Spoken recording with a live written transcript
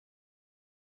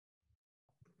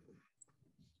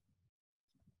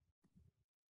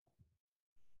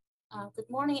Good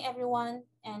morning, everyone,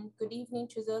 and good evening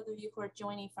to those of you who are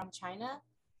joining from China.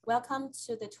 Welcome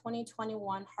to the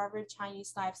 2021 Harvard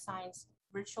Chinese Life Science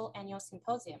Virtual Annual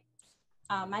Symposium.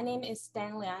 My name is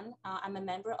Dan Lian. I'm a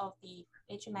member of the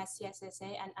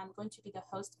HMS-CSSA, and I'm going to be the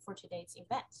host for today's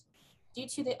event. Due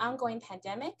to the ongoing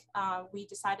pandemic, we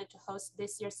decided to host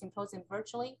this year's symposium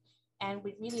virtually, and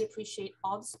we really appreciate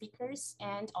all the speakers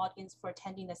and audience for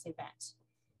attending this event.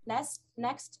 Next,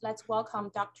 let's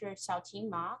welcome Dr. Xiaoting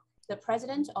Ma, the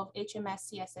president of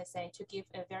HMS-CSSA, to give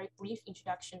a very brief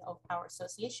introduction of our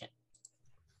association.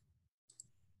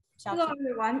 Hello,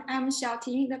 everyone. I'm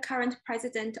Xiaoting, the current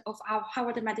president of our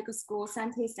Harvard Medical School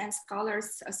Scientists and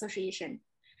Scholars Association.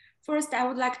 First, I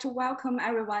would like to welcome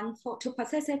everyone to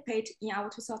participate in our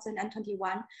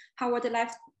 2021 Harvard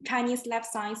Chinese Life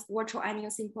Science Virtual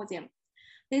Annual Symposium.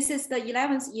 This is the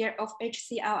 11th year of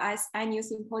HCLS Annual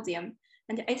Symposium,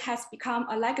 and it has become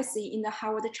a legacy in the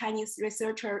Harvard Chinese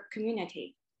researcher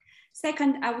community.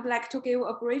 Second, I would like to give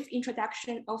a brief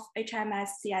introduction of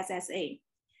HMS-CSSA.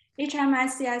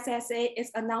 HMS-CSSA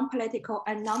is a non-political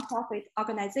and non-profit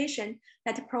organization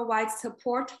that provides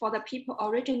support for the people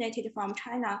originated from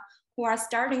China who are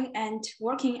starting and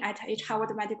working at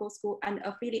Harvard Medical School and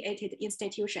affiliated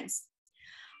institutions.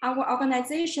 Our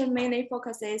organization mainly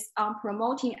focuses on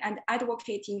promoting and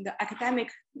advocating the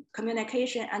academic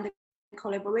communication and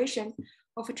collaboration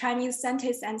of Chinese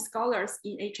scientists and scholars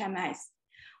in HMS.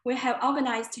 We have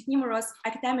organized numerous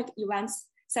academic events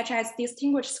such as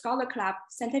Distinguished Scholar Club,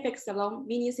 Scientific Salon,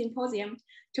 Mini Symposium,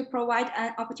 to provide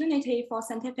an opportunity for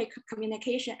scientific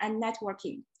communication and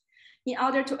networking. In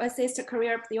order to assist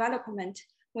career development,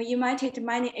 we invited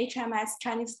many HMS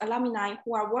Chinese alumni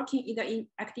who are working either in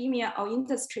academia or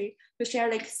industry to share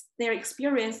their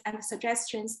experience and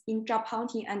suggestions in job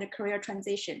hunting and career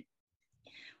transition.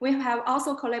 We have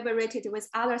also collaborated with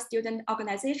other student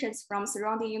organizations from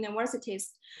surrounding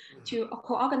universities to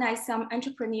co-organize some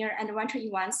entrepreneur and venture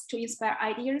events to inspire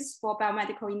ideas for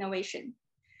biomedical innovation.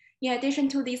 In addition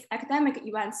to these academic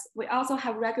events, we also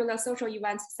have regular social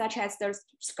events such as the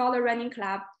Scholar Running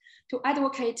Club to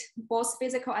advocate both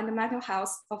physical and mental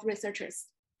health of researchers.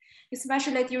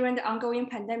 Especially during the ongoing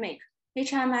pandemic,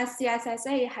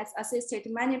 HMS-CSSA has assisted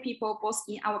many people both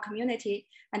in our community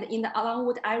and in the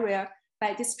Longwood area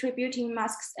by distributing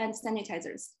masks and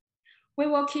sanitizers. We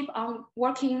will keep on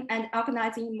working and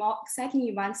organizing more exciting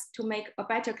events to make a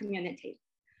better community.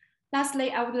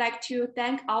 Lastly, I would like to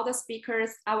thank all the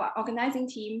speakers, our organizing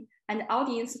team, and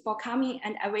audience for coming,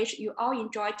 and I wish you all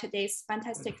enjoyed today's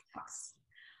fantastic talks.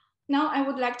 Now I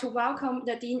would like to welcome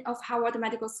the Dean of Harvard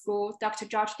Medical School, Dr.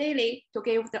 George Daley, to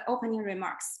give the opening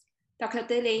remarks. Dr.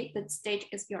 Daley, the stage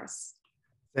is yours.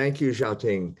 Thank you,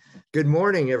 Xiaoting. Good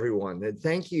morning, everyone, and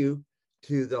thank you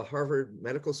to the Harvard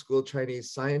Medical School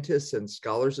Chinese Scientists and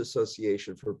Scholars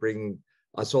Association for bringing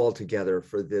us all together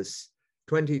for this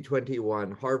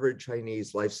 2021 Harvard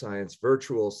Chinese Life Science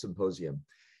Virtual Symposium.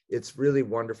 It's really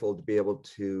wonderful to be able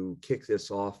to kick this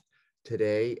off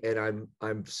today, and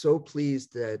I'm so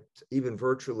pleased that even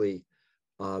virtually,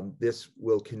 this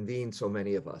will convene so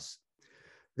many of us.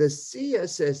 The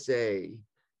CSSA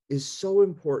is so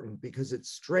important because it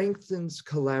strengthens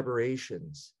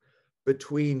collaborations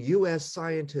between US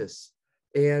scientists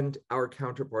and our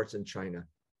counterparts in China.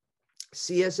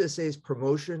 CSSA's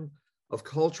promotion of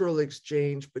cultural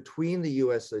exchange between the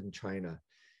US and China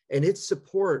and its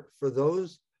support for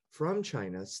those from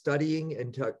China studying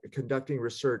and conducting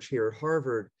research here at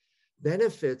Harvard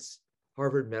benefits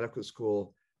Harvard Medical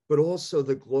School, but also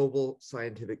the global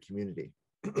scientific community.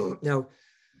 Now,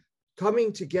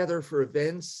 coming together for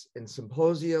events and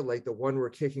symposia like the one we're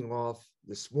kicking off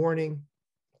this morning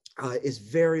is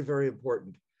very, very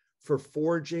important for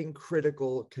forging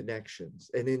critical connections.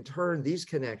 And in turn, these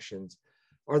connections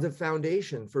are the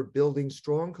foundation for building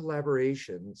strong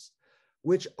collaborations,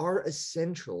 which are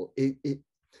essential,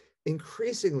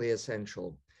 increasingly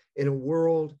essential in a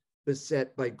world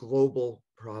beset by global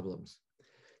problems.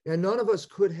 Now, none of us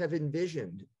could have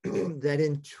envisioned that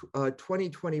in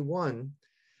 2021,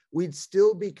 we'd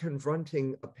still be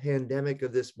confronting a pandemic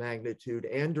of this magnitude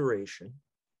and duration,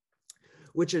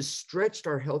 which has stretched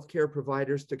our healthcare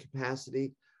providers to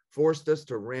capacity, forced us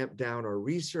to ramp down our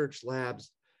research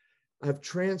labs, have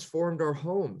transformed our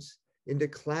homes into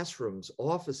classrooms,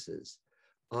 offices,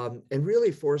 and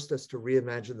really forced us to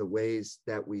reimagine the ways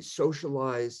that we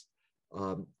socialize,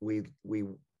 we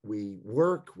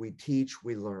work, we teach,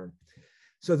 we learn.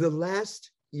 So the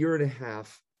last year and a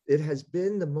half, it has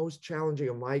been the most challenging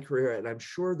of my career, and I'm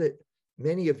sure that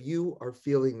many of you are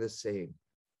feeling the same.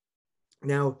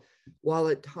 Now, while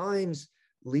at times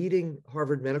leading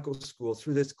Harvard Medical School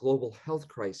through this global health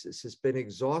crisis has been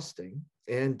exhausting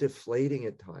and deflating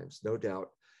at times, no doubt.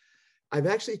 I've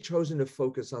actually chosen to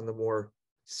focus on the more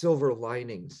silver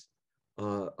linings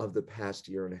of the past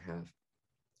year and a half.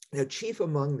 Now, chief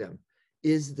among them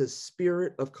is the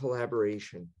spirit of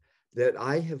collaboration that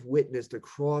I have witnessed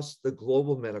across the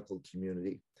global medical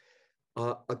community,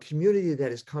 a community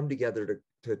that has come together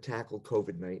to tackle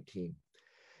COVID-19.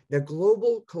 Now,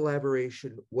 global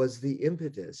collaboration was the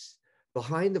impetus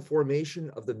behind the formation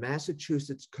of the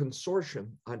Massachusetts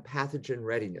Consortium on Pathogen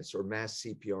Readiness, or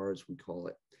MASS-CPR as we call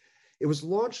it. It was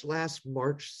launched last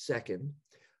March 2nd,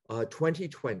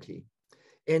 2020,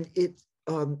 and it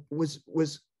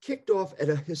was kicked off at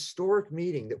a historic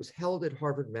meeting that was held at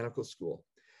Harvard Medical School.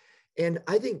 And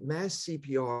I think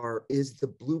MASS-CPR is the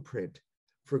blueprint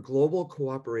for global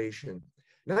cooperation,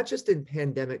 not just in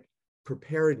pandemic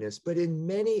preparedness, but in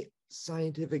many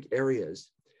scientific areas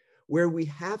where we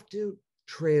have to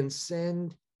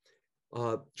transcend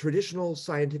traditional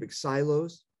scientific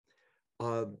silos,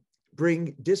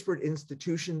 bring disparate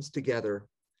institutions together,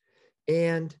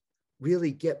 and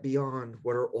really get beyond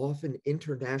what are often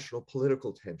international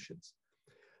political tensions.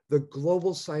 The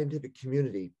global scientific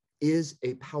community is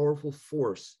a powerful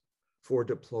force for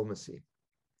diplomacy.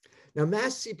 Now,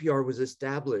 MASS-CPR was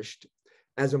established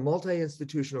as a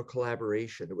multi-institutional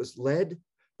collaboration. It was led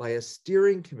by a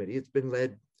steering committee. It's been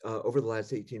led over the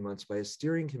last 18 months by a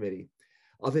steering committee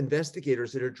of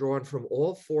investigators that are drawn from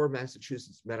all 4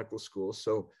 Massachusetts medical schools,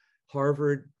 so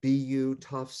Harvard, BU,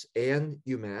 Tufts, and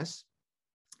UMass.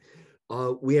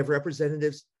 We have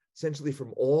representatives essentially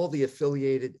from all the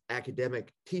affiliated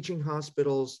academic teaching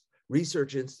hospitals,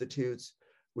 research institutes.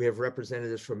 We have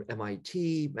representatives from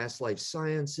MIT, Mass Life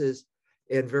Sciences,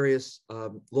 and various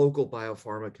local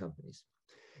biopharma companies.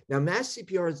 Now,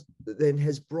 MASS-CPR then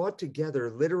has brought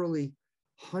together literally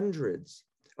hundreds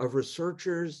of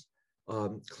researchers,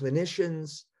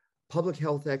 clinicians, public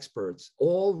health experts,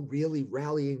 all really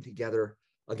rallying together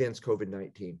against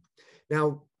COVID-19.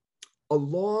 Now,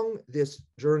 along this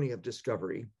journey of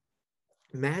discovery,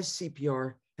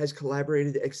 MASS-CPR has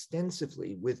collaborated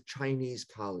extensively with Chinese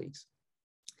colleagues.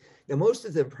 Now, most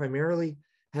of them primarily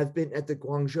have been at the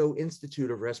Guangzhou Institute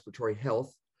of Respiratory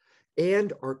Health,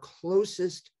 and our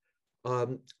closest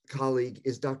colleague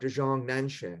is Dr. Zhang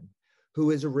Nanshan,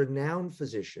 who is a renowned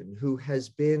physician who has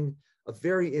been a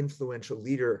very influential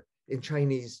leader in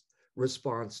Chinese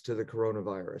response to the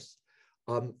coronavirus.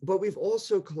 But we've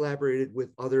also collaborated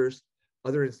with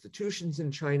other institutions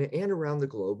in China and around the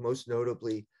globe, most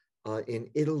notably in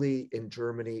Italy, in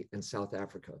Germany, and South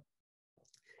Africa.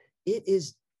 It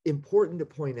is important to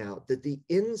point out that the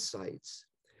insights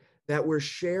that were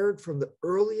shared from the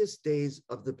earliest days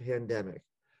of the pandemic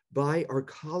by our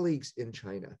colleagues in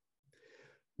China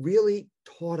really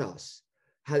taught us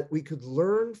how we could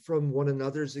learn from one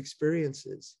another's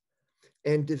experiences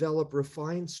and develop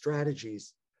refined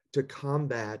strategies to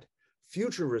combat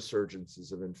future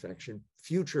resurgences of infection,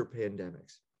 future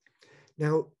pandemics.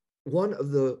 Now, one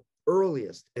of the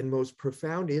earliest and most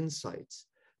profound insights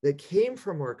that came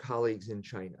from our colleagues in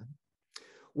China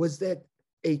was that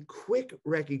a quick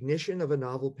recognition of a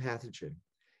novel pathogen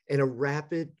and a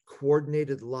rapid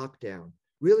coordinated lockdown,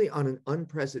 really on an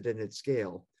unprecedented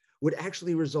scale, would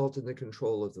actually result in the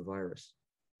control of the virus.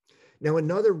 Now,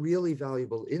 another really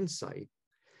valuable insight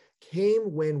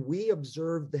came when we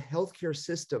observed the healthcare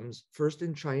systems, first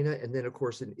in China and then, of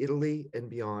course, in Italy and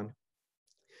beyond.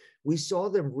 We saw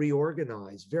them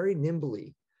reorganize very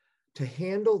nimbly to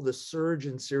handle the surge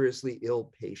in seriously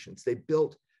ill patients. They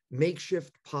built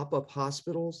makeshift pop-up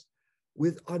hospitals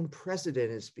with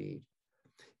unprecedented speed.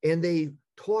 And they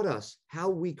taught us how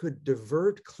we could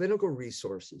divert clinical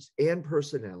resources and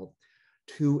personnel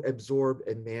to absorb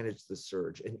and manage the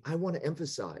surge. And I want to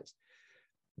emphasize,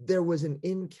 there was an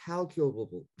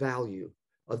incalculable value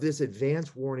of this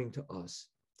advance warning to us.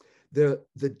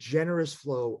 The generous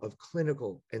flow of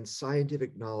clinical and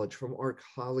scientific knowledge from our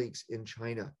colleagues in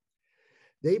China.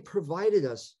 They provided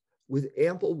us with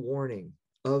ample warning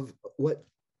of what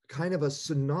kind of a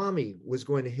tsunami was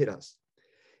going to hit us.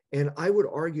 And I would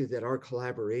argue that our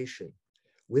collaboration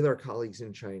with our colleagues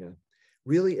in China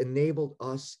really enabled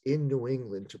us in New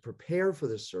England to prepare for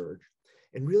the surge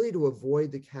and really to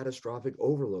avoid the catastrophic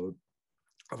overload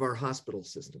of our hospital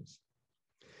systems.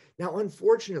 Now,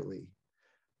 unfortunately,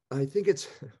 I think it's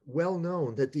well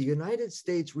known that the United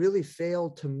States really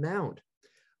failed to mount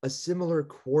a similar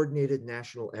coordinated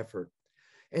national effort.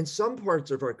 And some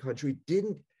parts of our country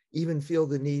didn't even feel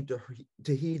the need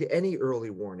to heed any early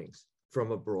warnings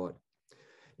from abroad.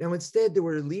 Now, instead, there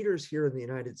were leaders here in the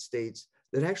United States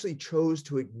that actually chose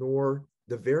to ignore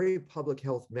the very public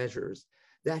health measures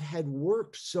that had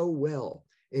worked so well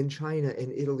in China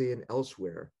and Italy and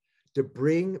elsewhere to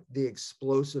bring the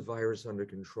explosive virus under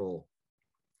control.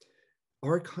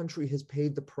 Our country has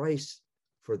paid the price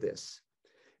for this.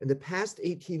 In the past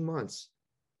 18 months,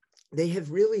 they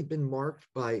have really been marked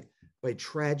by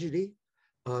tragedy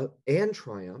and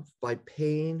triumph, by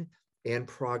pain and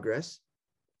progress,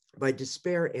 by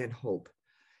despair and hope.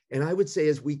 And I would say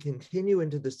as we continue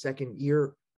into the second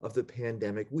year of the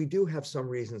pandemic, we do have some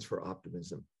reasons for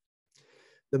optimism.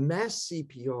 The mass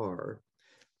CPR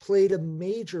played a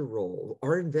major role.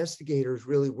 Our investigators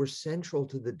really were central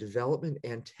to the development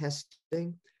and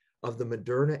testing of the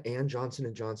Moderna and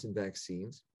Johnson & Johnson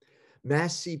vaccines.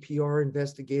 Mass CPR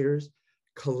investigators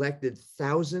collected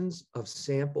thousands of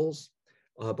samples,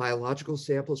 biological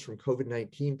samples from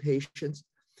COVID-19 patients.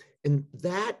 And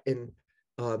that and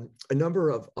a number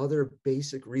of other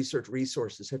basic research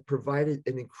resources have provided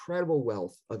an incredible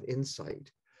wealth of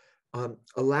insight,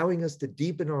 allowing us to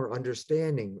deepen our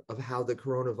understanding of how the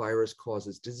coronavirus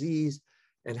causes disease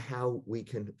and how we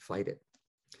can fight it.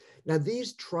 Now,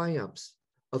 these triumphs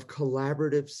of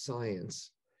collaborative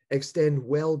science extend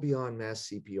well beyond mass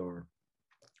CPR.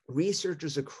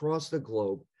 Researchers across the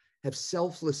globe have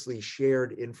selflessly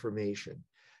shared information,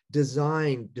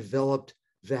 designed, developed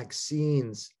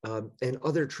vaccines and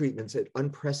other treatments at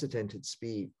unprecedented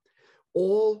speed,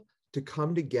 all to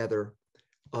come together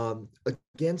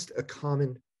against a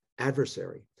common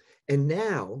adversary. And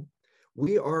now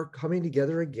we are coming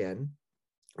together again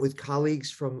with colleagues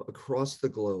from across the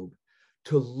globe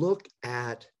to look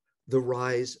at the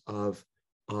rise of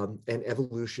and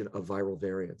evolution of viral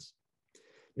variants.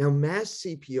 Now, mass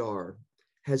CPR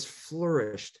has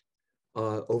flourished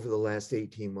over the last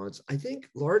 18 months, I think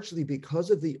largely because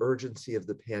of the urgency of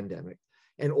the pandemic.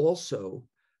 And also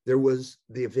there was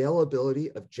the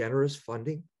availability of generous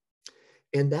funding.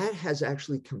 And that has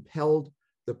actually compelled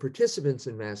the participants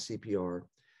in mass CPR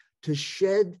to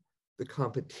shed the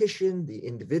competition, the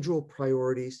individual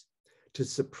priorities, to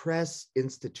suppress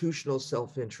institutional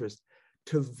self-interest,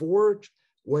 to forge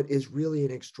what is really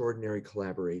an extraordinary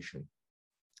collaboration.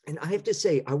 And I have to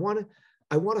say, I want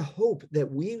to hope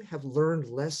that we have learned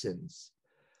lessons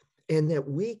and that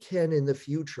we can in the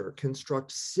future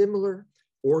construct similar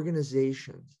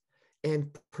organizations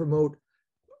and promote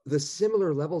the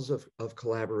similar levels of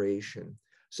collaboration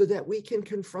so that we can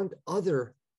confront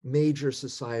other major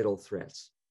societal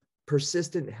threats,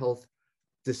 persistent health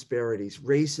disparities,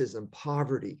 racism,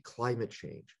 poverty, climate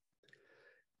change.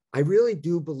 I really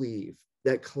do believe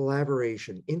that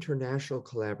collaboration, international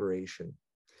collaboration,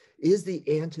 is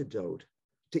the antidote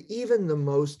to even the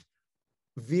most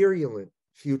virulent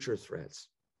future threats.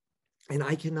 And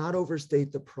I cannot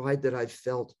overstate the pride that I've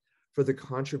felt for the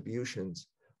contributions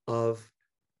of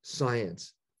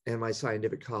science and my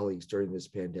scientific colleagues during this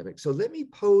pandemic. So let me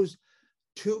pose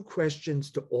two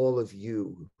questions to all of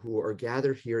you who are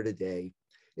gathered here today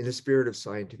in a spirit of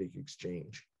scientific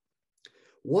exchange.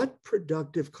 What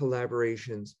productive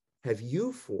collaborations have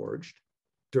you forged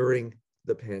during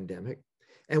the pandemic?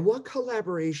 And what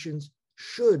collaborations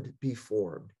should be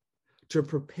formed to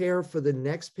prepare for the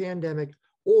next pandemic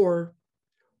or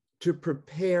to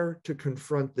prepare to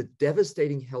confront the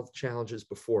devastating health challenges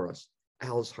before us,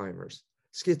 Alzheimer's,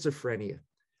 schizophrenia,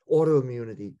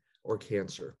 autoimmunity, or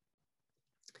cancer?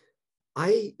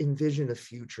 I envision a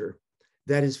future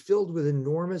that is filled with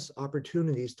enormous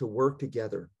opportunities to work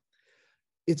together.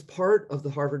 It's part of the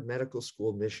Harvard Medical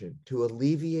School mission to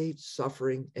alleviate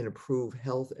suffering and improve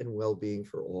health and well-being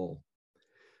for all.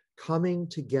 Coming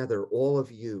together, all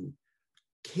of you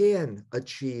can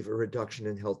achieve a reduction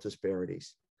in health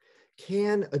disparities,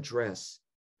 can address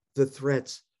the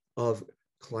threats of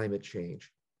climate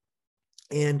change.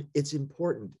 And it's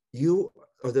important. You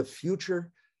are the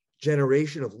future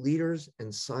generation of leaders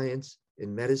in science,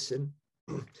 in medicine.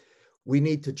 We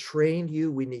need to train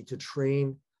you. We need to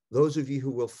train those of you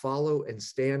who will follow and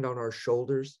stand on our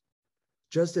shoulders,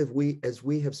 just as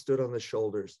we have stood on the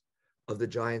shoulders of the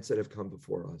giants that have come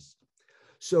before us.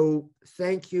 So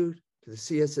thank you to the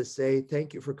CSSA.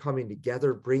 Thank you for coming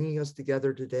together, bringing us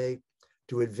together today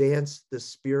to advance the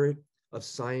spirit of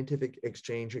scientific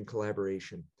exchange and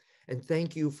collaboration. And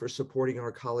thank you for supporting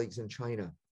our colleagues in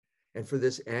China and for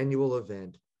this annual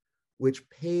event, which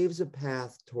paves a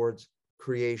path towards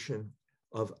creation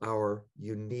of our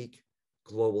unique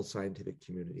global scientific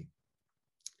community.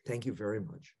 Thank you very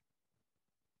much.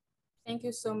 Thank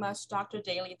you so much, Dr.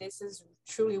 Daley. This is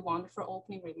truly wonderful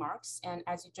opening remarks. And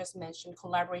as you just mentioned,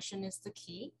 collaboration is the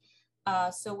key.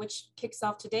 So which kicks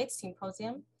off today's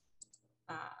symposium.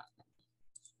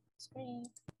 Screen.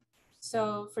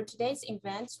 So for today's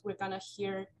event, we're gonna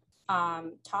hear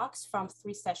talks from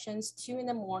 3 sessions, 2 in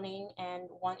the morning and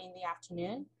 1 in the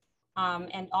afternoon,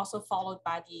 and also followed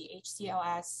by the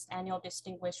HCLS Annual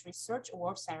Distinguished Research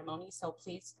Award Ceremony. So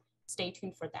please stay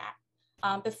tuned for that.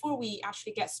 Before we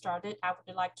actually get started, I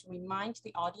would like to remind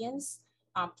the audience,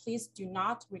 please do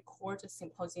not record the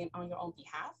symposium on your own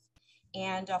behalf.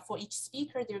 And for each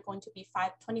speaker, there are going to be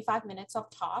 25 minutes of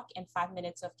talk and 5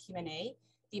 minutes of Q&A.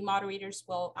 The moderators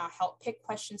will help pick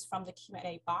questions from the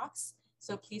Q&A box.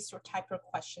 So please type your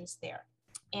questions there.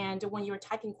 And when you're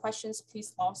typing questions,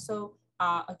 please also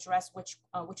address which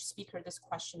speaker this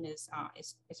question is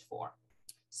for.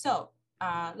 So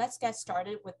let's get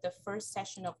started with the first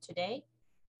session of today,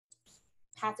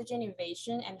 pathogen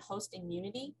invasion and host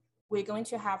immunity. We're going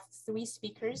to have 3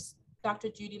 speakers. Dr.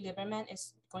 Judy Liberman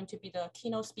is going to be the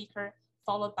keynote speaker,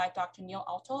 followed by Dr. Neil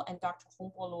Alto and Dr.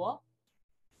 Hongbo Luo.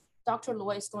 Dr.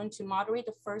 Luo is going to moderate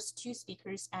the first 2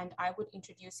 speakers, and I would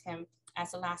introduce him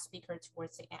as the last speaker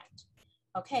towards the end.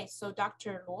 Okay, so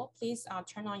Dr. Luo, please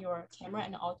turn on your camera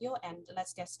and audio, and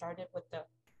let's get started with the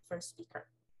first speaker.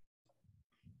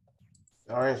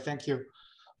 All right, thank you.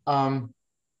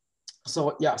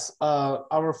 So yes,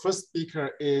 our first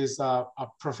speaker is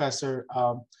Professor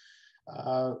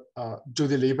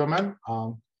Judy Liberman.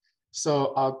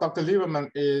 Dr. Liberman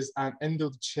is an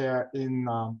endowed chair in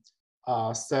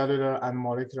cellular and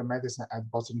molecular medicine at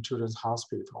Boston Children's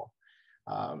Hospital.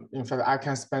 In fact, I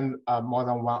can spend more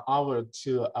than 1 hour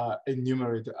to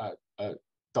enumerate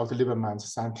Dr.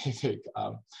 Liberman's scientific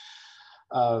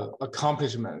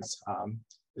accomplishments.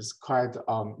 It's quite,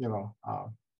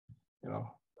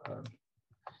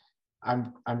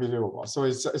 unbelievable. So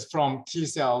it's from T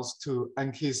cells to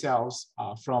NK cells,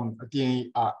 from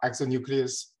DNA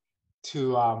exonuclease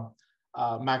to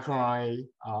microRNA,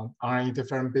 RNA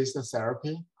interferon-based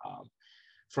therapy,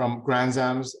 from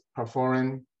granzymes,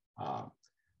 perforin,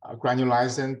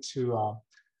 granulysin to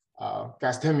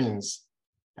gastamines,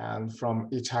 and from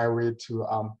HIV to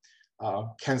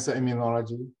cancer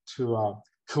immunology to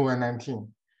COVID-19.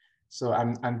 So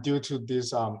and due to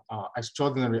these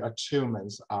extraordinary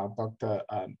achievements, Dr.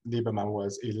 Liberman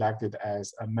was elected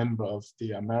as a member of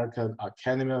the American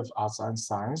Academy of Arts and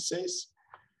Sciences,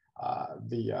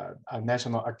 the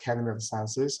National Academy of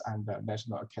Sciences, and the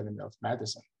National Academy of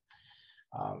Medicine.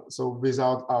 So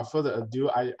without further ado,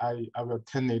 I will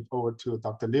turn it over to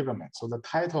Dr. Liberman. So the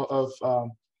title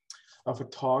of the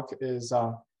talk is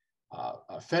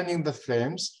Fanning the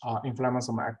Flames,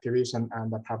 Inflammasome Activation and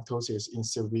Apoptosis in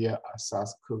Severe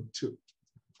SARS-CoV-2.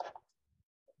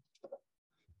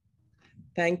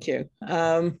 Thank you.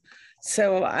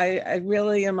 So I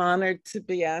really am honored to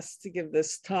be asked to give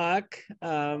this talk.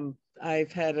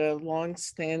 I've had a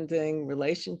long-standing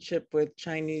relationship with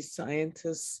Chinese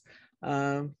scientists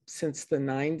since the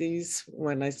 90s,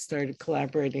 when I started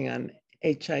collaborating on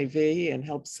HIV and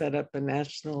helped set up a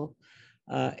national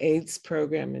AIDS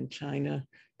program in China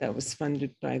that was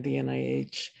funded by the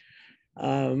NIH.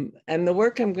 And the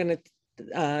work I'm going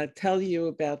to tell you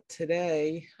about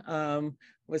today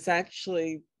was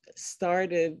actually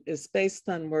is based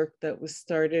on work that was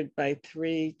started by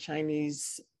 3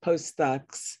 Chinese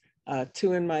postdocs,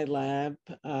 2 in my lab,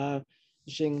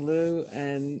 Jing Liu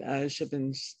and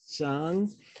Shibin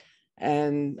Zhang,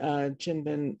 and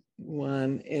Jinbin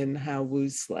Wan in Hao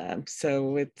Wu's lab.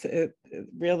 So it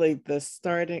really, the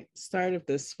start of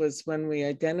this was when we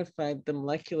identified the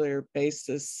molecular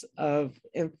basis of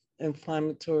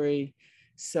inflammatory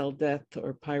cell death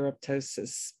or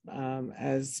pyroptosis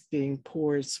as being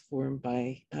pores formed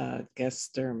by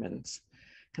gasdermins.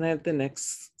 Can I have the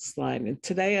next slide? And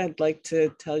today I'd like to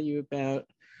tell you about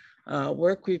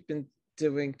work we've been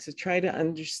doing to try to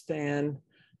understand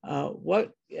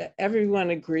what everyone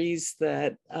agrees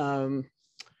that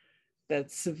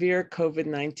that severe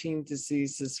COVID-19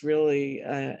 disease is really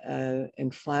an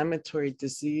inflammatory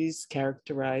disease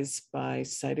characterized by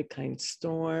cytokine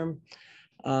storm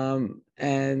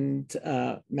and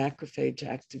macrophage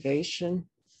activation.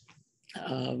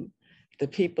 The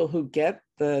people who get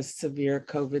the severe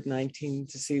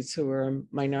COVID-19 disease, who are a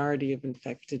minority of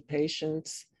infected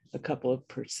patients, a couple of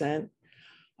percent,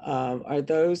 are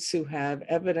those who have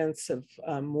evidence of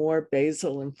more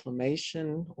basal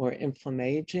inflammation or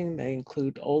inflammaging. They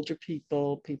include older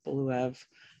people, people who have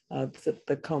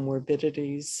the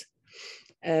comorbidities.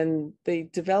 And the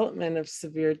development of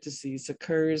severe disease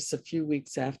occurs a few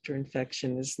weeks after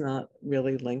infection, is not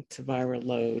really linked to viral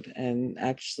load, and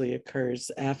actually occurs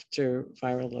after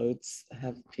viral loads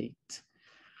have peaked.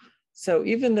 So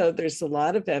even though there's a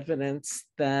lot of evidence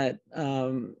that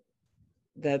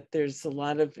that there's a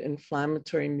lot of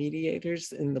inflammatory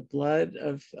mediators in the blood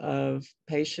of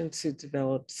patients who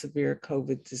develop severe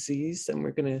COVID disease. And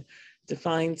we're going to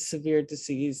define severe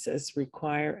disease as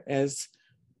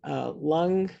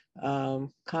lung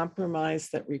compromise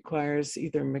that requires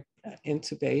either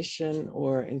intubation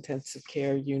or intensive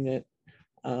care unit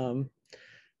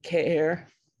care,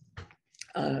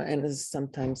 and is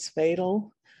sometimes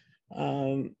fatal.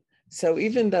 So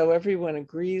even though everyone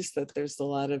agrees that there's a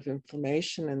lot of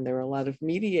inflammation and there are a lot of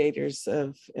mediators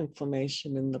of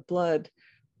inflammation in the blood,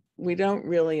 we don't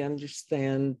really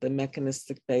understand the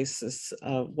mechanistic basis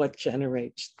of what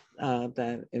generates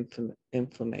that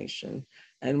inflammation.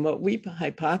 And what we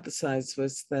hypothesized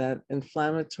was that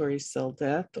inflammatory cell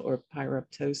death or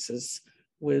pyroptosis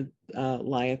would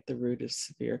lie at the root of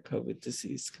severe COVID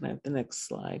disease. Can I have the next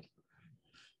slide?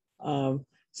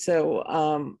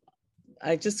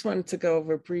 I just wanted to go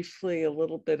over briefly a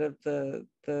little bit of the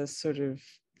sort of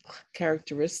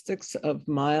characteristics of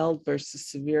mild versus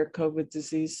severe COVID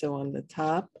disease. So on the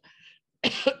top,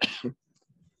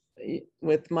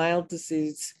 with mild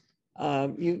disease,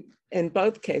 in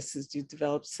both cases, you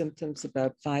develop symptoms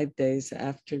about 5 days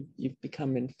after you've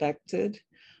become infected.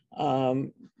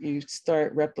 You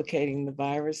start replicating the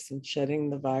virus and shedding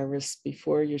the virus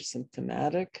before you're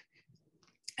symptomatic.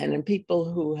 And in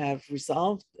people who have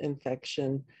resolved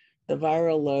infection, the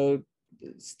viral load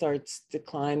starts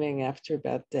declining after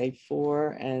about day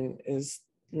 4 and is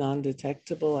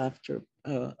non-detectable after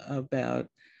about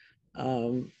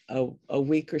a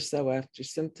week or so after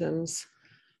symptoms.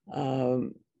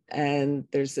 And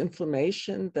there's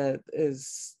inflammation that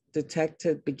is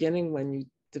detected beginning when you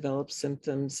develop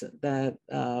symptoms that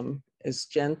is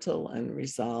gentle and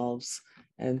resolves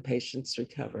and patients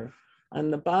recover. On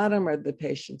the bottom are the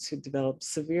patients who develop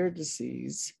severe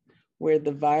disease, where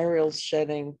the viral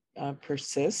shedding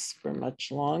persists for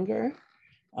much longer,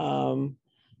 and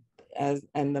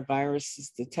the virus is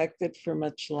detected for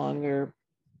much longer.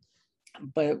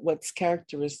 But what's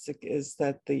characteristic is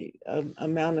that the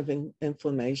amount of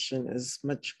inflammation is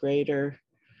much greater,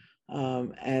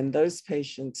 and those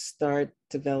patients start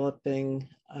developing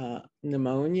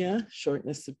pneumonia,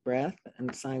 shortness of breath,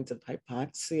 and signs of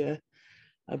hypoxia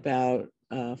about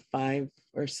 5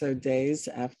 or so days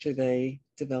after they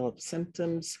develop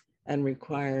symptoms and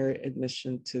require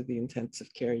admission to the intensive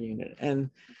care unit. And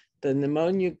the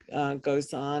pneumonia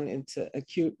goes on into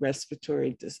acute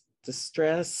respiratory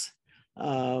distress,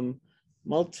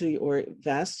 multi or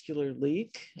vascular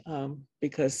leak,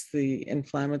 because the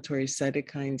inflammatory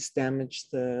cytokines damage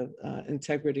the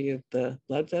integrity of the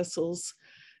blood vessels.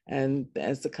 And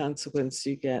as a consequence,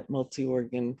 you get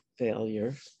multi-organ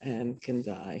failure and can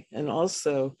die. And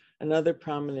also another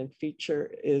prominent feature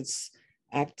is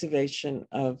activation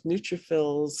of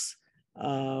neutrophils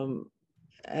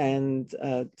and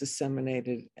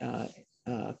disseminated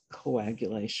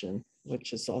coagulation,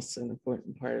 which is also an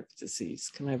important part of disease.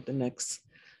 Can I have the next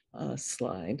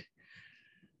slide?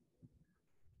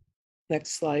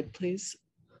 Next slide, please.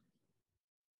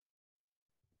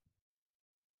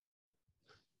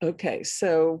 Okay,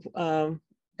 so our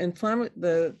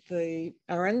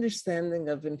understanding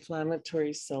of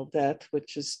inflammatory cell death,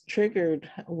 which is triggered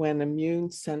when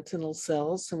immune sentinel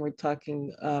cells, and we're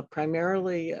talking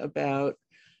primarily about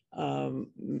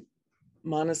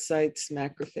monocytes,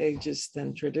 macrophages,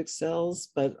 dendritic cells,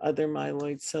 but other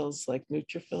myeloid cells like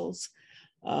neutrophils,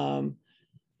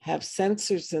 have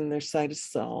sensors in their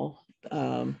cytosol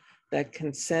that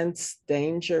can sense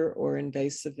danger or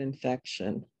invasive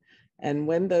infection. And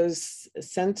when those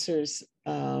sensors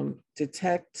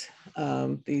detect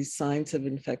these signs of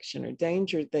infection or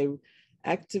danger, they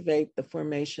activate the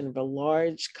formation of a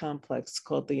large complex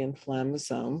called the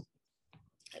inflammasome.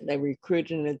 They recruit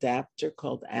an adapter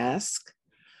called ASC,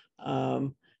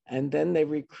 and then they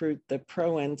recruit the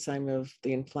proenzyme of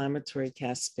the inflammatory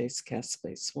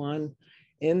caspase 1.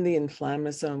 In the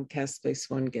inflammasome,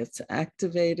 caspase 1 gets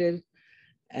activated,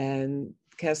 and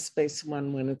caspase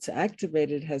 1, when it's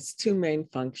activated, has 2 main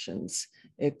functions.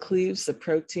 It cleaves a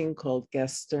protein called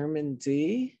gasdermin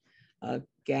D,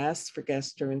 gas for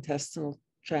gastrointestinal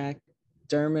tract,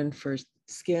 dermin for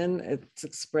skin. It's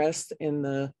expressed in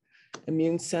the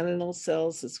immune sentinel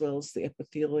cells as well as the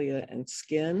epithelia and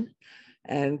skin.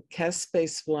 And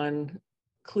caspase 1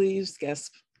 cleaves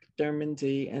gasdermin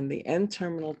D, and the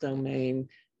N-terminal domain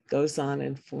goes on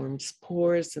and forms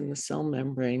pores in the cell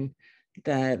membrane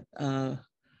that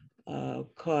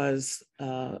cause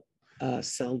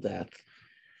cell death.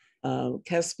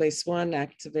 Caspase 1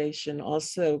 activation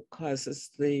also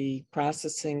causes the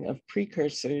processing of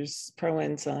precursors,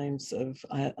 proenzymes of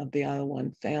the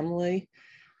IL-1 family,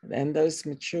 And those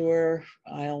mature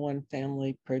IL-1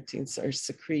 family proteins are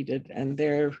secreted, and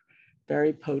they're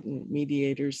very potent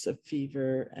mediators of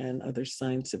fever and other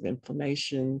signs of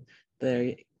inflammation.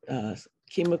 The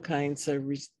chemokines are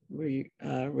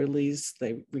released.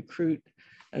 They recruit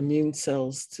immune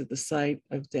cells to the site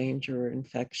of danger or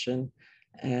infection,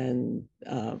 and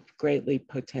greatly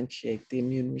potentiate the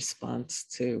immune response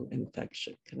to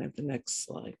infection. Can I have the next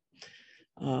slide?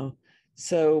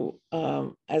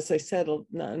 As I said,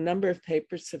 a number of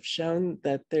papers have shown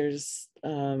that there's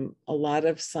a lot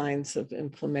of signs of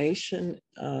inflammation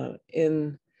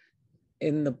in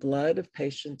the blood of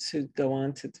patients who go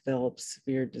on to develop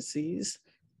severe disease.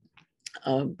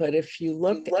 But if you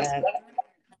look at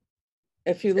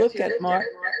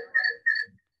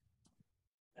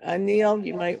Neil,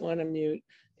 you might want to mute.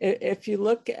 If you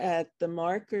look at the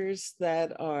markers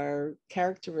that are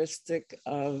characteristic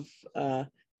of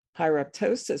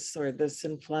pyroptosis, or this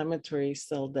inflammatory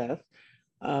cell death,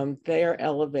 they are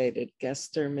elevated.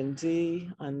 Gasdermin D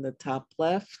on the top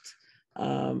left.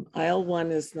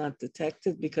 IL-1 is not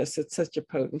detected because it's such a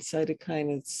potent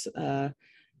cytokine. It's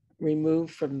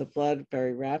removed from the blood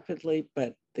very rapidly,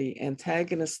 but the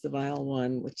antagonist of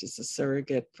IL-1, which is a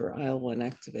surrogate for IL-1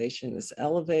 activation, is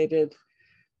elevated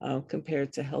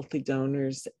compared to healthy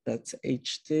donors. That's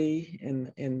HD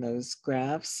in those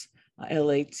graphs.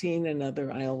 IL-18, another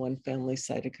IL-1 family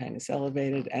cytokine, is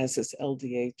elevated, as is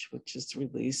LDH, which is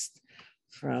released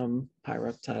from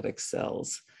pyroptotic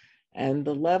cells. And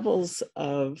the levels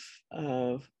of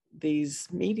these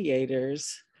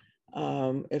mediators,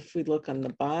 if we look on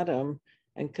the bottom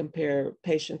and compare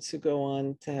patients who go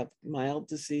on to have mild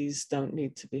disease, don't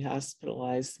need to be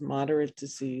hospitalized, moderate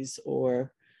disease,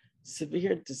 or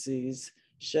severe disease,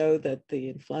 show that the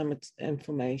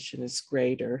inflammation is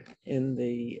greater in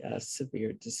the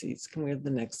severe disease. Can we have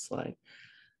the next slide?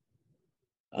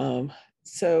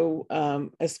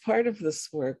 As part of this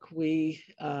work, we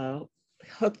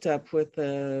hooked up with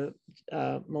a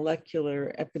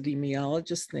molecular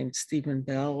epidemiologist named Stephen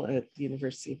Bell at the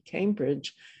University of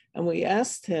Cambridge, and we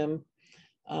asked him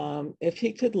if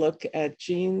he could look at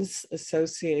genes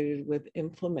associated with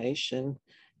inflammation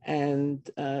and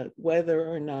whether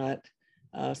or not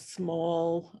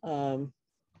small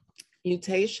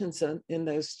mutations in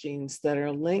those genes that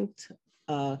are linked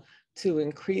to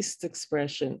increased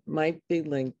expression might be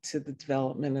linked to the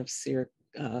development of severe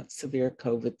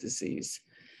COVID disease.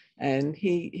 And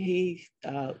he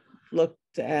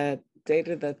looked at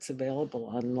data that's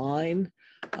available online,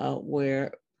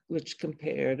 which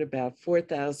compared about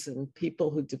 4,000 people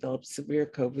who developed severe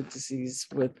COVID disease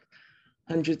with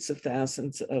hundreds of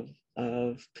thousands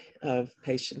of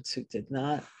patients who did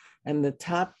not. And the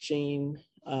top gene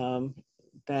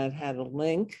that had a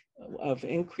link of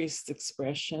increased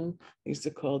expression, these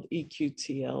are called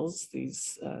EQTLs,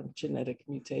 these genetic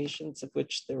mutations, of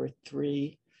which there were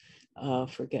 3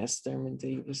 for Gasdermin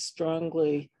D, was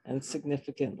strongly and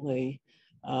significantly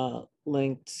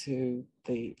linked to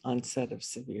the onset of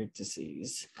severe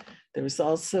disease. There was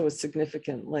also a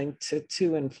significant link to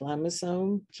 2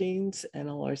 inflammasome genes,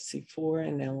 NLRC4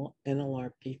 and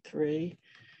NLRP3,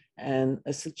 and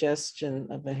a suggestion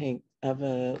of a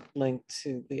link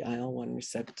to the IL-1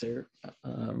 receptor,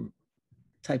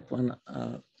 type 1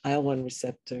 IL-1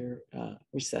 receptor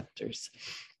receptors.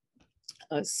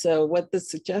 So what this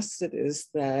suggested is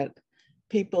that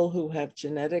people who have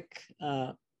genetic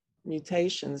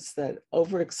mutations that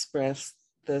overexpress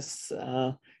this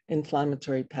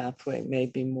inflammatory pathway may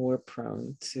be more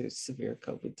prone to severe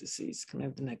COVID disease. Can I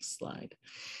have the next slide?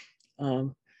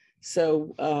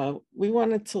 We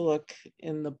wanted to look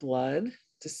in the blood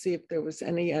to see if there was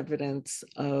any evidence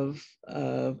of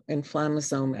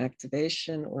inflammasome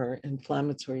activation or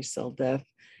inflammatory cell death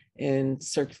in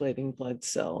circulating blood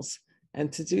cells.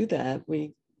 And to do that,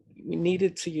 we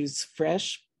needed to use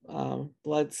fresh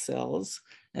blood cells.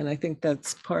 And I think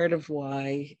that's part of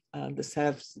why this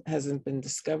hasn't been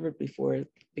discovered before,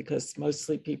 because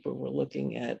mostly people were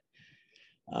looking at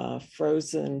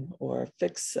frozen or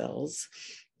fixed cells.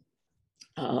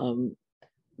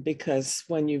 Because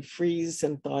when you freeze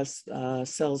and thaw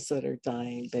cells that are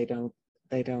dying, they don't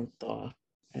thaw,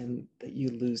 and that you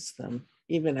lose them.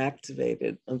 Even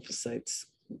activated lymphocytes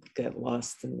get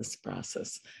lost in this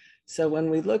process. So when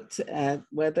we looked at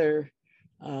whether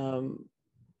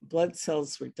blood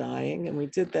cells were dying, and we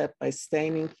did that by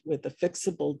staining with a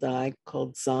fixable dye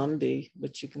called Zombie,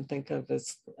 which you can think of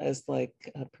as like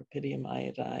propydium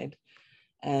iodide,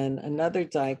 and another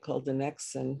dye called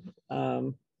Annexin,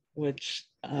 which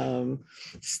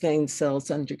stains cells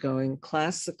undergoing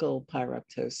classical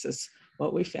pyroptosis.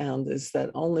 What we found is that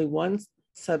only one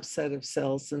subset of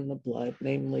cells in the blood,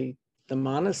 namely the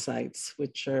monocytes,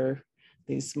 which are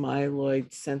these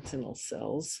myeloid sentinel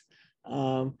cells,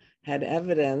 had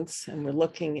evidence, and we're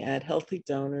looking at healthy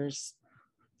donors,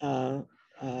 flow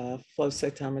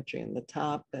cytometry in the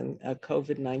top and a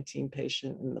COVID-19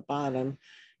 patient in the bottom.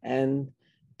 And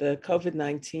the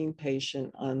COVID-19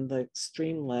 patient on the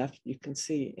extreme left, you can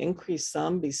see increased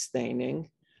zombie staining,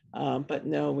 but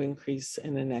no increase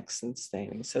in annexin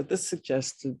staining. So this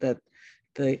suggested that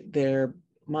their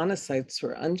monocytes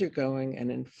were undergoing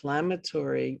an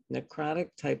inflammatory necrotic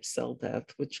type cell death,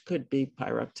 which could be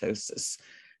pyroptosis.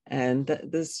 And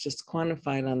this is just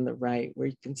quantified on the right, where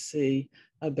you can see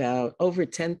about over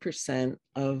 10%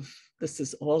 of, this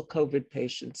is all COVID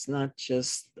patients, not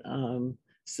just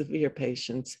severe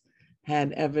patients,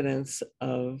 had evidence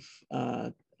of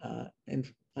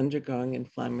undergoing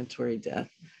inflammatory death.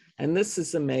 And this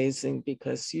is amazing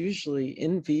because usually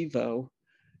in vivo,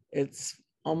 it's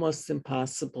almost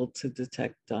impossible to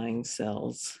detect dying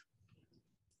cells.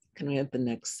 Can we have the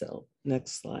next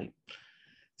slide?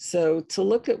 So to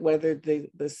look at whether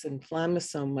this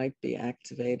inflammasome might be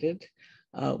activated,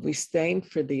 we stained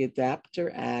for the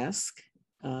adapter ASC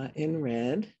in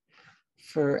red,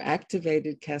 for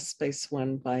activated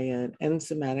caspase-1 by an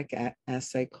enzymatic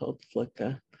assay called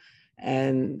FLICA.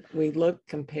 And we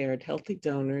compared healthy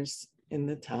donors in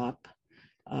the top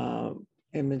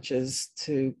images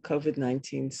to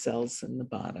COVID-19 cells in the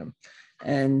bottom.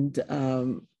 And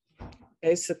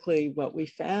basically what we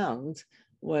found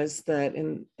was that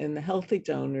in the healthy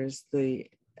donors, the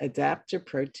adapter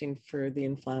protein for the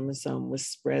inflammasome was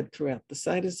spread throughout the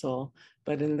cytosol,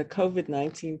 but in the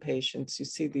COVID-19 patients, you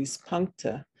see these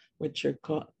puncta, which are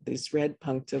called, these red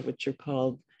puncta, which are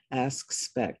called ASC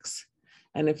specks.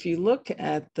 And if you look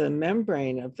at the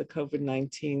membrane of the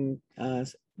COVID-19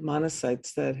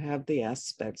 monocytes that have the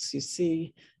aspects, you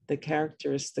see the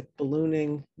characteristic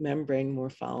ballooning membrane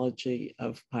morphology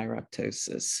of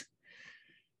pyroptosis.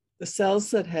 The cells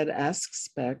that had ASC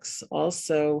specks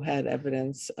also had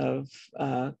evidence of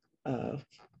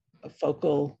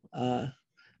focal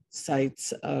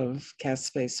sites of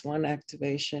caspase-1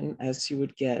 activation, as you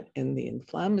would get in the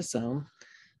inflammasome,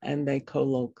 and they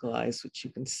co-localize, which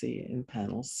you can see in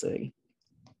panel C.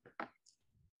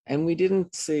 And we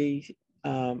didn't see,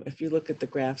 if you look at the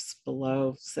graphs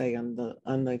below, say on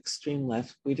the extreme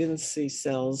left, we didn't see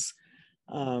cells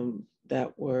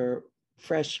that were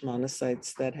fresh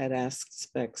monocytes that had ASC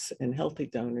specks in healthy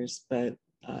donors, but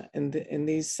in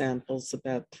these samples,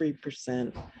 about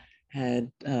 3%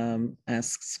 had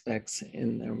ASC specks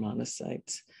in their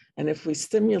monocytes. And if we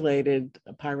stimulated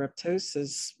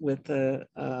pyroptosis with a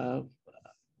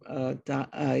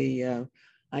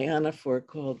ionophore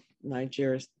called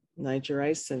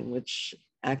nigericin, which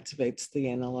activates the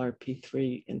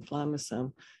NLRP3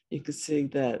 inflammasome, you could see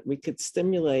that we could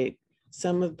stimulate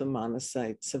some of the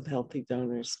monocytes of healthy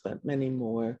donors, but many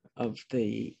more of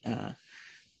the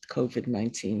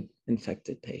COVID-19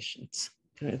 infected patients.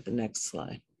 Can I have the next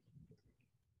slide?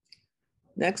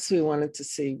 Next, we wanted to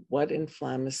see what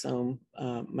inflammasome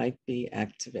might be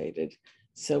activated.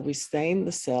 So we stained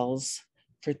the cells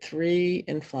for 3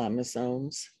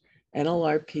 inflammasomes: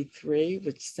 NLRP3,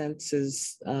 which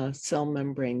senses cell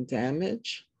membrane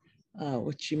damage,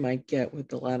 which you might get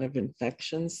with a lot of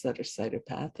infections that are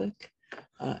cytopathic.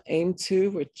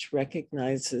 AIM2, which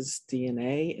recognizes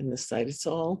DNA in the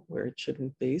cytosol where it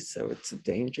shouldn't be, so it's a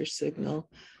danger signal.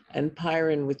 And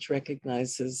pyrin, which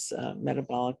recognizes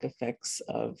metabolic effects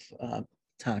of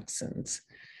toxins.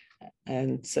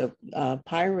 And so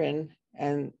pyrin,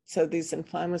 and so these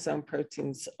inflammasome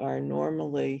proteins are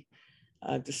normally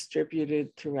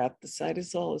distributed throughout the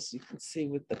cytosol, as you can see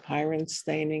with the pyrin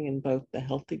staining in both the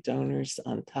healthy donors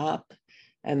on top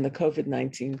and the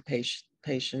COVID-19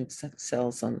 patient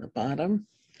cells on the bottom.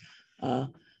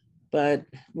 But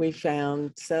we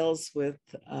found cells with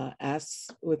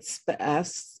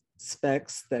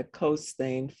specs that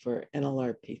co-stained for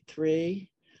NLRP3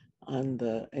 on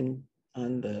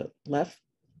the left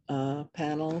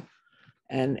panel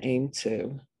and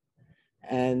AIM2.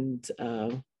 And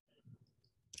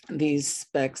these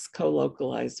specs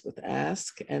co-localize with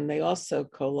ASC, and they also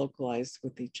co-localize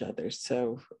with each other.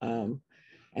 So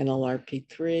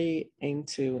NLRP3,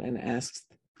 AIM2, and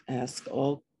ASC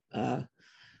all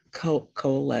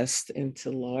coalesced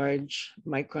into large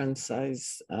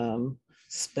micron-size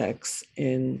specks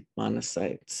in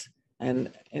monocytes.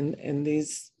 And in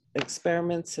these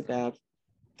experiments, about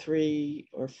 3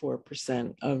 or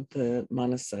 4% of the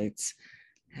monocytes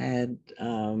had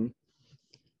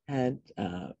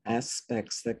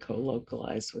aspects that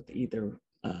co-localize with either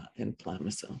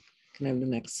inflammasome. Can I have the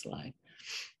next slide?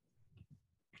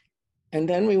 And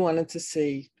then we wanted to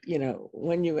see,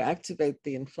 when you activate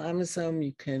the inflammasome,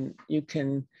 you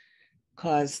can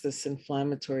cause this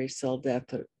inflammatory cell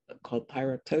death called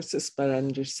pyroptosis, but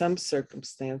under some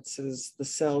circumstances, the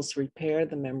cells repair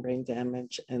the membrane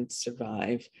damage and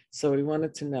survive. So we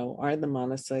wanted to know, are the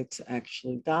monocytes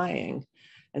actually dying?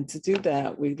 And to do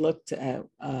that, we looked at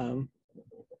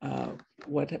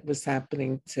what was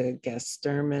happening to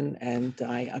gasdermin and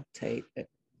dye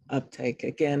uptake,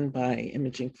 again, by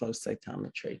imaging flow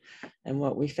cytometry. And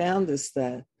what we found is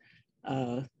that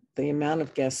the amount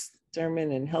of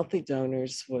gasdermin in healthy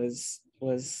donors was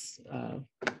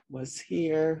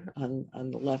here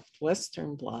on the left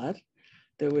western blot.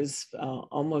 There was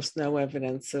almost no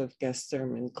evidence of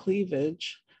gasdermin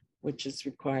cleavage, which is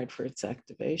required for its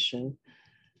activation.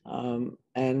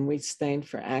 And we stained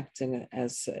for actin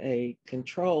as a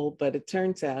control, but it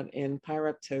turns out in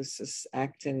pyroptosis,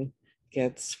 actin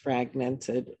gets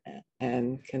fragmented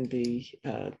and can be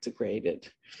degraded.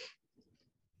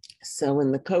 So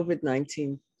in the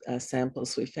COVID-19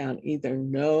 samples, we found either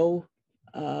no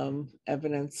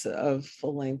evidence of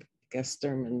full-length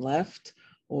gasdermin left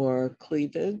or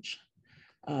cleavage.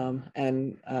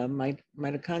 And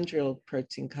mitochondrial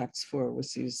protein COX-4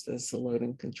 was used as a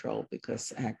loading control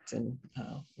because actin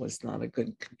was not a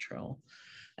good control.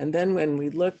 And then when we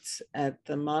looked at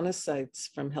the monocytes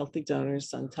from healthy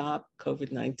donors on top,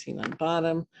 COVID-19 on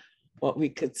bottom, what we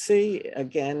could see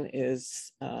again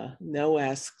is no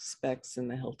ASC specs in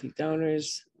the healthy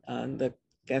donors. The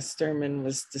gasdermin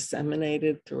was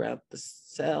disseminated throughout the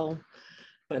cell,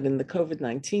 but in the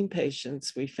COVID-19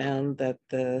 patients, we found that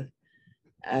the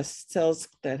cells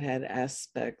that had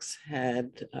aspects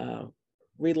had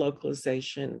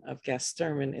relocalization of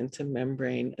gasdermin into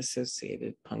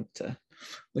membrane-associated puncta,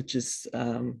 which is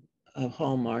a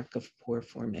hallmark of pore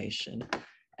formation.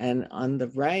 And on the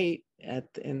right,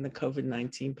 in the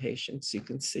COVID-19 patients, you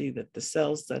can see that the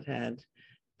cells that had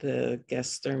the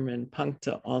gasdermin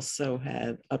puncta also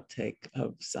had uptake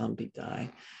of zombie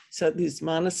dye. So these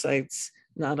monocytes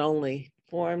not only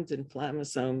formed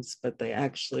inflammasomes, but they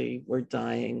actually were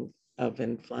dying of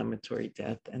inflammatory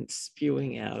death and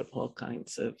spewing out all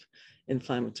kinds of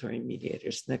inflammatory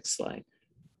mediators. Next slide.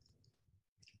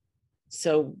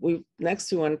 So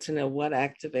next we wanted to know what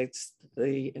activates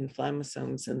the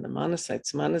inflammasomes in the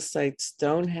monocytes. Monocytes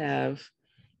don't have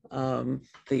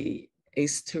the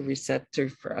ACE2 receptor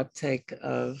for uptake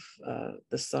of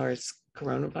the SARS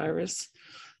coronavirus.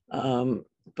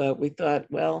 But we thought,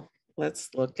 well, let's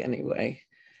look anyway.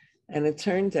 And it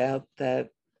turned out that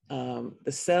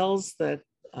the cells that,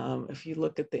 if you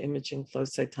look at the imaging flow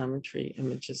cytometry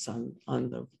images on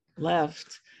the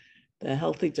left, the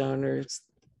healthy donors,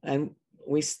 and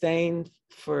we stained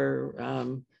for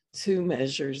 2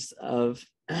 measures of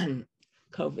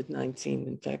COVID-19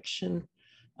 infection.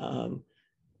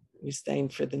 We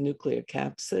stained for the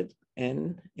nucleocapsid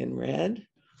N in red,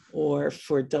 or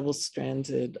for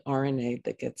double-stranded RNA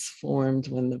that gets formed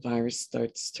when the virus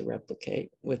starts to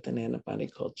replicate with an antibody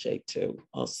called J2,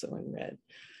 also in red.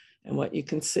 And what you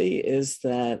can see is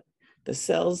that the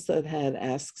cells that had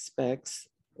ASC specs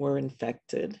were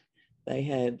infected. They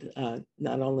had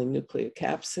not only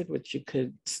nucleocapsid, which you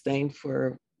could stain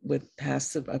for with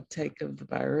passive uptake of the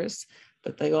virus,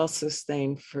 but they also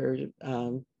stained for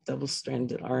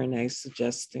double-stranded RNA,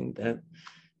 suggesting that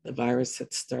the virus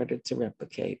had started to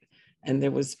replicate. And there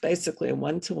was basically a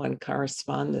one-to-one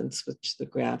correspondence, which the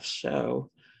graphs show,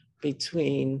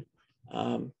 between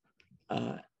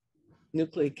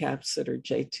nucleocapsid or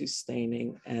J2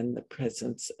 staining and the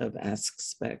presence of ASC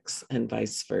specs and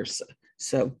vice versa.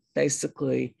 So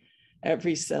basically,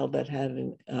 every cell that had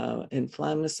an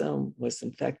inflammasome was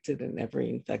infected, and every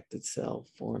infected cell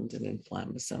formed an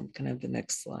inflammasome. Can I have the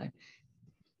next slide?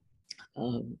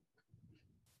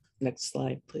 Next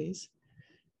slide, please.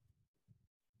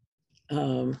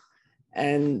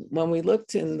 And when we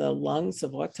looked in the lungs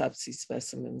of autopsy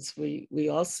specimens, we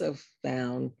also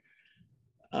found,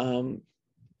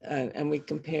 and we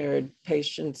compared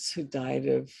patients who died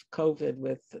of COVID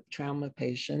with trauma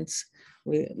patients.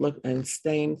 We looked and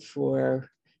stained for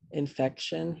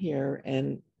infection here,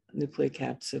 and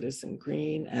nucleocapsid is in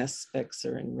green, aspects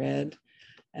are in red.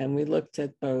 And we looked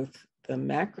at both the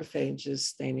macrophages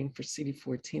staining for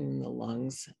CD14 in the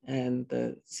lungs and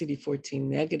the CD14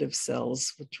 negative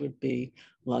cells, which would be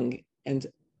lung and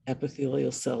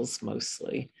epithelial cells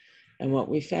mostly. And what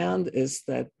we found is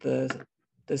that the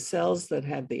cells that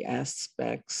had the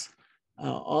aspects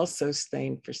also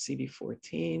stained for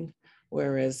CD14,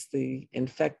 whereas the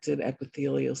infected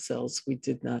epithelial cells, we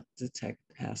did not detect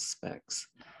aspects.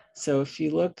 So if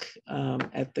you look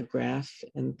at the graph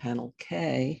in panel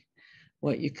K,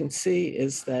 what you can see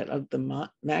is that of the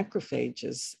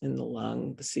macrophages in the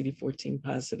lung, the CD14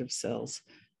 positive cells,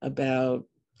 about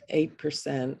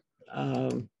 8%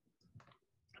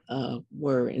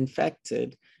 were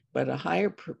infected, but a higher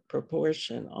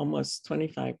proportion, almost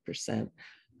 25%,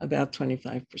 about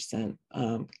 25%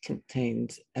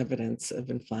 contained evidence of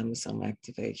inflammasome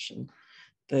activation.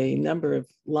 The number of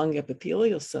lung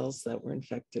epithelial cells that were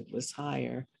infected was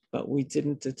higher, but we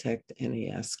didn't detect any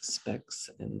ASC specs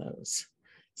in those.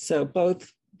 So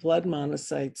both blood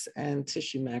monocytes and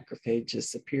tissue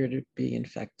macrophages appear to be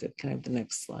infected. Can I have the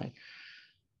next slide?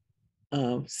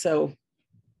 So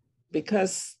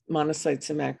because monocytes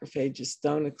and macrophages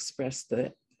don't express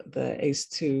the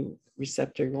ACE2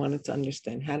 receptor, we wanted to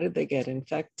understand, how did they get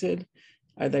infected?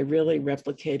 Are they really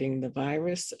replicating the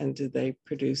virus, and do they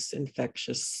produce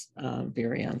infectious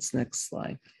virions? Next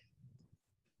slide.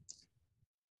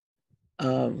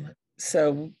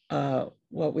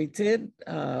 What we did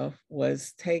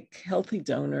was take healthy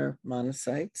donor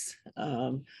monocytes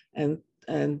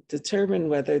and determine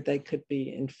whether they could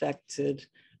be infected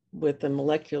with a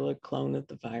molecular clone of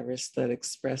the virus that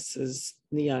expresses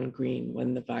neon green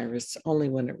when the virus, only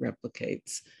when it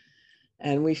replicates.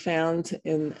 And we found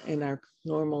in our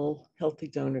normal healthy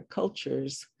donor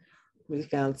cultures, we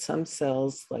found some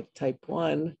cells like type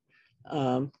 1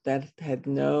 that had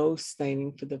no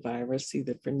staining for the virus,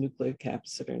 either for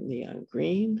nucleocapsid or neon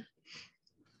green.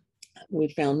 We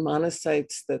found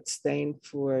monocytes that stained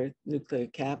for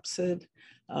nucleocapsid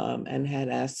and had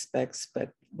aspects,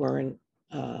 but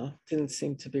didn't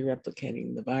seem to be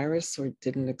replicating the virus or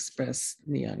didn't express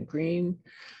neon green.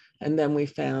 And then we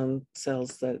found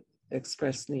cells that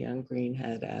expressed neon green,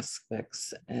 had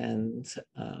aspects, and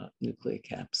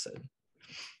nucleocapsid.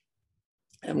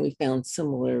 And we found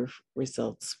similar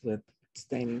results with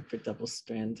staining for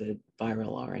double-stranded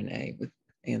viral RNA with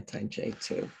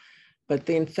anti-J2. But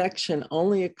the infection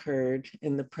only occurred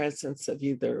in the presence of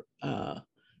either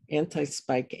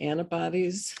anti-spike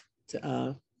antibodies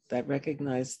that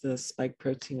recognize the spike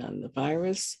protein on the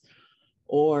virus,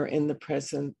 or in the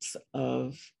presence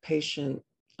of patient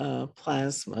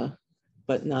plasma,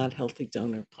 but not healthy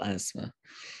donor plasma.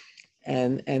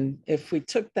 And if we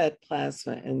took that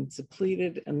plasma and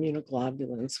depleted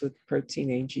immunoglobulins with protein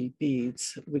AG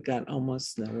beads, we got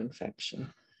almost no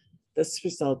infection. This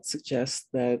result suggests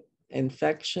that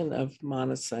infection of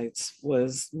monocytes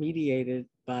was mediated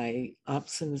by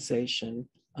opsonization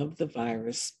of the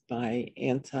virus by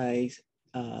anti-spike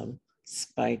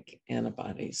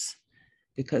antibodies.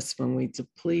 Because when we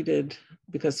depleted,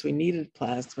 because we needed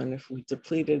plasma, and if we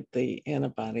depleted the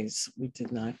antibodies, we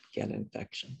did not get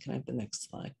infection. Can I have the next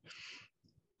slide?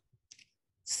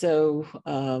 So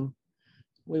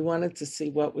we wanted to see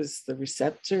what was the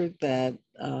receptor that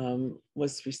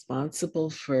was responsible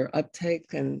for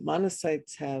uptake, and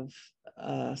monocytes have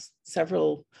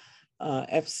several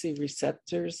FC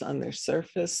receptors on their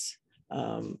surface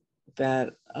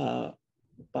that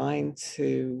bind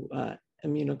to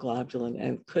immunoglobulin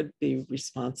and could be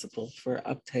responsible for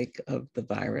uptake of the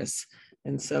virus.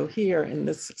 And so here in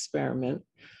this experiment,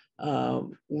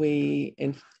 we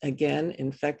again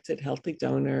infected healthy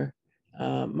donor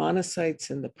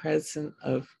monocytes in the presence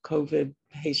of COVID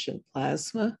patient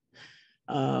plasma,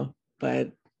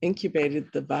 but incubated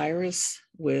the virus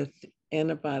with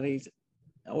antibodies,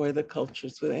 or the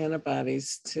cultures with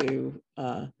antibodies to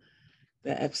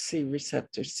the FC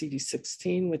receptor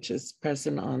CD16, which is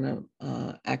present on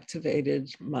activated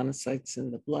monocytes in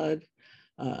the blood,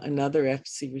 another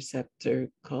FC receptor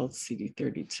called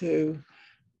CD32,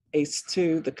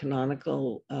 ACE2, the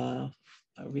canonical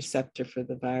receptor for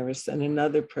the virus, and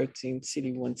another protein,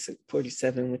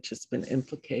 CD147, which has been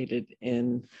implicated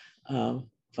in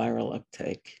viral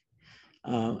uptake.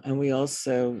 And we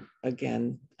also,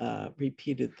 again,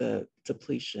 repeated the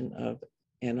depletion of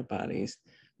antibodies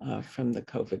from the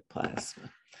COVID plasma.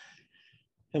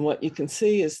 And what you can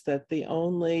see is that the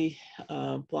only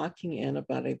blocking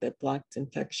antibody that blocked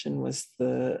infection was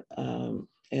the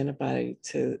antibody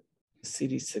to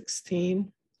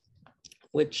CD16,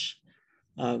 which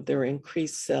there are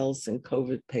increased cells in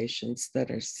COVID patients that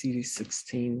are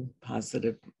CD16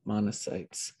 positive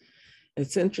monocytes.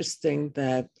 It's interesting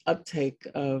that uptake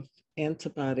of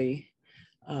antibody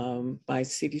by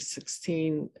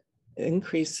CD16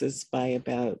 increases by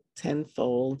about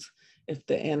 10-fold if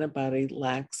the antibody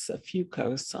lacks a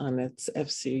fucose on its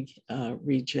FC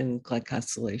region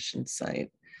glycosylation site.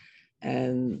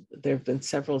 And there have been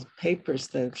several papers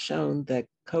that have shown that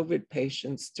COVID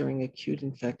patients during acute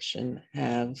infection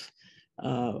have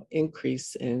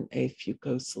increase in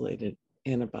afucosylated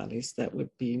antibodies that would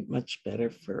be much better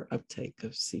for uptake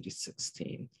of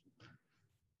CD16.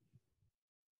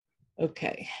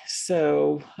 Okay,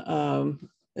 so,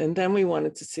 and then we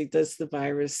wanted to see, does the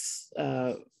virus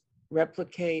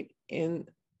replicate in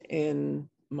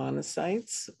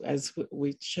monocytes? As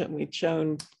we've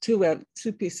shown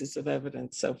two pieces of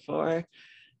evidence so far: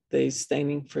 the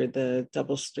staining for the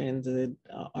double-stranded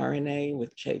RNA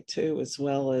with J2, as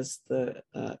well as the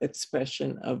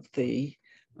expression of the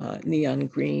neon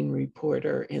green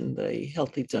reporter in the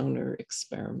healthy donor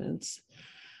experiments.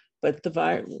 But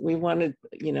we wanted,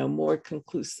 more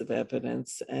conclusive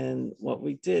evidence. And what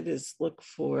we did is look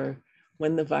for,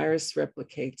 when the virus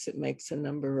replicates, it makes a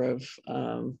number of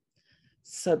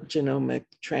subgenomic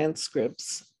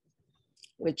transcripts,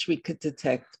 which we could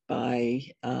detect by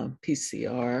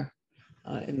PCR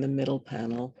in the middle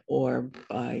panel or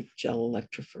by gel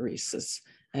electrophoresis.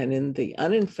 And in the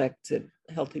uninfected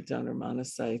healthy donor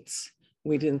monocytes,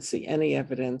 we didn't see any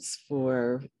evidence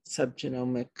for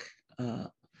subgenomic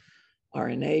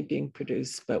RNA being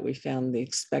produced, but we found the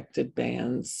expected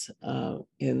bands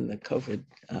in the COVID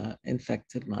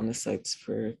infected monocytes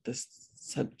for the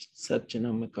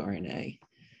subgenomic RNA.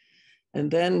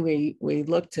 And then we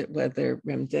looked at whether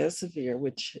remdesivir,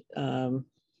 which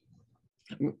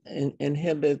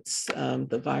inhibits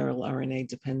the viral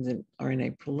RNA-dependent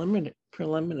RNA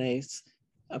polymerase,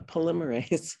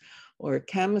 or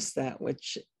camostat,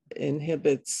 which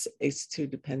inhibits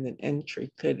ACE2-dependent entry,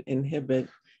 could inhibit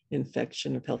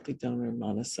infection of healthy donor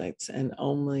monocytes, and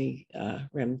only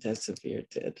remdesivir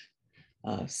did.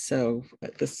 So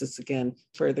this is, again,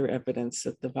 further evidence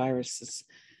that the virus is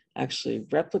actually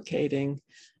replicating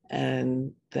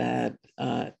and that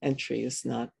entry is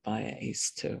not via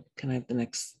ACE2. Can I have the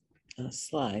next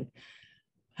slide?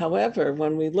 However,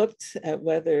 when we looked at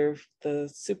whether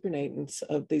the supernatants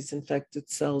of these infected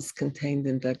cells contained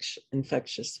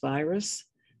infectious virus,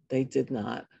 they did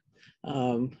not.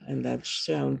 And that's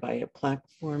shown by a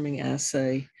plaque-forming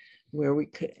assay where we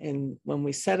could, and when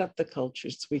we set up the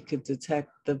cultures, we could detect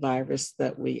the virus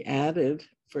that we added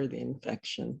for the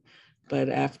infection. But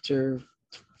after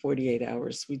 48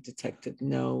 hours, we detected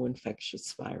no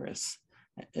infectious virus.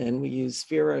 And we use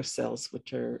vero cells,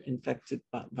 which are infected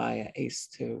via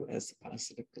ACE2 as a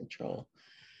positive control.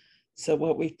 So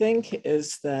what we think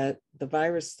is that the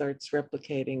virus starts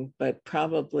replicating, but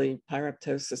probably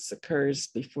pyroptosis occurs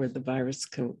before the virus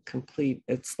can complete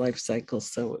its life cycle,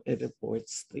 so it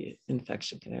aborts the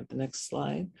infection. Can I have the next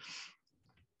slide?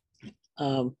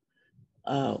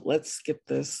 Let's skip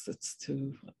this, it's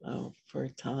too for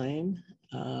time.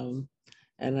 And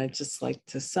I'd just like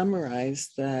to summarize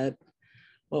that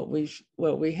what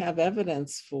we have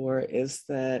evidence for is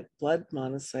that blood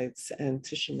monocytes and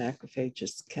tissue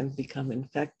macrophages can become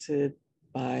infected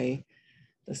by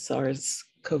the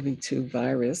SARS-CoV-2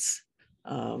 virus.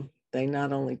 They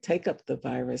not only take up the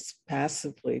virus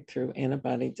passively through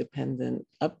antibody-dependent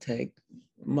uptake,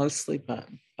 mostly by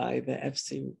the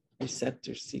FC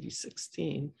receptor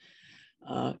CD16,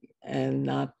 and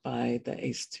not by the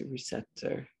ACE2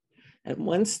 receptor. And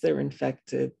once they're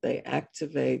infected, they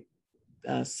activate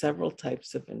several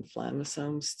types of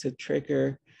inflammasomes to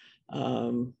trigger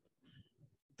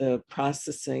the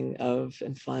processing of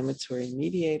inflammatory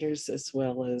mediators, as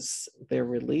well as their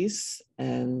release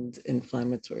and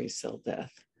inflammatory cell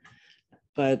death.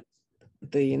 But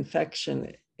the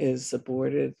infection is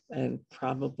aborted, and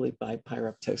probably by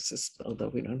pyroptosis, although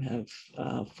we don't have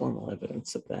formal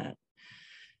evidence of that.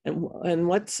 And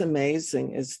what's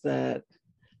amazing is that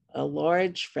a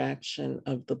large fraction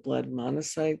of the blood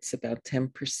monocytes, about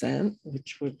 10%,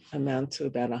 which would amount to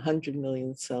about 100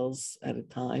 million cells at a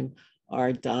time,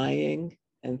 are dying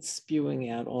and spewing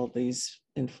out all these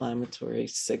inflammatory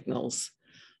signals.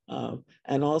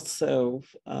 And also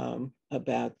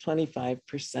about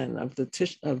 25%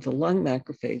 of the lung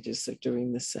macrophages are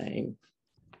doing the same.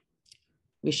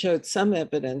 We showed some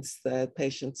evidence that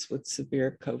patients with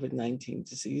severe COVID-19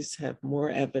 disease have more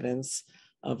evidence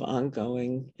of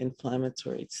ongoing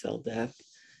inflammatory cell death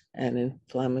and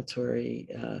inflammatory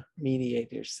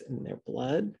mediators in their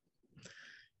blood.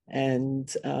 And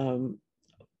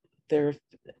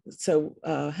so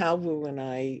Hongbo and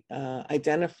I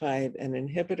identified an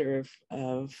inhibitor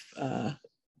of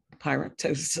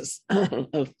pyroptosis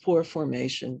of pore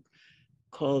formation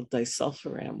called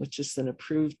disulfiram, which is an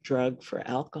approved drug for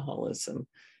alcoholism.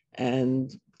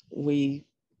 And we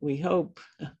hope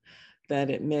that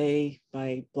it may,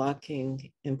 by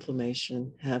blocking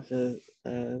inflammation, have a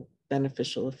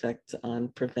beneficial effect on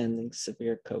preventing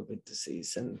severe COVID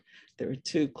disease. And there are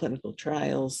 2 clinical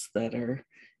trials that are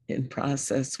in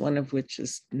process, one of which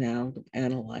is now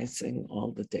analyzing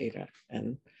all the data,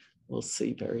 and we'll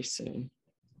see very soon.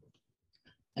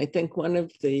 I think one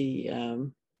of the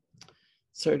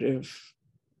sort of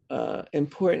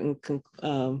important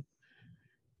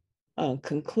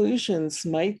conclusions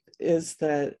is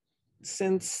that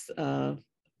since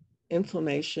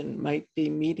inflammation might be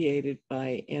mediated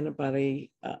by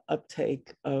antibody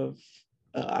uptake of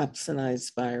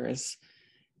opsonized virus,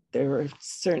 there are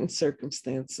certain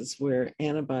circumstances where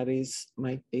antibodies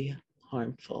might be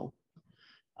harmful.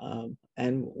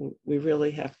 And we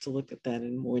really have to look at that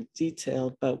in more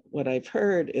detail. But what I've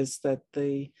heard is that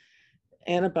the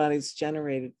antibodies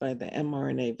generated by the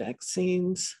mRNA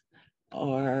vaccines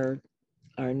are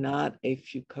not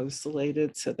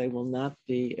afucosylated, so they will not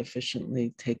be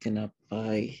efficiently taken up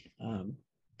by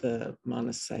the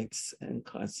monocytes and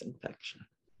cause infection.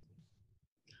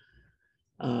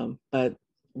 But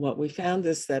what we found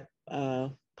is that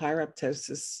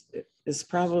pyroptosis is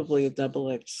probably a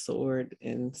double-edged sword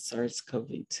in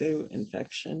SARS-CoV-2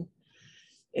 infection.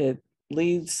 It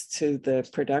leads to the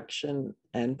production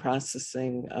and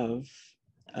processing of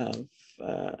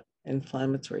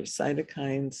inflammatory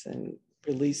cytokines and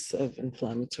release of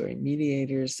inflammatory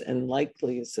mediators, and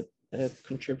likely is a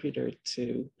contributor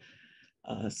to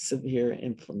severe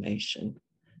inflammation.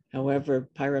 However,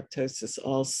 pyroptosis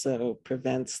also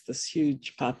prevents this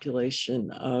huge population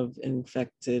of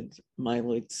infected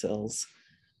myeloid cells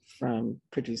from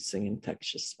producing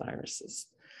infectious viruses.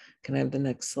 Can I have the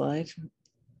next slide?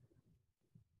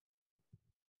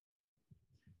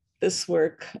 This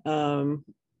work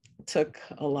took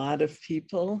a lot of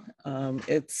people.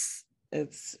 It's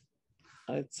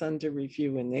under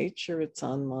review in Nature. It's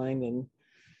online in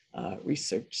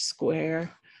Research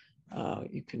Square.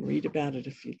 You can read about it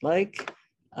if you'd like.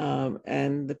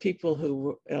 And the people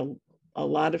who, a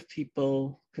lot of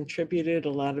people contributed, a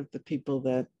lot of the people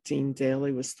that Dean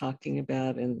Daley was talking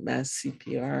about in mass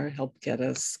CPR helped get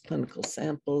us clinical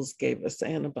samples, gave us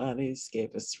antibodies,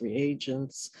 gave us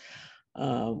reagents.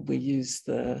 We used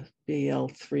the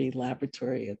BL3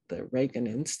 laboratory at the Reagan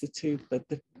Institute, but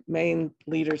the main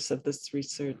leaders of this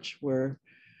research were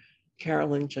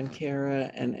Carolyn Junquera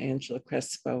and Angela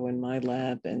Crespo in my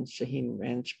lab, and Shaheen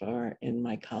Ranjbar in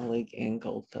my colleague Ann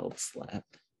Goldfeld's lab.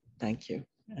 Thank you.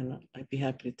 And I'd be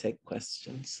happy to take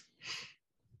questions.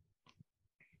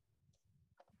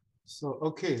 So,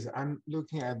 okay, so I'm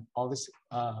looking at all these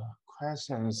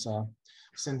questions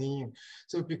sent in.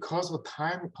 So because of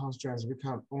time constraints, we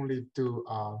can only do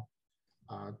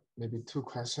maybe 2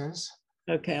 questions.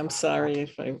 Okay, I'm sorry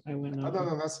if I went over.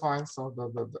 No, that's fine. So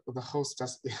the host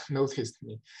just noticed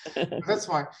me. That's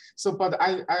fine. So, but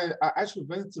I actually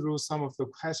went through some of the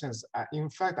questions. In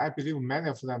fact, I believe many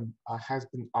of them has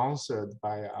been answered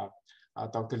by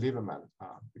Dr. Liberman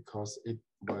because it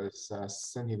was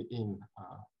sent in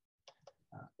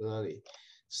early.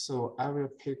 So I will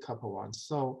pick up one.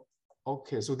 So,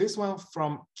 okay, so this one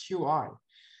from QI.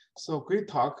 So great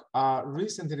talk.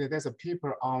 Recently, there's a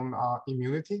paper on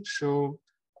immunity show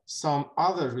some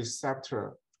other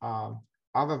receptor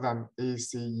other than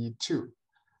ACE2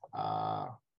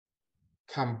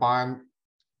 can bind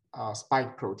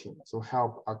spike protein, so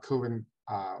help a COVID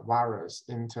virus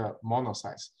into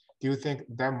monocytes. Do you think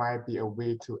that might be a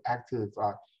way to activate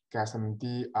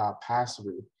GASMD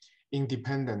pathway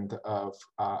independent of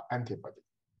antibody?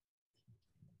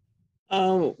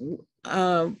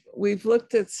 We've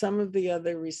looked at some of the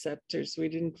other receptors. We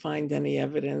didn't find any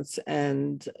evidence.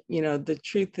 And, you know, the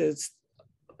truth is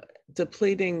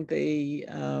depleting the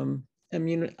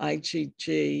immune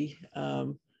IgG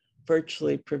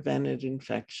virtually prevented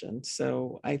infection.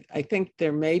 So I think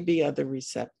there may be other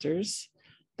receptors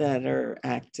that are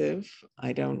active.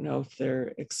 I don't know if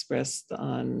they're expressed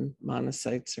on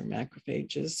monocytes or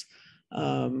macrophages,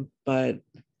 but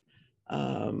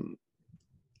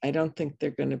I don't think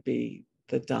they're going to be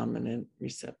the dominant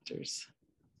receptors.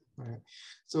 Right.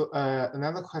 So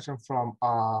another question from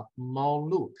Hongbo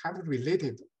Luo, kind of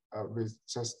related with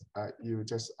just you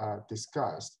just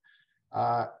discussed.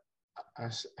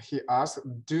 He asked,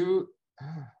 do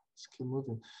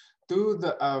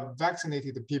the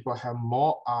vaccinated people have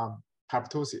more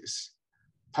apoptotic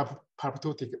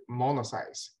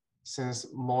monocytes since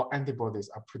more antibodies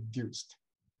are produced?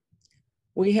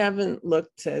 We haven't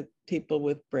looked at people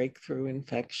with breakthrough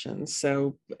infections.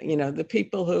 So, you know, the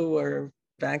people who are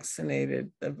vaccinated,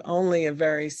 only a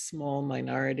very small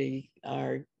minority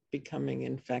are becoming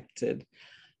infected.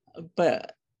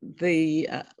 But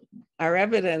our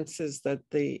evidence is that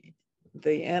the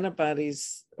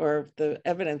antibodies, or the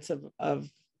evidence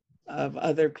of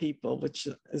other people, which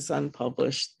is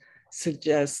unpublished,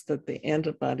 suggests that the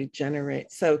antibody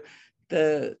generates. So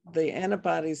the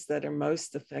antibodies that are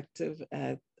most effective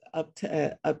at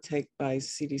uptake by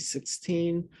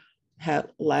CD16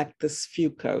 lack this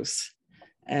fucose.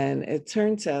 And it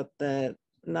turns out that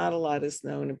not a lot is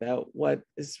known about what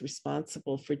is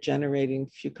responsible for generating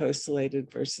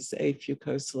fucosylated versus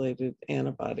afucosylated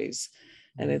antibodies.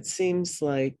 And it seems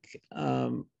like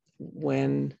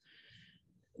when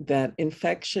that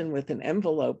infection with an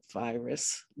envelope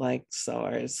virus like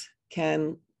SARS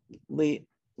can lead,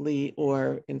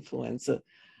 or influenza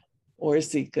or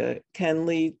Zika can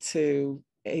lead to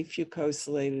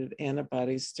afucosylated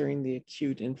antibodies during the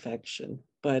acute infection,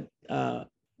 but the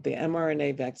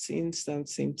mRNA vaccines don't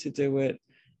seem to do it.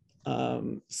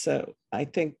 So I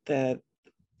think that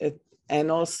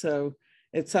and also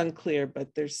it's unclear,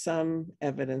 but there's some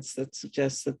evidence that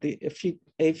suggests that the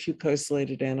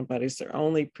afucosylated antibodies are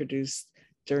only produced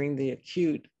during the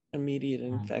acute immediate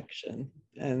infection,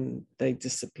 and they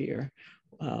disappear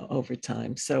over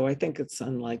time. So I think it's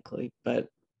unlikely, but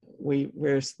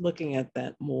we're looking at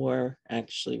that more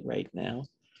actually right now.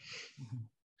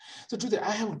 So Judy,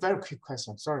 I have a very quick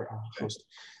question. Sorry, host.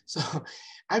 So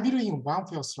I believe in one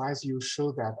of your slides, you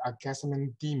show that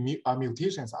Casamine D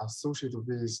mutations are associated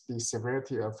with the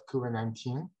severity of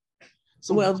COVID-19.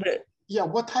 So well, yeah,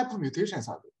 what type of mutations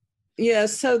are they? Yeah,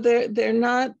 so they're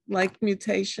not like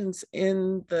mutations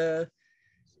in the,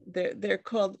 they're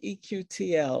called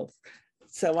EQTL.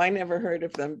 So I never heard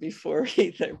of them before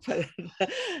either, but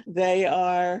they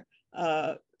are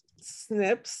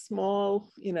SNPs, small,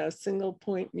 single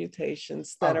point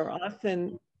mutations that are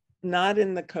often not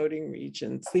in the coding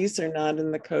regions. These are not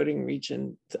in the coding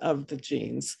region of the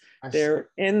genes. They're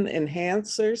in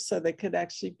enhancers, so they could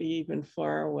actually be even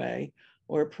far away,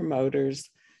 or promoters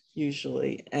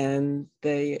usually, and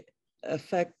they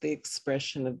affect the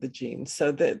expression of the gene.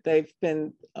 So that they've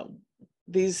been,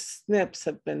 these SNPs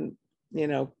have been,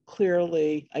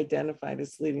 clearly identified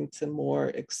as leading to more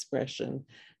expression,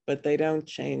 but they don't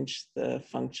change the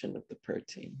function of the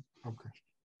protein. Okay,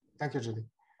 thank you, Judy.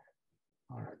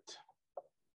 All right.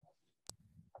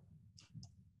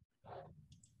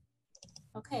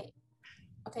 Okay.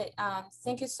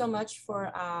 Thank you so much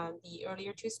for the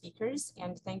earlier two speakers,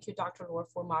 and thank you, Dr. Luo,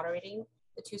 for moderating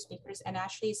the two speakers. And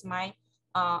actually, it's my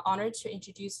honor to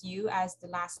introduce you as the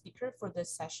last speaker for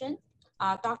this session.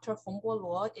 Dr. Hongbo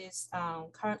Luo is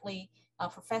currently a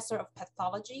professor of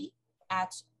pathology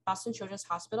at Boston Children's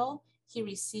Hospital. He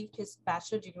received his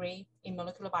bachelor's degree in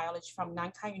molecular biology from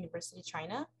Nankai University,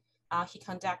 China. He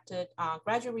conducted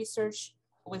graduate research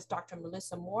with Dr.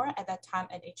 Melissa Moore, at that time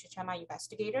an HMI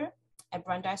investigator at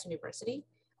Brandeis University.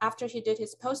 After he did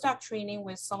his postdoc training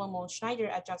with Solomon Schneider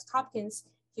at Johns Hopkins,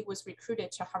 he was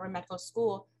recruited to Harvard Medical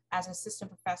School as an assistant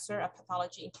professor of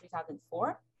pathology in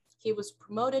 2004. He was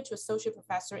promoted to associate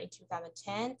professor in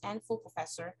 2010 and full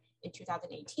professor in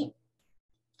 2018.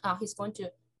 He's going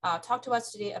to talk to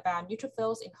us today about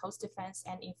neutrophils in host defense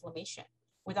and inflammation.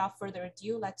 Without further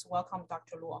ado, let's welcome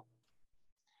Dr. Luo.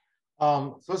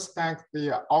 First, thank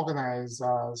the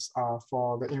organizers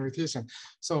for the invitation.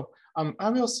 So I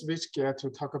will switch gear to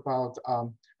talk about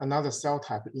another cell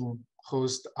type in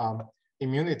host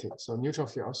immunity, so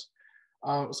neutrophils.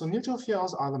 So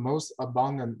neutrophils are the most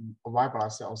abundant white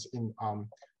blood cells in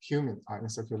human in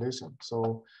circulation.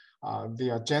 So they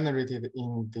are generated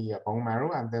in the bone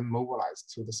marrow and then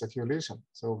mobilized to the circulation.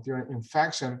 So during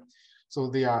infection, so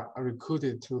they are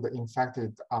recruited to the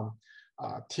infected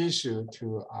tissue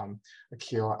to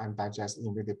kill and digest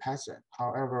invasive pathogen.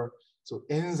 However, so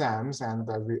enzymes and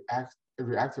the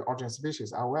reactive oxygen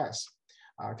species, ROS,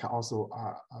 can also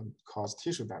cause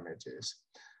tissue damages.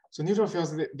 So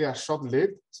neutrophils, they are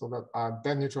short-lived, so that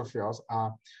dead neutrophils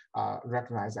are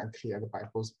recognized and cleared by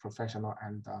both professional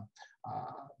and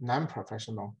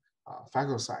non-professional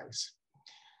phagocytes.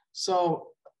 So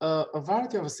a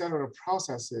variety of cellular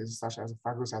processes such as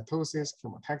phagocytosis,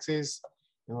 chemotaxis,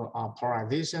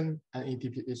 polarization, and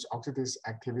ATPase oxidase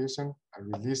activation,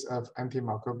 and release of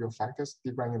antimicrobial factors,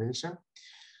 degranulation.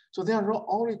 So they are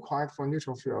all required for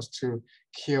neutrophils to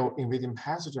kill invading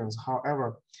pathogens.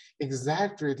 However,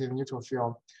 exaggerated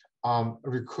neutrophil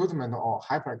recruitment or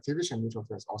hyperactivation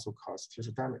neutrophils also cause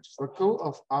tissue damage. So the goal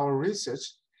of our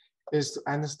research is to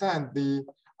understand the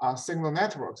signal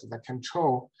networks that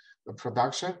control the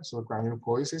production, so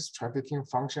granulopoiesis, trafficking,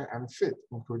 function, and fit,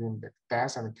 including the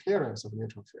death and clearance of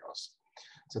neutrophils.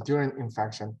 So during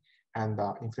infection and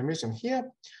inflammation here,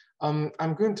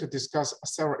 I'm going to discuss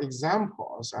several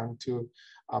examples and to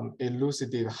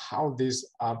elucidate how these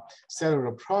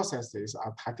cellular processes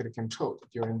are tightly controlled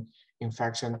during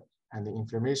infection and the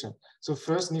inflammation. So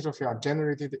first, neutrophils are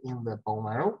generated in the bone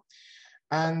marrow.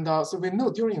 And so we know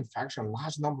during infection,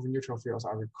 large number of neutrophils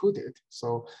are recruited.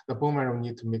 So the bone marrow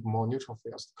need to make more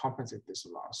neutrophils to compensate this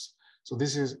loss. So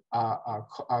this is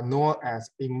known as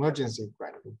emergency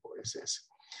granulopoiesis.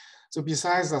 So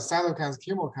besides the cytokines,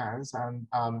 chemokines, and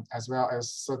as well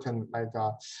as certain like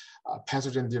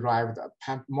pathogen-derived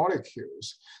PAMP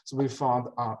molecules, so we found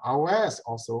ROS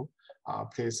also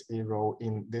plays a role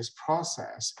in this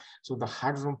process. So the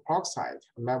hydrogen peroxide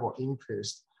level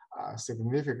increased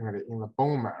significantly in the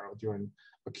bone marrow during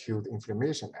acute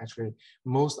inflammation. Actually,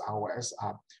 most ROS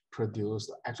are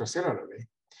produced extracellularly.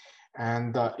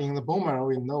 And in the bone marrow,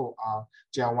 we know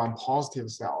GL1 positive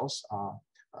cells,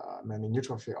 many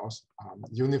neutrophils,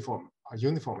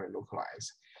 uniformly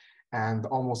localized. And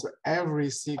almost every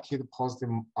c-KIT positive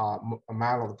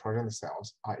myeloid progenitor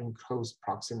cells are in close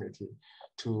proximity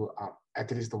to at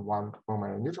least one bone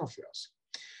marrow neutrophils.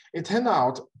 It turned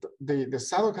out the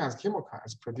cytokines,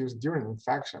 chemokines produced during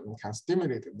infection can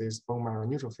stimulate these bone marrow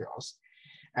neutrophils,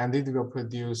 and it will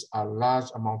produce a large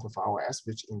amount of ROS,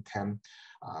 which in turn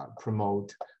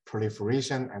promote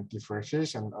proliferation and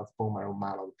differentiation of bone marrow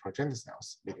myeloid progenitor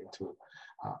cells, leading to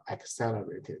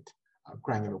accelerated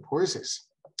granulopoiesis.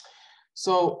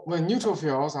 So when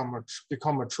neutrophils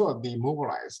become mature, they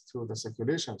mobilize to the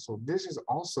circulation. So this is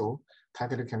also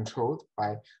tightly controlled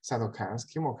by cytokines,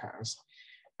 chemokines.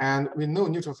 And we know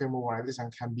neutrophil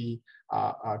mobilization can be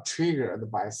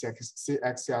triggered by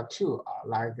CXCR2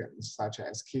 ligands, such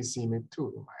as KC-MYP2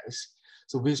 in mice,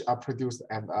 so which are produced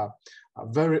at a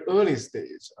very early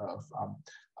stage of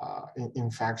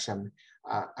infection.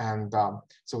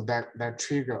 So that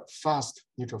trigger fast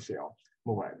neutrophil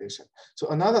mobilization. So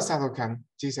another cytokine,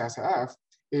 GCSF,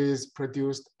 is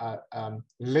produced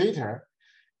later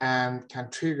and can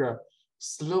trigger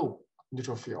slow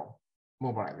neutrophil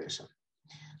mobilization.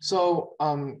 So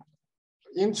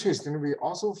interestingly, we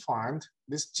also find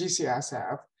this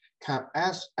GCSF can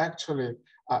actually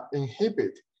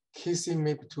inhibit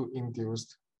KC-MYP2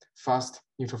 induced fast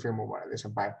neutrophil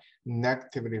mobilization by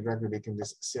negatively regulating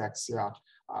this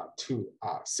CXCR2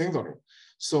 signaling.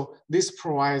 So this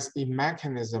provides a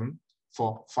mechanism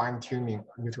for fine-tuning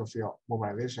neutrophil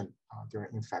mobilization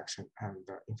during infection and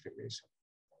inflammation.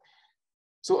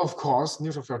 So of course,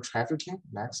 neutrophil trafficking,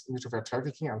 next, neutrophil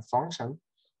trafficking and function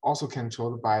also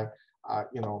controlled by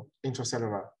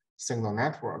intracellular signal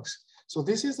networks. So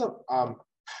this is a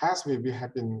pathway we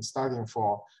have been studying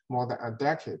for more than a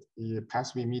decade, the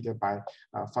pathway mediated by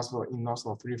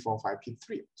phosphorinositol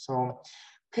 3,4,5-P3. So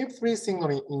PIP3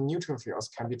 signaling in neutrophils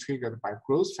can be triggered by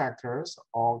growth factors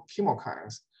or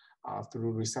chemokines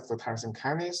through receptor tyrosine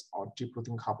kinase or G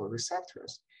protein-coupled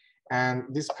receptors. And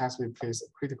this pathway plays a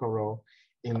critical role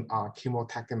in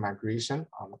chemotactic migration,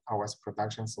 ROS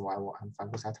production, survival, and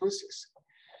phagocytosis.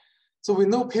 So we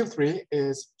know PIP3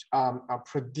 is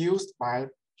produced by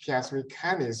PI3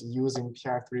 kinase using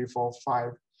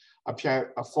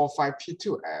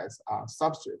PI345P2 as a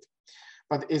substrate.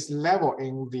 But its level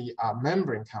in the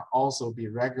membrane can also be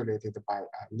regulated by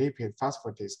a lipid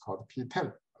phosphatase called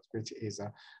P10, which is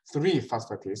a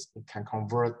 3-phosphatase. It can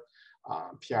convert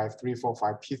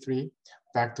PI345P3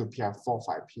 back to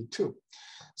PI45P2.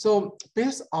 So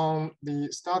based on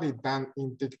the study done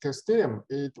in Daley,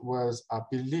 it was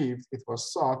believed, it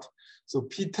was thought, so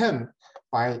P10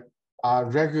 by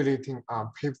regulating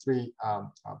PIP3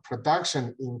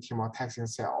 production in chemotaxin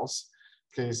cells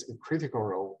plays a critical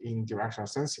role in directional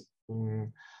sensing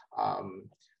in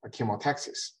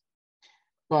chemotaxis.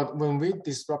 But when we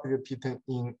disrupted P10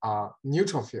 in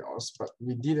neutrophils, but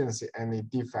we didn't see any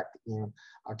defect in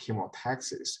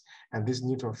chemotaxis, and these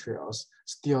neutrophils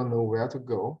still know where to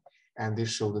go, and they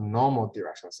show the normal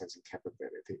directional sensing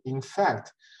capability. In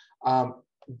fact,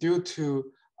 due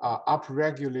to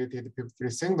upregulated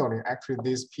PIP3 signaling, actually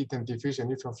these P10 deficient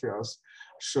neutrophils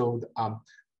showed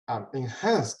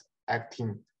enhanced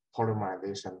actin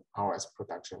polymerization, ROS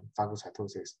production,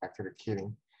 phagocytosis, bacteria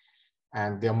killing,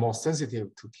 and they are more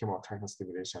sensitive to chemoattraction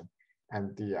stimulation,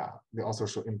 and they also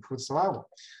show improved survival.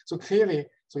 So clearly,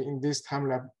 so in this time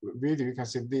lapse video, you can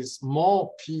see these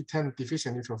small P10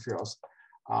 deficient neutrophils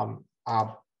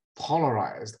are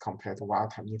polarized compared to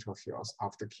wild-type neutrophils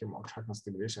after chemoattraction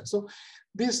stimulation. So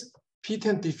this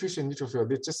P10 deficient neutrophil,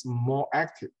 they're just more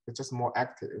active. They're just more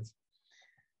active.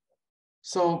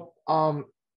 So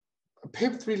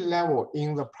PIP3 level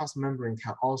in the plasma membrane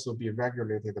can also be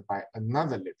regulated by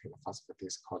another lipid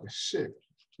phosphatase called SHIP,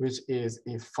 which is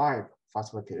a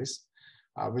 5-phosphatase,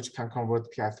 which can convert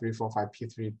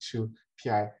PI345P3 to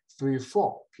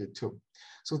PI34P2.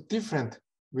 So different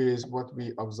with what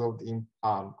we observed in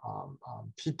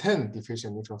P10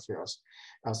 deficient neutrophils.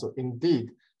 So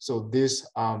indeed, so this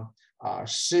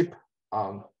SHIP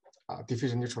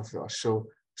deficient neutrophils show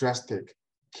drastic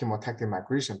chemotactic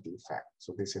migration defect.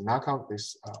 So this is knockout,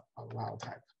 this wild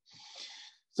type.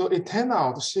 So it turned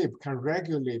out SHIP can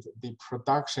regulate the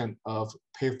production of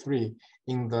PIP3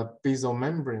 in the basal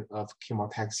membrane of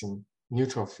chemotaxin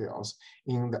neutrophils.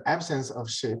 In the absence of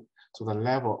SHIP, so the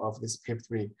level of this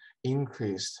PIP3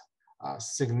 increased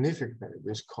significantly,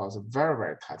 which caused very,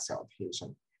 very tight cell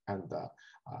adhesion and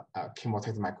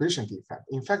chemotaxin migration defect.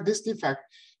 In fact, this defect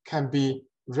can be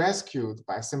rescued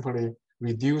by simply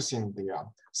reducing the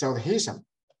cell adhesion.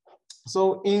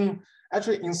 So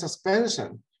actually in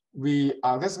suspension,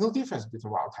 there's no difference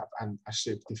between wild type and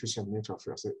SHIP deficient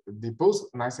neutrophils. They both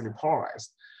nicely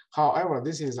polarized. However,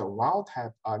 this is a wild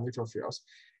type neutrophils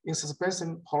in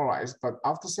suspension polarized, but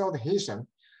after cell adhesion,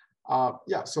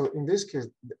 so in this case,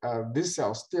 this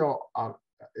cell still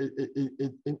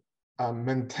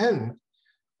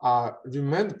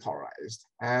remained polarized,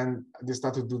 and they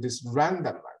start to do this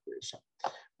random migration.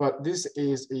 But this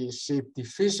is a SHIP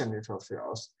deficient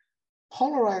neutrophils,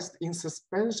 polarized in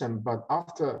suspension, but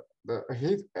after the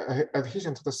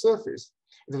adhesion to the surface,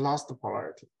 it lost the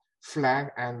polarity,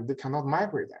 flag, and they cannot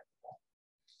migrate anymore.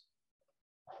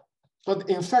 But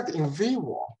in fact, in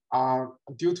vivo,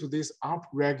 due to this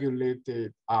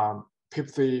upregulated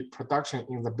PIP3 production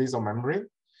in the basal membrane,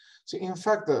 so in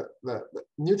fact, the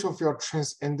neutrophil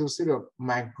transendothelial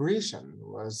migration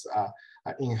was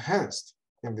enhanced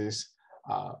in this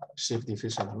SHIP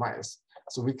deficient mice.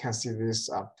 So we can see this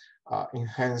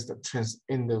enhanced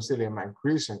transendothelial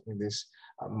migration in this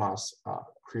muscle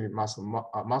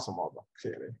model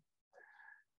clearly.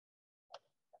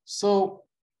 So,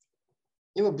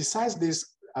 besides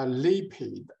this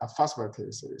lipid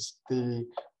phosphatases, the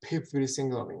PIP3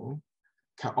 signaling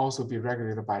can also be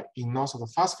regulated by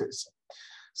inositol phosphates.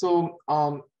 So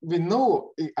we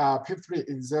know PIP3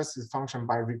 exerts its function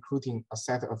by recruiting a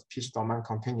set of pitch domain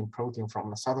containing protein from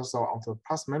the cytosol onto the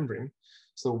plasma membrane.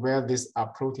 So where these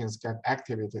proteins get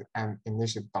activated and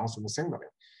initiate downstream signaling.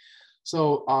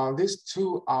 So these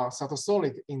two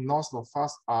cytosolic inositol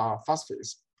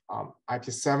phosphates,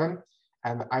 IP7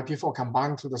 and IP4,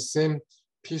 combine to the same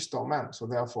pitch domain. So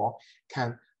therefore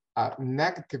can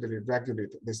negatively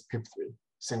regulate this PIP3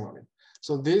 signaling.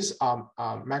 So this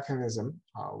mechanism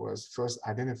was first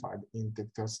identified in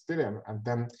Dictyostelium, and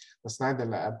then the Snyder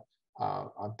lab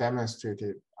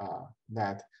demonstrated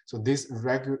that. So this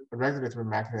regulatory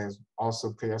mechanism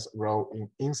also plays a role in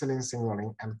insulin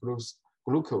signaling and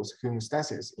glucose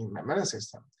homeostasis in mammalian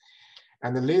system.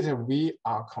 And later we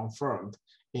are confirmed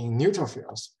in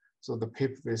neutrophils. So the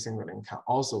PIP3 signaling can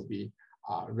also be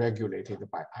regulated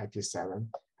by IP7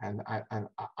 and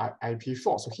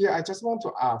IP4. So here I just want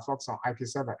to focus on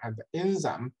IP7 and the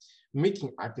enzyme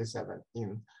making IP7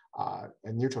 in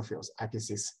neutrophils,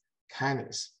 IP6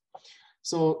 kinase.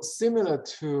 So similar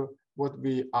to what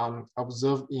we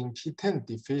observed in P10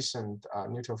 deficient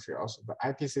neutrophils, the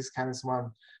IP6 kinase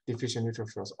 1 deficient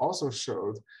neutrophils also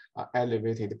showed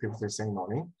elevated PIP3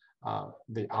 signaling,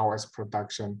 the RS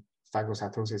production,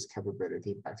 phagocytosis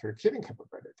capability, bacterial killing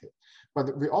capability.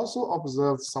 But we also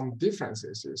observed some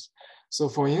differences. So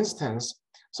for instance,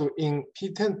 so in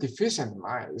P10 deficient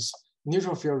mice,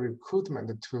 neutrophil recruitment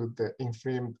to the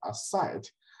inflamed site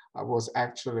was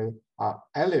actually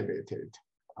elevated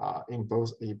in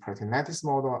both a peritonitis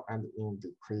model and in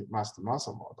the pre-master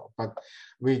muscle model. But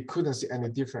we couldn't see any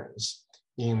difference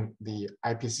in the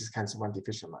IP6 kinase 1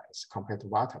 deficient mice compared to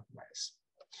wild type mice.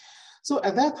 So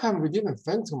at that time, we didn't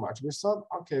think too much. We thought,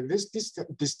 okay, this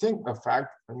distinct effect,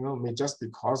 may just be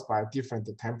caused by different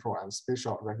temporal and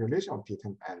spatial regulation of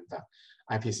P10 and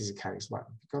IP6 kinase 1,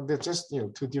 because they're just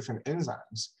two different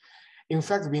enzymes. In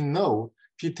fact, we know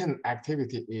P10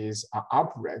 activity is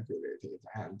upregulated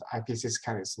and IP6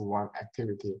 kinase 1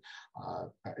 activity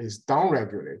is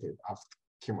downregulated after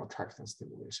chemotraction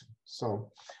stimulation.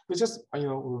 So we just, we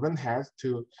went ahead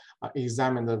to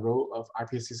examine the role of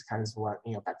IP6 kinase 1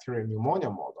 in a bacterial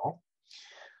pneumonia model.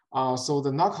 So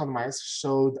the knockout mice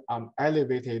showed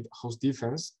elevated host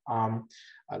defense,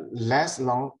 less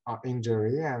lung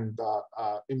injury, and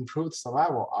improved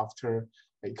survival after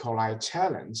E. coli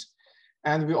challenge.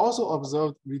 And we also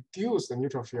observed reduced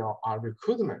neutrophil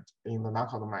recruitment in the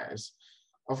knockout mice.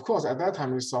 Of course, at that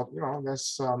time we thought,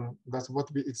 that's what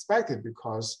we expected,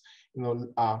 because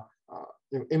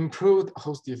improved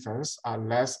host defense,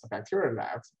 less bacterial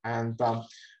left, and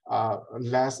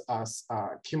less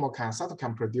chemokine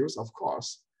cytokine produced, of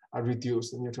course,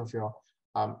 reduced neutrophil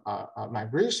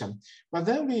migration. But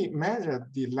then we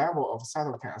measured the level of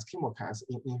cytokines, chemokines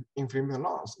in inflamed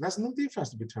lungs. There's no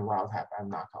difference between wild type and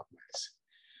knockout mice.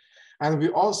 And we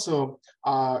also,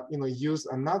 used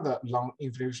another lung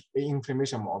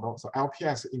inflammation model. So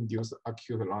LPS-induced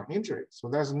acute lung injury. So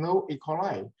there's no E.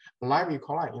 coli, live E.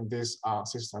 coli in this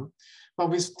system, but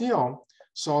we still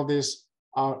saw this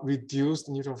reduced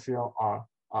neutrophil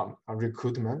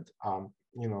recruitment,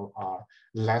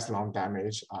 less lung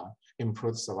damage,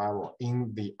 improved survival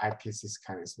in the IP6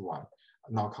 kinase 1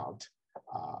 knockout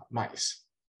mice.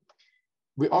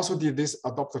 We also did this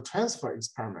adopter transfer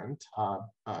experiment.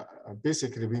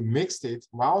 Basically, we mixed it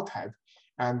wild type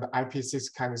and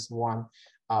IP6 kinase 1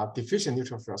 deficient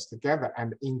neutrophils together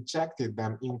and injected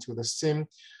them into the same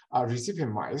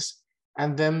recipient mice,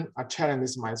 and then challenged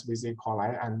these mice with E.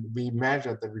 coli, and we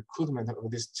measured the recruitment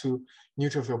of these two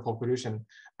neutrophil population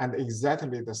and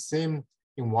exactly the same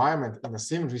environment in the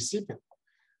same recipient.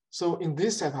 So in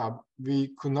this setup,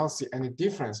 we could not see any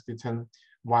difference between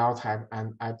wild type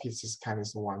and IP6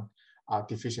 kinase 1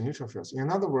 deficient neutrophils. In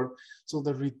other words, so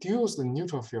the reduced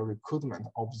neutrophil recruitment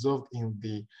observed in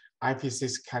the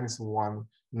IP6 kinase 1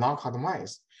 knockout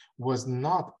mice was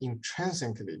not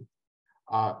intrinsically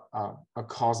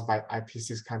caused by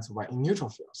IP6 kinase 1 in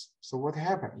neutrophils. So what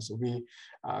happens? We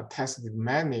tested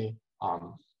many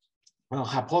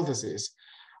hypotheses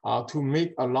to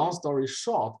make a long story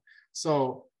short.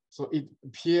 So it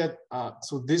appeared,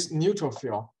 so this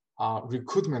neutrophil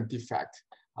recruitment defect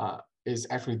is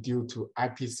actually due to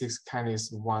IP6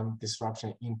 kinase 1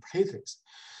 disruption in platelets.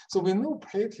 So we know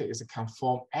platelets can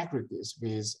form aggregates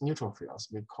with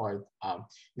neutrophils. We call it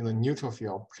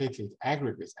neutrophil platelet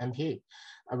aggregates, NPA.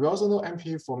 And we also know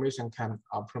NPA formation can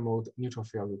promote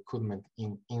neutrophil recruitment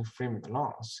in inflamed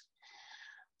lungs.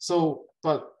 So,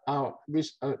 but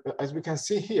as we can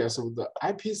see here, so the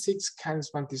IP6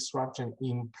 kinase 1 disruption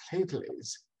in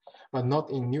platelets, but not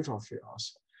in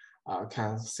neutrophils,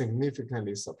 can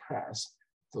significantly suppress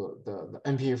the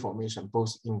NPA formation,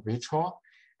 both in vitro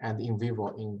and in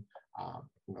vivo in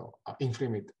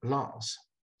inflamed lungs.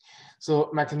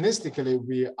 So mechanistically,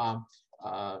 we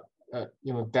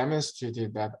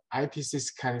demonstrated that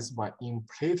IP6 kinase 1 in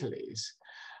platelets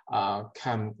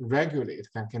can regulate,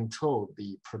 can control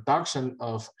the production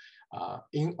of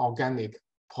inorganic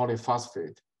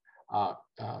polyphosphate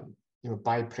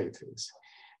by platelets.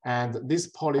 And this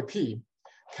poly-P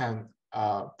can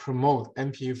promote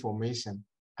NPA formation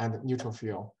and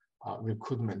neutrophil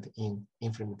recruitment in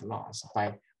inflamed lungs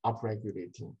by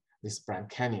upregulating this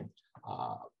bradykinin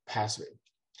pathway.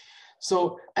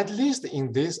 So at least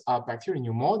in this bacterial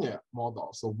pneumonia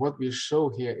model, so what we show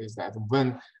here is that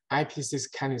when IP6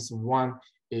 kinase 1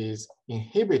 is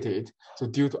inhibited, so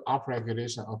due to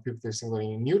upregulation of peptide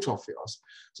signaling in neutrophils,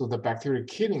 so the bacterial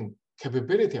killing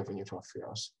capability of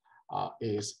neutrophils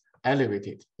is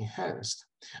elevated, enhanced.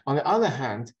 On the other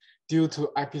hand, due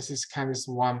to IP6 kinase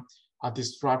 1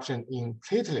 disruption in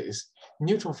platelets,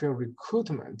 neutrophil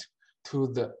recruitment to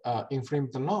the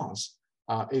inflamed lungs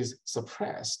is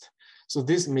suppressed. So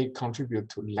this may contribute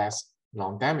to less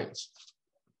lung damage.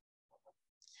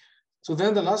 So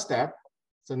then the last step,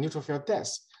 the neutrophil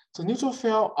death. So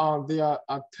neutrophil, they are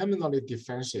terminally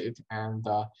differentiated and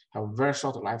have very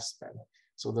short lifespan.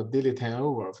 So the daily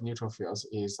turnover of neutrophils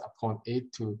is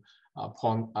 0.8 to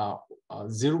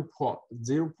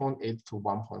 0.8 to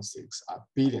 1.6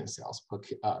 billion cells per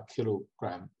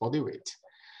kilogram body weight.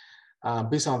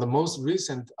 Based on the most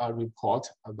recent report,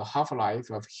 the half-life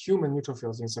of human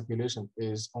neutrophils in circulation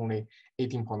is only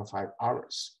 18.5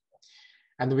 hours.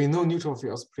 And we know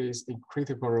neutrophils plays a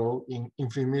critical role in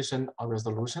inflammation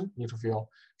resolution, neutrophil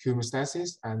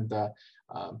homeostasis, and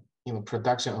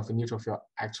production of neutrophil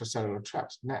extracellular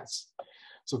traps, nets.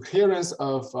 So clearance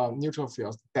of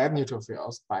neutrophils, dead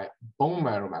neutrophils by bone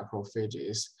marrow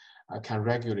macrophages can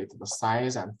regulate the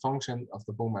size and function of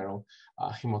the bone marrow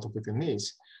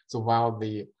hematopoiesis. So while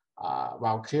the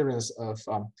clearance of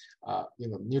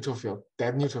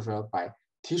dead neutrophil by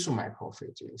tissue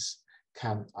macrophages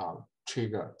can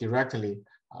directly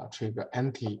trigger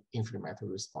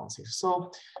anti-inflammatory responses.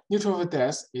 So neutrophil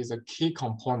death is a key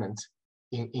component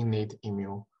in innate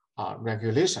immune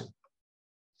regulation.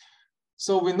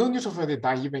 So we know neutrophils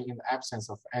die even in the absence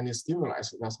of any stimuli.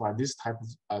 So that's why this type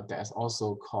of death,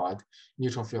 also called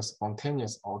neutrophil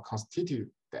spontaneous or constitutive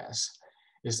death,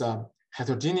 is a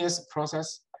heterogeneous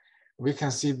process. We can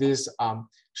see these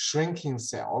shrinking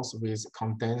cells with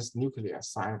condensed nuclear,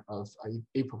 sign of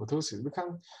apoptosis. We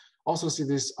can also see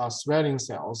these swelling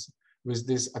cells with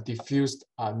this diffused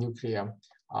nuclear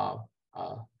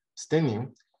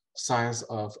staining, signs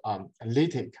of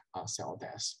lytic cell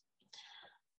death.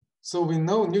 So we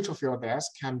know neutrophil death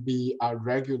can be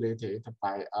regulated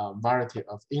by a variety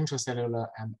of intracellular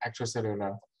and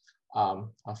extracellular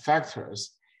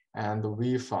factors. And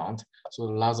we found, so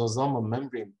lysosomal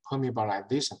membrane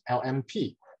permeabilization,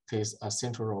 LMP, plays a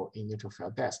central role in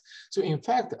neutrophil death. So in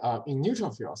fact, in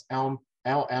neutrophils,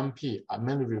 LMP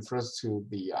mainly refers to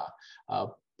the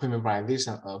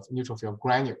polymerization of neutrophil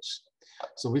granules.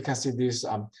 So we can see these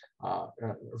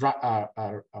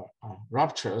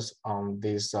ruptures on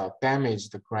these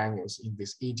damaged granules in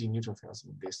these EG neutrophils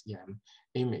in this EM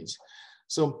image.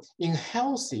 So in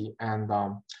healthy and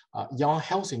young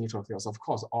healthy neutrophils, of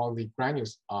course, all the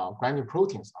granules, granule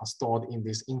proteins are stored in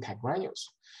these intact granules.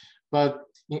 But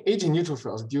in aging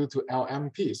neutrophils, due to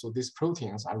LMP, so these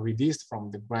proteins are released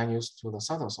from the granules to the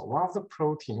cytosol. One of the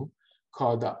protein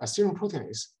called a serum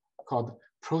proteinase called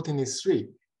proteinase 3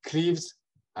 cleaves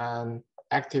and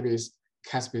activates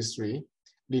caspase 3,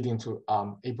 leading to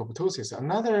apoptosis.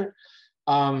 Another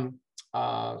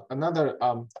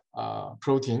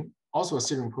protein, also a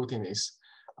serum proteinase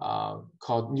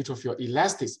called neutrophil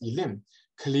elastase ELIM,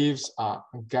 cleaves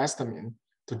gastamine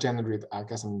to generate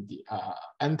gastamine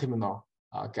N-terminal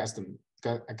gastamine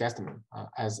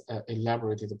as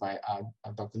elaborated by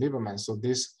Dr. Liberman. So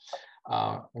this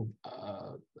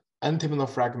N-terminal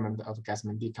fragment of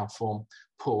gastamine D can form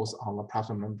pores on the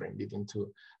plasma membrane, leading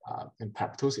to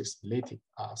apoptosis-related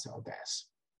cell death.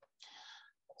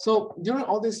 So during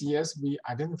all these years, we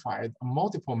identified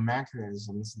multiple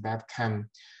mechanisms that can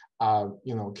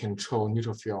control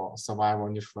neutrophil survival,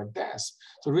 neutrophil death.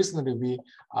 So recently we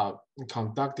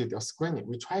conducted a screening.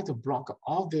 We tried to block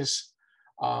all these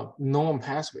known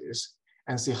pathways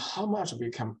and see how much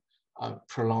we can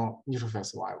prolong neutrophil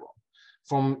survival.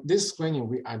 From this screening,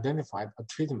 we identified a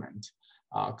treatment,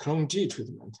 clone G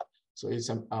treatment. So it's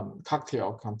a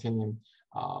cocktail containing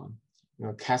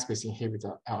caspase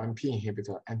inhibitor, LMP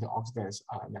inhibitor, antioxidants,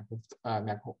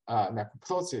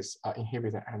 necroptosis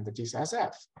inhibitor, and the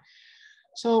GCSF.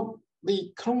 So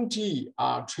the clone G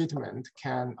treatment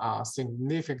can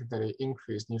significantly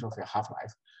increase neutrophil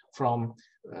half-life from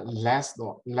less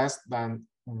than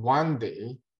 1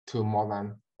 day to more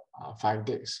than 5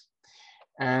 days.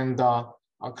 And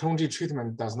clone G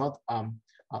treatment does not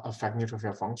affect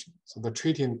neutrophil function. So the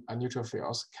treated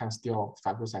neutrophils can still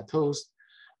phagocytose,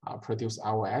 produce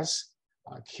ROS,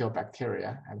 kill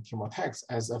bacteria and chemotaxis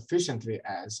as efficiently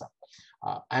as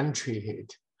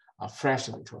untreated fresh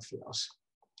neutrophils.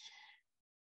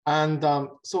 And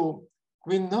so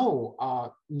we know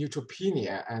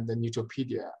neutropenia and the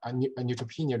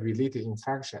neutropenia-related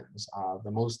infections are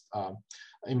the most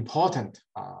important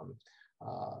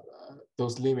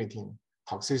dose-limiting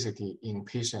toxicity in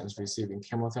patients receiving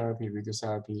chemotherapy,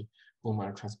 radiotherapy, bone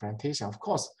marrow transplantation. Of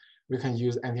course, we can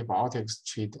use antibiotics to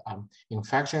treat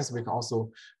infections. We can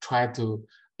also try to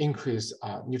increase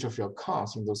neutrophil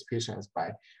counts in those patients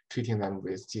by treating them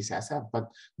with GCSF, but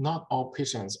not all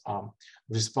patients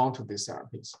respond to these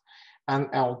therapies. An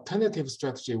alternative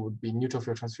strategy would be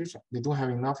neutrophil transfusion. They don't have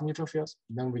enough neutrophils,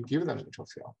 then we give them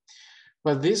neutrophil.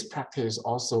 But this practice is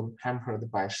also hampered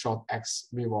by short ex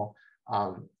vivo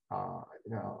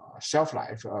shelf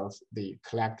life of the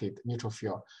collected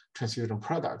neutrophil transfusion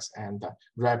products and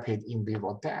rapid in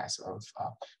vivo death of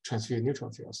transfused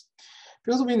neutrophils.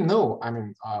 Because we know,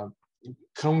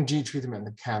 clone G treatment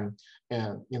can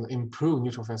improve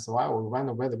neutrophil survival. We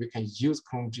wonder whether we can use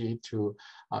clone G to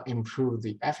improve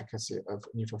the efficacy of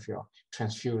neutrophil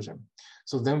transfusion.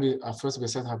 So then we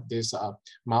set up this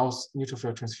mouse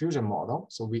neutrophil transfusion model.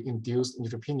 So we induced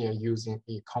neutropenia using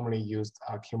a commonly used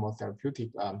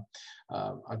chemotherapeutic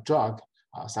drug,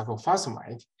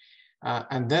 cyclophosphamide.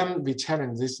 And then we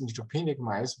challenge this neutropenic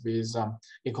mice with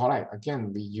E. coli.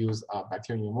 Again, we use a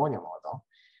bacterial pneumonia model.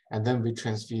 And then we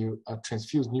transfuse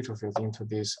neutrophils into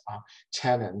this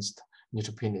challenged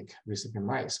neutropenic recipient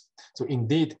mice. So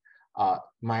indeed,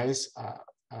 mice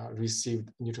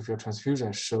received neutrophil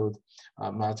transfusion showed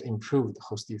much improved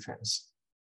host defense.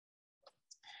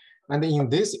 And in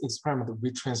this experiment,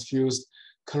 we transfused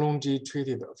clone G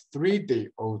treated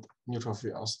 3-day-old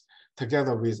neutrophils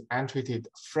together with untreated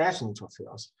fresh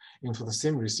neutrophils into the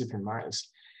same recipient mice.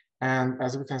 And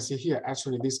as we can see here,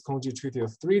 actually these clone G treated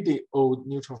 3-day-old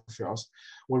neutrophils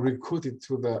were recruited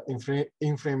to the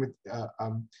inflamed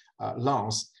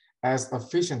lungs as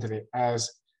efficiently as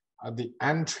the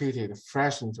untreated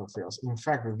fresh neutrophils. In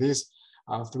fact, these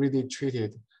 3-day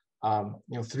treated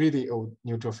 3-day-old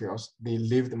neutrophils, they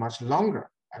lived much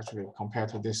longer actually compared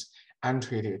to this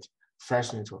untreated fresh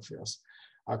neutrophils.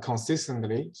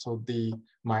 Consistently, so the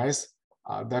mice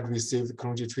that received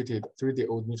clone G treated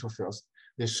 3-day-old neutrophils,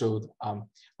 they showed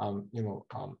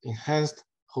enhanced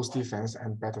host defense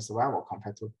and better survival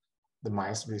compared to the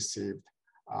mice received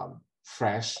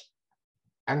fresh,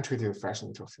 untreated fresh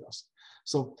neutrophils.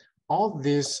 So all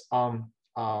these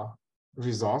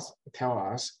results tell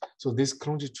us, so this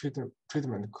clone G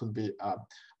treatment could be a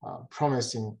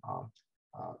promising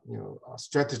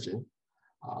strategy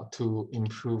to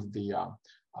improve the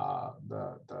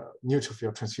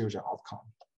neutrophil transfusion outcome.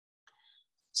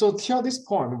 So till this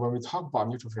point, when we talk about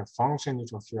neutrophil function,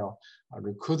 neutrophil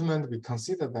recruitment, we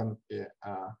consider them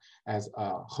as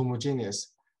a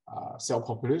homogeneous cell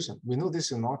population. We know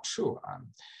this is not true.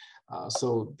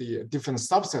 So the different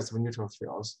subsets of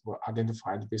neutrophils were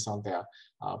identified based on their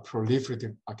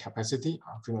proliferative capacity,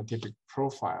 phenotypic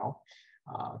profile,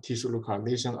 tissue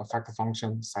localization, effector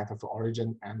function, site of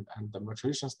origin, and the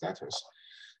maturation status.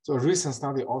 So a recent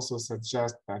study also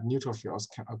suggests that neutrophils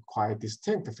can acquire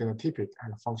distinct phenotypic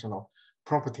and functional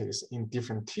properties in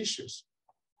different tissues.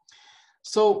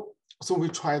 So we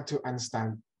try to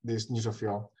understand this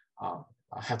neutrophil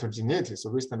heterogeneity. So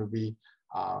recently we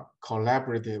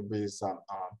collaborated with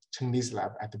Chinese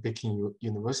lab at the Peking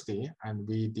University, and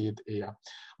we did a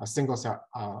single cell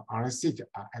RNA-seq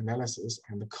analysis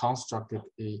and constructed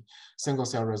a single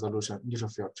cell resolution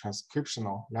neutrophil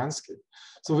transcriptional landscape.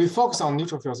 So we focus on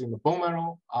neutrophils in the bone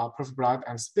marrow, peripheral blood,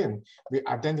 and spleen. We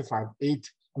identified 8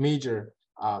 major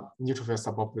neutrophil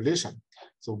subpopulation,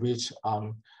 so which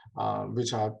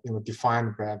are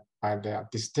defined by their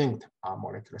distinct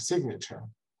molecular signature.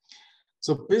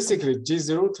 So basically,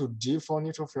 G0 to G4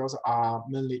 neutrophils are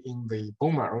mainly in the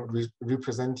bone marrow,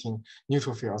 representing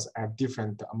neutrophils at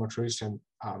different maturation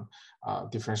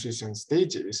differentiation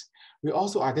stages. We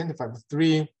also identified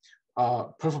 3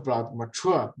 peripheral blood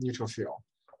mature neutrophil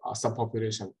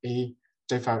subpopulation, A,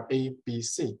 J5A, B,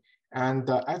 C. And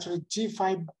actually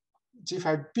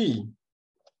G5B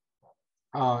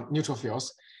neutrophils,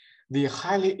 the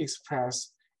highly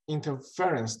expressed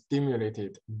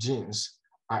interference-stimulated genes,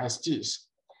 ISGs.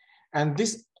 And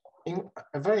this,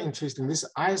 very interesting, these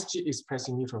ISG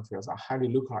expressing neutrophils are highly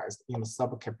localized in the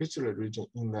subcapitular region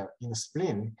in the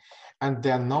spleen, and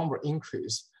their number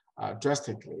increase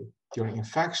drastically during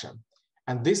infection.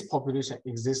 And this population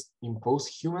exists in both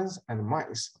humans and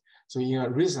mice. So in a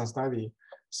recent study,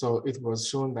 so it was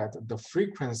shown that the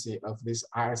frequency of these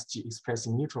ISG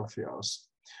expressing neutrophils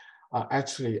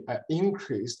actually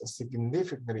increased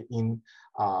significantly in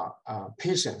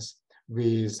patients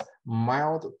with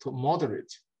mild to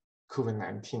moderate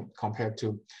COVID-19 compared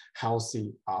to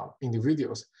healthy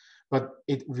individuals. But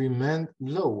it remained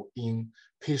low in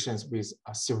patients with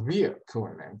severe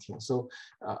COVID-19. So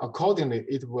accordingly,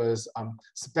 it was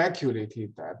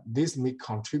speculated that this may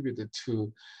contribute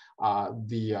to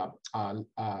the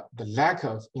lack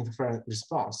of interference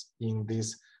response in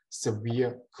these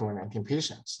severe COVID-19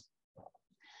 patients.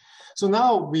 So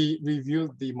now we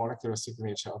reviewed the molecular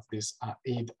signature of these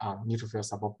 8 neutrophil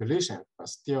subpopulation, but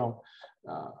still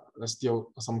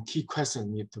some key questions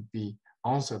need to be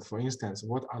answered. For instance,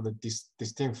 what are the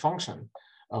distinct functions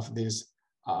of these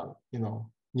neutrophil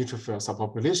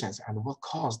subpopulations, and what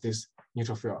caused this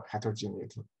neutrophil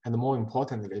heterogeneity? And more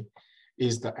importantly,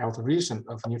 is the alteration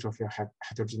of neutrophil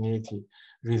heterogeneity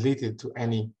related to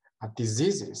any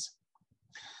diseases?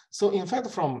 So in fact,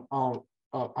 from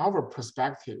our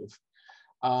perspective,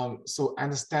 so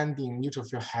understanding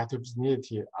neutrophil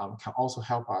heterogeneity can also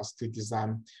help us to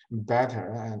design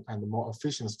better and more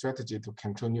efficient strategy to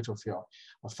control neutrophil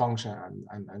function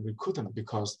and recruitment,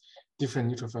 because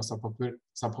different neutrophil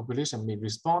subpopulation may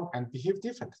respond and behave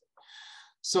differently.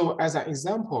 So as an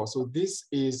example, so this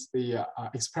is the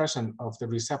expression of the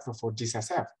receptor for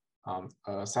G-CSF,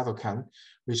 cytokine,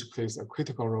 which plays a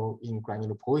critical role in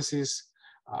granulopoiesis,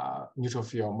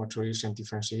 neutrophil maturation,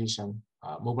 differentiation,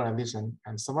 mobilization,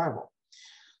 and survival.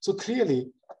 So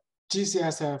clearly,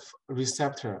 G-CSF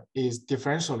receptor is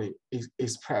differentially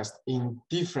expressed in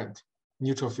different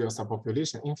neutrophil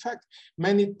subpopulations. In fact,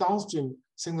 many downstream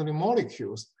signaling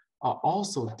molecules are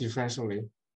also differentially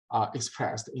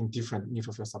expressed in different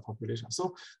neutrophil subpopulations.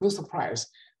 So no surprise.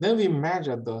 Then we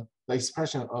measure the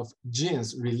expression of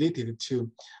genes related to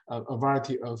a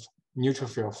variety of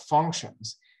neutrophil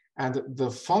functions. And the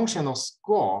functional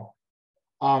score,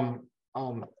 the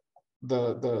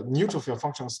neutrophil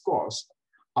functional scores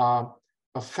are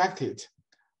affected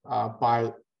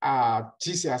by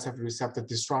G-CSF receptor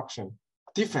disruption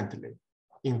differently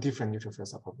in different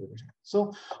neutrophil subpopulations.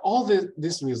 So all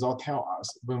this result tell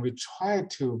us when we try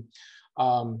to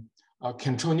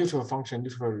control neutrophil function,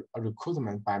 neutrophil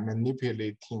recruitment by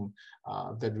manipulating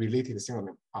the related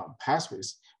signaling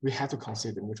pathways, we have to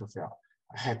consider neutrophil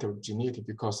heterogeneity,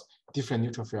 because different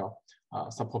neutrophil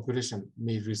subpopulation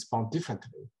may respond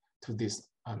differently to this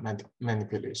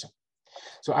manipulation.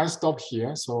 So I'll stop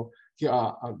here. So here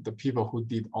are the people who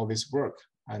did all this work.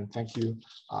 And thank you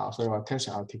for your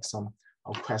attention. I'll take some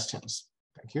questions.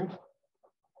 Thank you.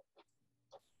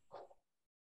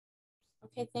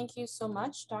 Okay, thank you so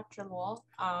much, Dr. Luo.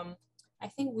 I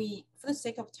think for the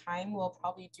sake of time, we'll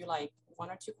probably do like 1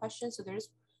 or 2 questions. So there's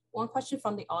one question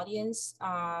from the audience.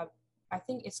 I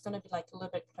think it's going to be like a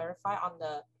little bit clarified on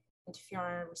the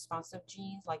interferon responsive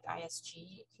genes like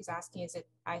ISG. He's asking, is it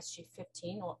ISG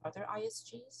 15 or other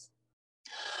ISGs?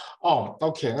 Oh,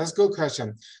 okay, that's a good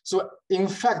question. So in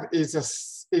fact, it's a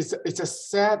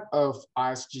set of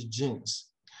ISG genes.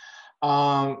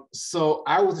 So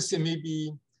I would say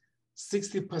maybe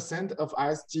 60% of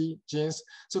ISG genes.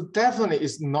 So definitely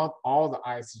it's not all the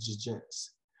ISG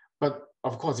genes, but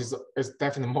of course it's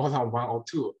definitely more than one or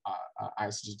two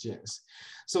ISG genes.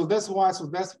 So that's why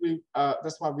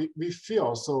we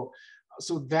feel so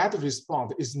that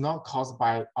response is not caused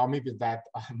by, or maybe that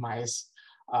mice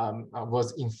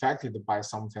was infected by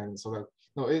something. So that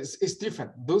no, it's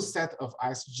different. Those set of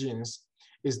ISG genes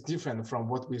is different from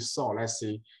what we saw, let's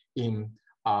say, in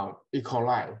E.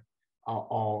 coli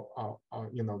or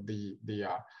you know, the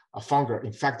fungal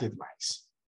infected mice.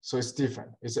 So it's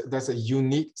different. That's a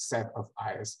unique set of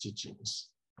ISG genes.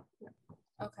 Yeah.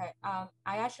 Okay.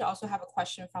 I actually also have a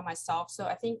question for myself. So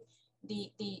I think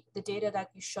the data that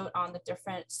you showed on the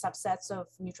different subsets of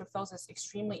neutrophils is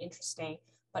extremely interesting.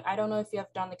 But I don't know if you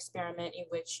have done an experiment in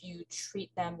which you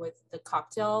treat them with the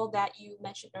cocktail that you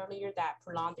mentioned earlier that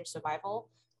prolonged their survival.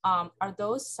 Are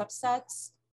those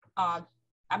subsets?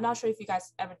 I'm not sure if you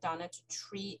guys ever done it to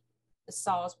treat the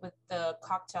cells with the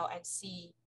cocktail and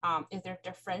see is there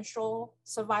differential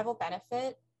survival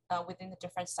benefit within the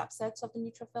different subsets of the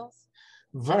neutrophils?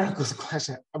 Very good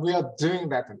question. We are doing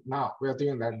that now.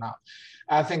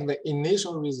 I think the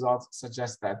initial results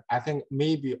suggest that I think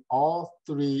maybe all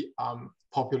three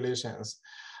populations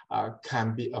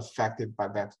can be affected by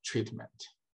that treatment.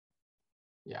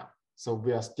 Yeah, so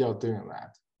we are still doing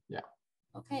that. Yeah.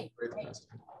 Okay, great.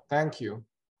 Thank you.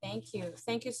 Thank you.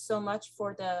 Thank you so much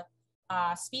for the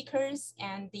speakers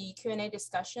and the Q&A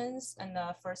discussions in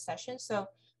the first session. So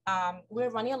we're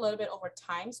running a little bit over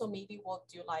time, so maybe we'll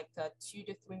do like a 2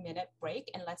 to 3 minute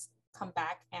break and let's come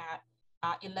back at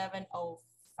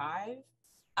 11:05.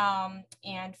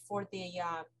 And for the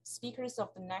speakers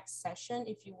of the next session,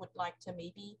 if you would like to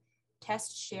maybe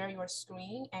test share your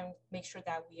screen and make sure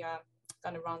that we are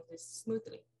going to run this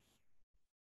smoothly.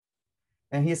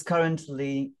 And he's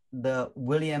currently the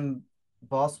William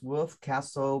Bosworth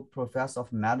Castle Professor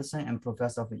of Medicine and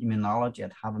Professor of Immunology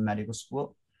at Harvard Medical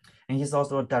School. And he's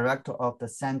also a director of the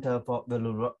Center for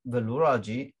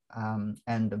Virology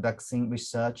and Vaccine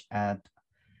Research at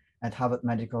Harvard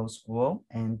Medical School.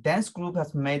 And Dan's group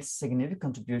has made significant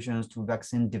contributions to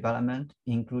vaccine development,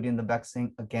 including the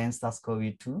vaccine against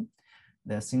SARS-CoV-2,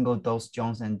 the single-dose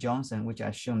Johnson & Johnson, which I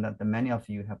assume that many of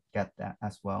you have get that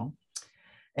as well.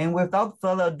 And without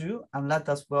further ado, let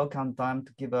us welcome Dan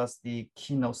to give us the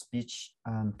keynote speech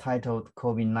titled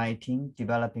COVID-19,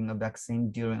 Developing a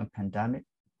Vaccine During a Pandemic.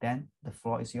 Dan, the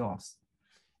floor is yours.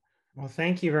 Well,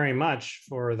 thank you very much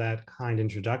for that kind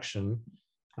introduction.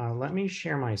 Let me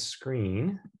share my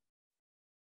screen.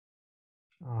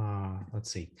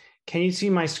 Let's see. Can you see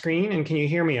my screen and can you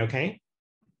hear me okay?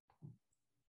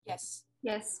 Yes.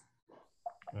 Yes.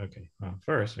 Okay, well,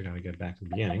 first I gotta get back to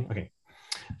the beginning. Okay.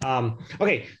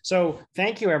 Okay, so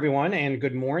thank you everyone and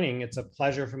good morning. It's a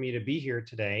pleasure for me to be here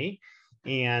today.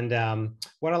 And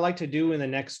what I'd like to do in the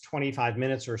next 25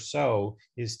 minutes or so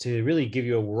is to really give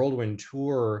you a whirlwind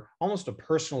tour, almost a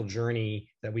personal journey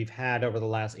that we've had over the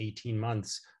last 18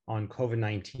 months on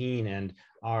COVID-19 and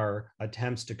our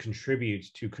attempts to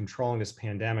contribute to controlling this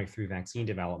pandemic through vaccine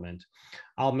development.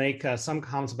 I'll make some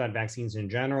comments about vaccines in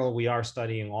general. We are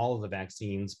studying all of the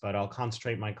vaccines, but I'll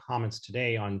concentrate my comments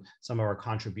today on some of our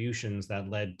contributions that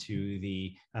led to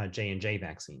the J&J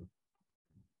vaccine.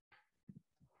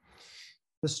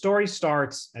 The story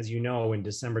starts, as you know, in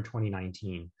December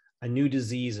 2019. A new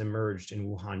disease emerged in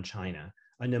Wuhan, China,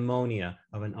 a pneumonia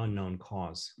of an unknown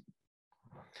cause.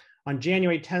 On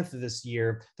January 10th of this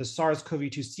year, the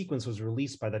SARS-CoV-2 sequence was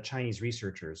released by the Chinese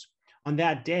researchers. On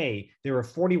that day, there were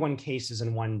 41 cases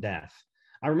and 1 death.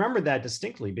 I remember that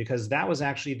distinctly because that was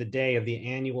actually the day of the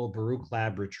annual Barouch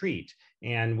Lab retreat.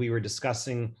 And we were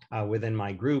discussing within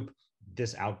my group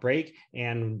this outbreak,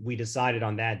 and we decided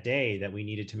on that day that we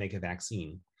needed to make a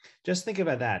vaccine. Just think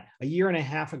about that. A year and a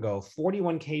half ago,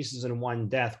 41 cases and 1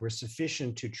 death were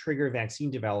sufficient to trigger vaccine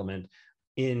development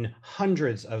in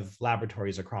hundreds of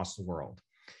laboratories across the world.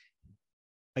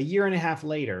 A year and a half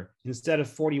later, instead of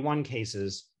 41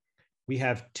 cases, we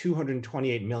have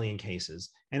 228 million cases.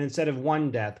 And instead of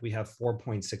 1 death, we have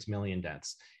 4.6 million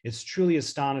deaths. It's truly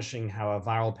astonishing how a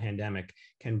viral pandemic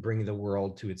can bring the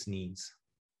world to its knees.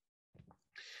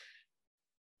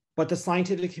 But the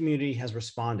scientific community has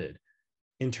responded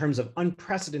in terms of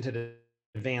unprecedented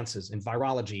advances in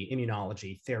virology,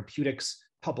 immunology, therapeutics,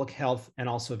 public health, and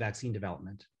also vaccine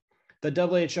development. The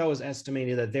WHO has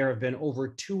estimated that there have been over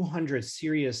 200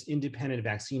 serious independent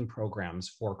vaccine programs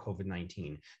for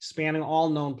COVID-19, spanning all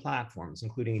known platforms,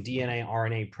 including DNA,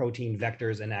 RNA, protein,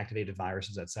 vectors, inactivated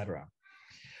viruses, et cetera.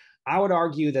 I would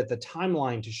argue that the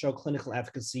timeline to show clinical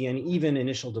efficacy and even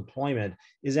initial deployment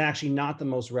is actually not the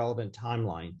most relevant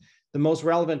timeline. The most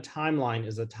relevant timeline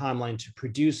is a timeline to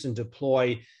produce and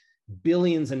deploy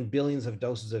billions and billions of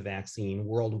doses of vaccine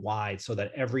worldwide so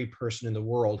that every person in the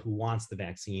world who wants the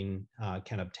vaccine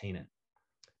can obtain it.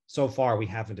 So far, we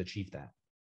haven't achieved that.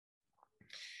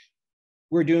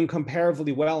 We're doing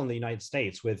comparatively well in the United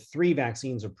States with 3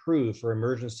 vaccines approved for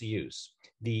emergency use.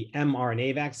 The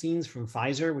mRNA vaccines from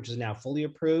Pfizer, which is now fully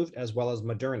approved, as well as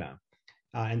Moderna.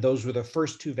 And those were the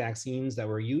first 2 vaccines that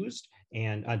were used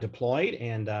and deployed,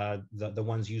 and the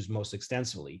ones used most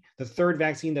extensively. The 3rd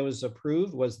vaccine that was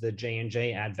approved was the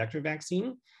J&J advector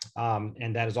vaccine,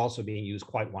 and that is also being used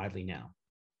quite widely now.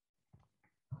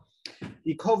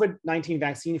 The COVID-19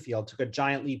 vaccine field took a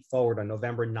giant leap forward on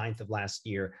November 9th of last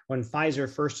year when Pfizer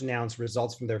first announced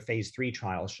results from their phase 3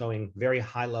 trial showing very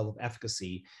high level of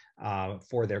efficacy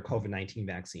for their COVID-19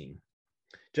 vaccine.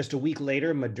 Just a week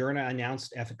later, Moderna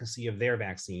announced efficacy of their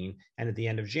vaccine, and at the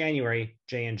end of January,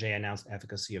 J&J announced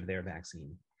efficacy of their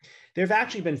vaccine. There have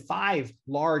actually been 5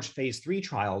 large phase 3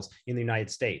 trials in the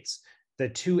United States. The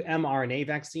 2 mRNA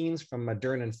vaccines from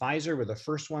Moderna and Pfizer were the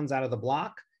first ones out of the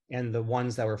block and the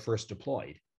ones that were first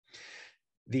deployed.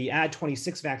 The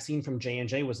Ad26 vaccine from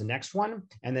J&J was the next one,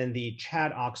 and then the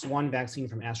ChAd-OX1 vaccine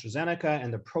from AstraZeneca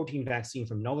and the protein vaccine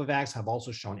from Novavax have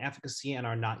also shown efficacy and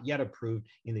are not yet approved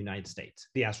in the United States.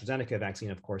 The AstraZeneca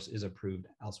vaccine, of course, is approved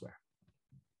elsewhere.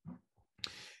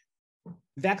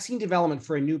 Vaccine development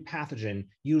for a new pathogen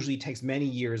usually takes many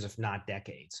years, if not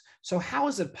decades. So how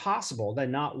is it possible that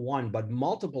not one, but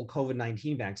multiple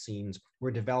COVID-19 vaccines were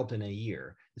developed in a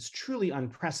year? It's truly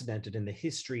unprecedented in the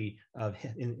history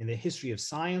of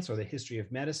science, or the history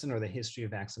of medicine, or the history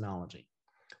of vaccinology.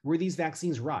 Were these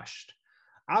vaccines rushed?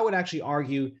 I would actually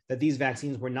argue that these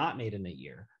vaccines were not made in a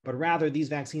year, but rather these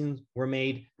vaccines were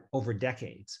made over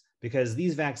decades, because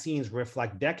these vaccines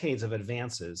reflect decades of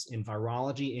advances in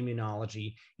virology,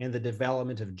 immunology, and the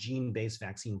development of gene-based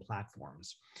vaccine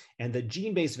platforms. And the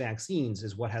gene-based vaccines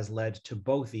is what has led to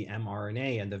both the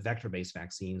mRNA and the vector-based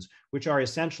vaccines, which are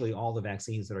essentially all the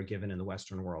vaccines that are given in the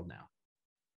Western world now.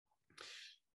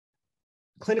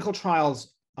 Clinical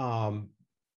trials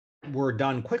were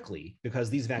done quickly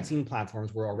because these vaccine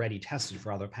platforms were already tested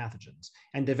for other pathogens,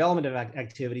 and development of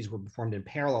activities were performed in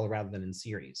parallel rather than in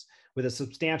series, with a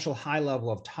substantial high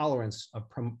level of tolerance of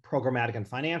programmatic and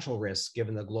financial risks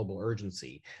given the global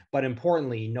urgency, but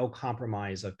importantly, no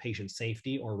compromise of patient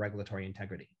safety or regulatory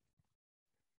integrity.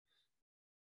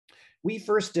 We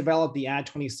first developed the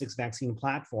Ad26 vaccine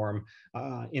platform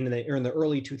in the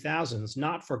early 2000s,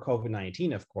 not for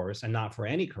COVID-19, of course, and not for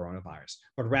any coronavirus,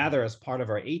 but rather as part of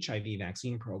our HIV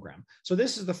vaccine program. So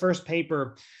this is the first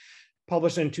paper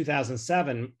published in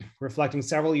 2007, reflecting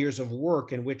several years of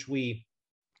work in which we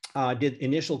did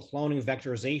initial cloning,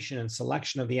 vectorization, and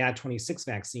selection of the Ad26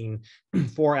 vaccine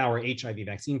for our HIV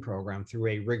vaccine program through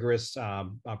a rigorous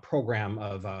program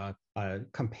of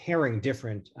comparing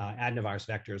different adenovirus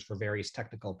vectors for various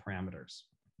technical parameters.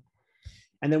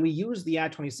 And then we used the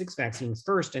Ad26 vaccine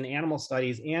first in animal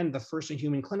studies and the first in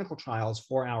human clinical trials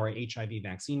for our HIV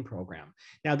vaccine program.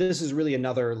 Now, this is really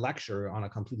another lecture on a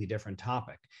completely different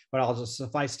topic, but I'll just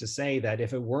suffice to say that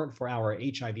if it weren't for our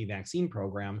HIV vaccine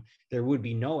program, there would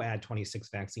be no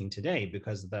Ad26 vaccine today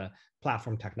because the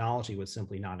platform technology would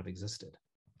simply not have existed.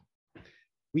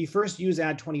 We first used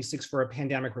Ad26 for a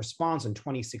pandemic response in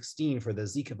 2016 for the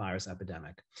Zika virus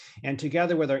epidemic. And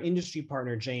together with our industry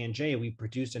partner, J&J, we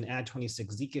produced an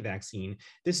Ad26 Zika vaccine.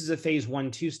 This is a phase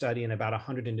 1/2 study in about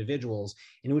 100 individuals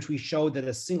in which we showed that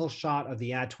a single shot of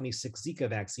the Ad26 Zika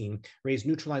vaccine raised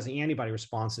neutralizing antibody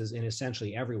responses in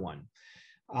essentially everyone.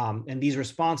 And these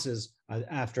responses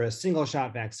after a single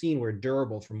shot vaccine were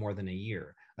durable for more than a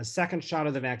year. A second shot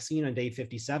of the vaccine on day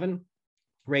 57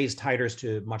 raised titers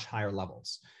to much higher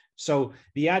levels. So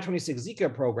the Ad26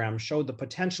 Zika program showed the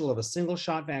potential of a single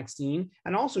shot vaccine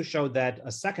and also showed that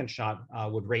a second shot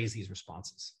would raise these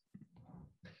responses.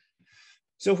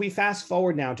 So if we fast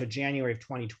forward now to January of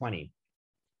 2020,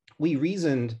 we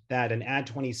reasoned that an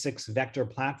Ad26 vector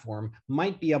platform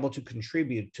might be able to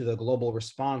contribute to the global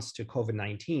response to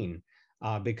COVID-19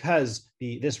 because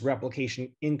this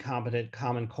replication incompetent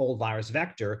common cold virus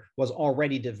vector was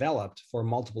already developed for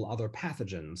multiple other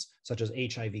pathogens, such as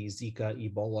HIV, Zika,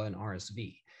 Ebola, and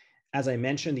RSV. As I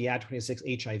mentioned, the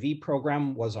Ad26 HIV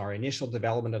program was our initial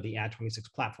development of the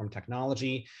Ad26 platform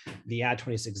technology. The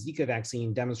Ad26 Zika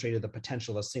vaccine demonstrated the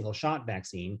potential of a single shot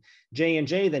vaccine.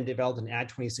 J&J then developed an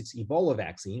Ad26 Ebola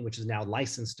vaccine, which is now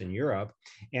licensed in Europe,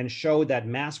 and showed that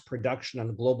mass production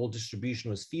and global distribution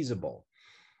was feasible.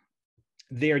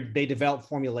 They developed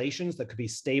formulations that could be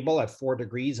stable at 4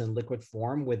 degrees in liquid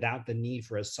form without the need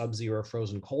for a sub-zero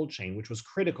frozen cold chain, which was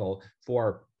critical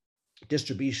for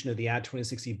distribution of the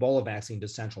Ad26 Ebola vaccine to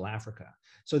Central Africa.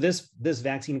 So this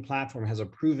vaccine platform has a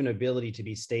proven ability to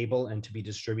be stable and to be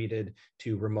distributed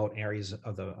to remote areas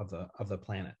of the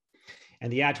planet.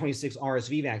 And the Ad26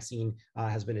 RSV vaccine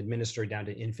has been administered down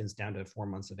to infants down to 4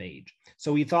 months of age.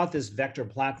 So we thought this vector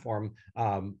platform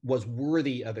was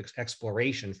worthy of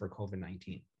exploration for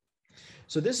COVID-19.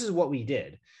 So this is what we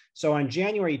did. So on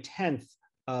January 10th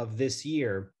of this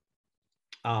year,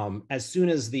 as soon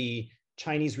as the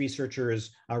Chinese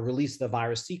researchers released the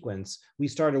virus sequence, we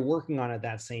started working on it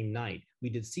that same night. We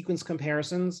did sequence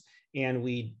comparisons and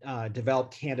we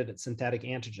developed candidate synthetic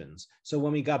antigens. So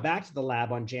when we got back to the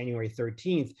lab on January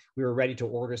 13th, we were ready to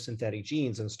order synthetic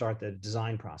genes and start the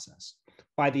design process.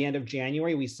 By the end of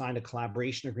January, we signed a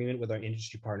collaboration agreement with our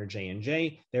industry partner,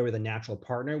 J&J. They were the natural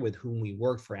partner with whom we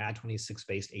worked for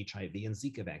Ad26-based HIV and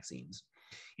Zika vaccines.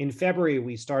 In February,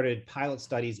 we started pilot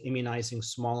studies immunizing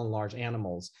small and large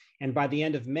animals. And by the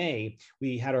end of May,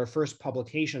 we had our first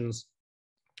publications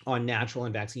on natural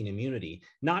and vaccine immunity,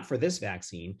 not for this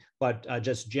vaccine, but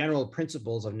just general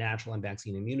principles of natural and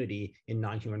vaccine immunity in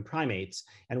non-human primates.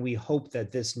 And we hope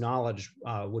that this knowledge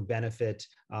would benefit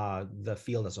the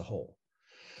field as a whole.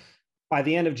 By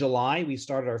the end of July, we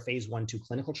started our phase 1/2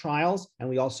 clinical trials, and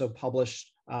we also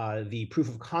published the proof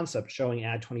of concept showing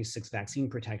Ad26 vaccine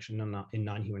protection in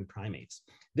non-human primates.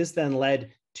 This then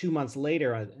led 2 months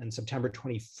later, on September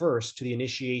 21st, to the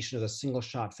initiation of the single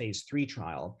shot phase 3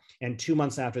 trial. And 2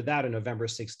 months after that, on November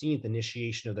 16th,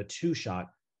 initiation of the two-shot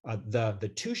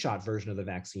version of the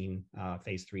vaccine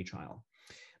phase 3 trial.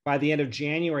 By the end of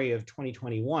January of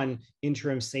 2021,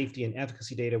 interim safety and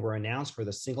efficacy data were announced for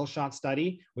the single shot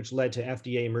study, which led to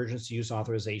FDA emergency use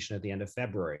authorization at the end of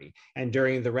February. And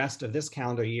during the rest of this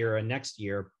calendar year and next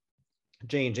year,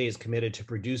 J&J is committed to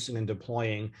producing and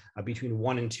deploying between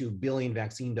 1 and 2 billion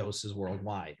vaccine doses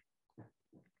worldwide.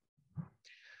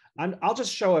 I'll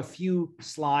just show a few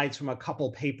slides from a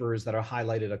couple papers that are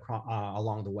highlighted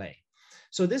along the way.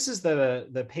 So this is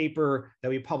the paper that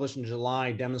we published in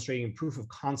July demonstrating proof of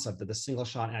concept that the single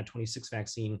shot Ad26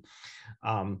 vaccine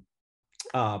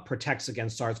protects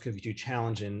against SARS-CoV-2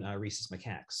 challenge in rhesus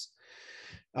macaques.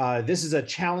 This is a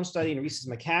challenge study in rhesus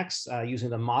macaques using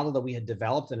the model that we had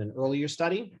developed in an earlier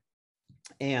study.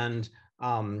 And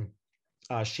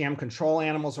sham control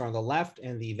animals are on the left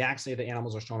and the vaccinated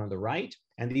animals are shown on the right.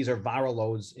 And these are viral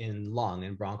loads in lung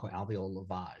and bronchoalveolar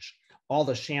lavage. All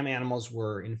the sham animals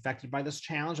were infected by this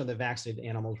challenge and the vaccinated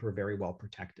animals were very well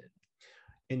protected.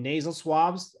 In nasal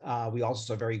swabs, we also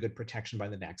saw very good protection by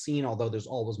the vaccine, although there's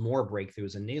always more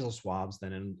breakthroughs in nasal swabs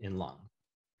than in lung.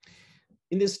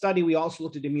 In this study, we also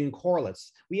looked at immune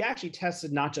correlates. We actually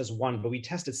tested not just one, but we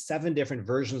tested 7 different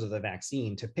versions of the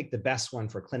vaccine to pick the best one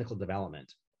for clinical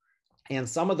development. And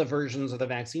some of the versions of the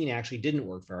vaccine actually didn't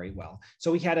work very well.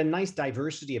 So we had a nice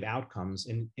diversity of outcomes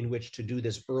in which to do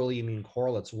this early immune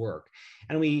correlates work.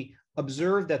 And we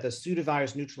observed that the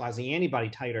pseudovirus neutralizing antibody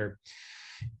titer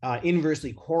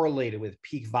inversely correlated with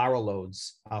peak viral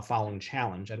loads following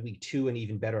challenge at week 2 and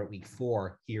even better at week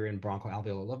 4 here in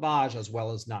bronchoalveolar lavage, as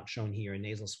well as not shown here in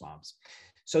nasal swabs.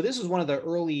 So this was one of the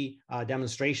early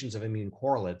demonstrations of immune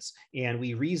correlates. And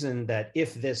we reasoned that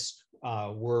if this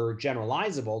were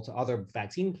generalizable to other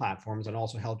vaccine platforms and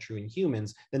also held true in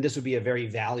humans, then this would be a very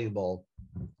valuable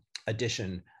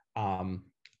addition to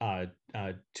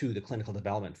the clinical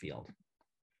development field.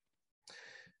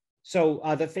 So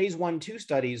the phase 1/2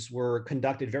 studies were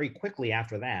conducted very quickly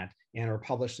after that and are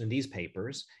published in these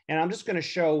papers. And I'm just going to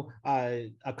show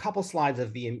a couple slides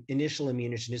of the initial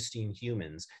immunogenicity in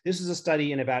humans. This is a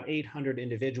study in about 800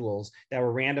 individuals that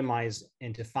were randomized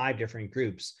into 5 different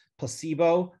groups: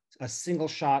 placebo, a single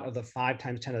shot of the 5 ×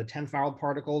 10 to the 10th viral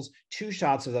particles, 2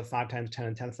 shots of the 5 × 10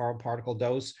 to the 10th viral particle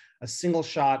dose, a single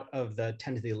shot of the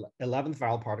 10 to the 11th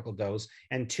viral particle dose,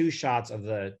 and 2 shots of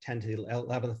the 10 to the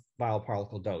 11th viral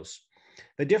particle dose.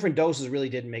 The different doses really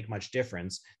didn't make much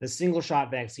difference. The single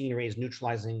shot vaccine raised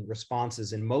neutralizing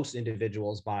responses in most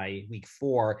individuals by week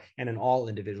 4 and in all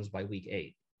individuals by week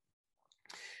 8.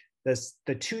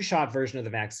 The 2-shot version of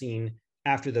the vaccine,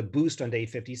 after the boost on day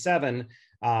 57,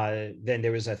 then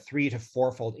there was a 3- to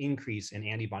 4-fold increase in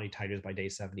antibody titers by day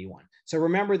 71. So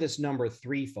remember this number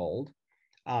 3-fold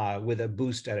with a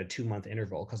boost at a 2-month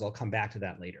interval, because I'll come back to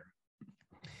that later.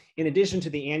 In addition to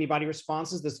the antibody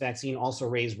responses, this vaccine also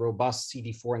raised robust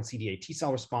CD4 and CD8 T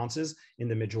cell responses in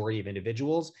the majority of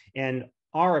individuals. And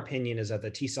our opinion is that the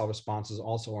T cell responses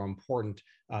also are important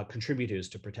contributors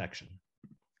to protection.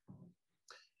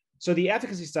 So the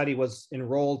efficacy study was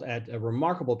enrolled at a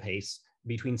remarkable pace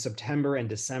between September and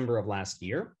December of last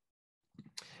year.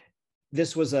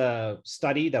 This was a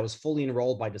study that was fully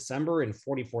enrolled by December in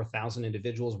 44,000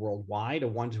 individuals worldwide, a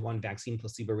 1-to-1 vaccine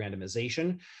placebo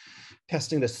randomization,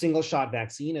 testing the single shot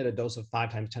vaccine at a dose of 5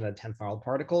 × 10⁻⁻⁴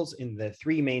 particles in the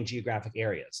 3 main geographic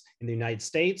areas, in the United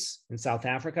States, in South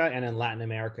Africa, and in Latin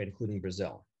America, including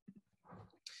Brazil.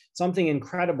 Something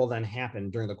incredible then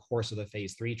happened during the course of the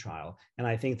phase 3 trial. And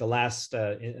I think the last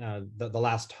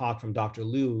talk from Dr.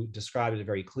 Liu described it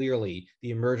very clearly,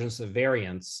 the emergence of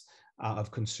variants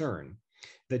of concern.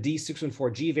 The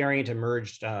D614G variant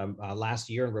emerged last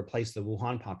year and replaced the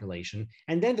Wuhan population.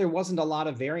 And then there wasn't a lot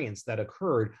of variants that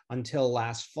occurred until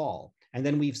last fall. And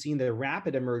then we've seen the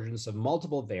rapid emergence of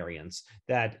multiple variants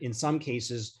that in some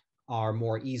cases are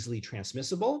more easily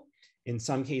transmissible, in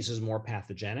some cases more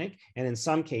pathogenic, and in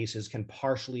some cases can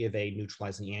partially evade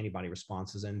neutralizing antibody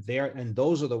responses. And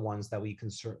those are the ones that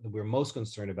we're most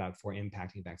concerned about for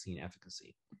impacting vaccine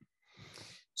efficacy.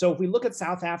 So if we look at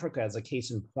South Africa as a case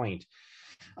in point,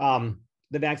 the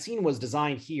vaccine was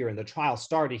designed here and the trial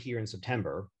started here in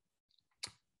September.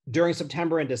 During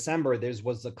September and December, there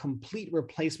was a complete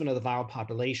replacement of the viral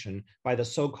population by the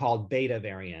so-called beta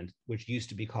variant, which used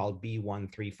to be called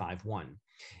B1351.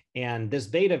 And this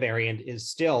beta variant is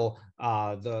still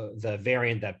the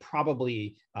variant that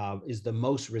probably is the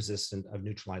most resistant of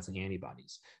neutralizing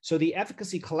antibodies. So the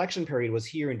efficacy collection period was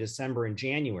here in December and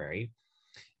January,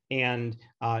 and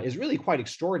is really quite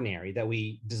extraordinary that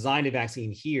we designed a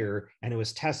vaccine here and it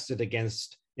was tested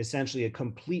against essentially a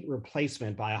complete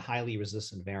replacement by a highly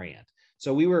resistant variant.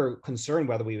 So we were concerned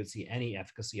whether we would see any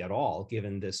efficacy at all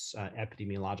given this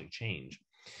epidemiologic change.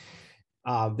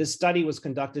 This study was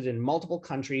conducted in multiple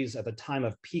countries at the time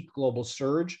of peak global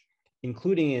surge,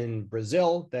 including in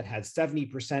Brazil that had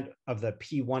 70% of the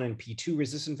P1 and P2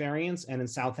 resistant variants, and in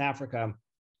South Africa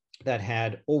that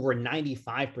had over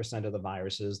 95% of the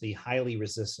viruses, the highly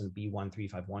resistant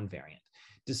B1351 variant.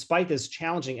 Despite this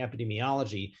challenging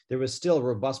epidemiology, there was still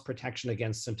robust protection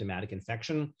against symptomatic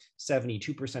infection,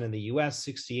 72% in the US,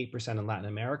 68% in Latin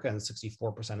America, and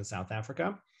 64% in South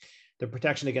Africa. The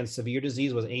protection against severe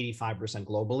disease was 85%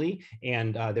 globally,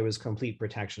 and there was complete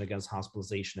protection against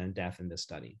hospitalization and death in this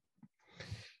study.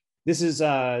 This is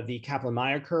the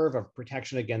Kaplan-Meier curve of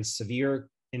protection against severe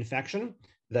infection.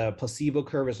 The placebo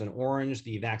curve is in orange,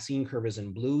 the vaccine curve is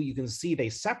in blue. You can see they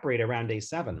separate around day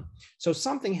 7. So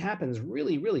something happens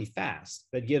really, really fast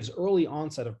that gives early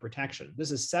onset of protection. This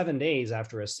is 7 days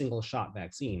after a single shot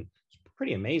vaccine. It's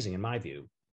pretty amazing in my view.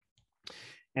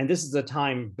 And this is the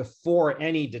time before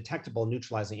any detectable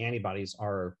neutralizing antibodies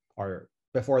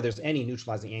before there's any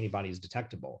neutralizing antibodies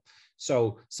detectable.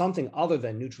 So something other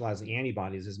than neutralizing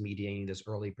antibodies is mediating this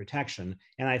early protection.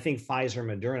 And I think Pfizer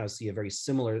and Moderna see a very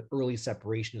similar early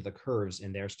separation of the curves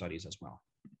in their studies as well.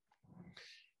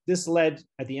 This led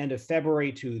at the end of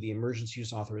February to the emergency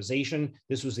use authorization.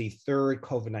 This was the 3rd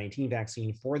COVID-19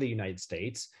 vaccine for the United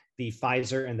States. The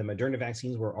Pfizer and the Moderna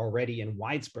vaccines were already in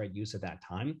widespread use at that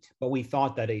time, but we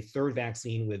thought that a 3rd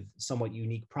vaccine with somewhat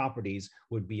unique properties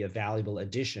would be a valuable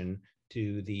addition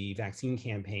to the vaccine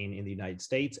campaign in the United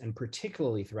States and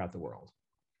particularly throughout the world.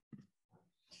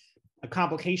 A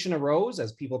complication arose,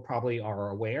 as people probably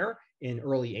are aware, in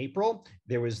early April.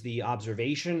 There was the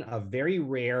observation of very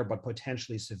rare but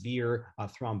potentially severe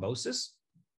thrombosis.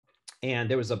 And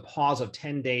there was a pause of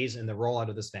 10 days in the rollout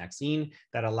of this vaccine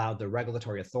that allowed the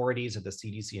regulatory authorities at the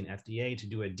CDC and FDA to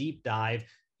do a deep dive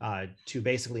to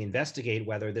basically investigate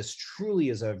whether this truly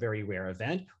is a very rare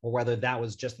event or whether that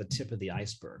was just the tip of the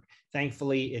iceberg.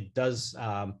 Thankfully, it does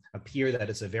appear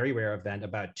that it's a very rare event,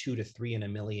 about 2 to 3 in a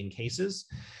million cases.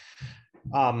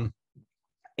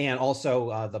 And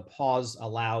also the pause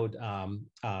allowed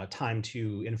time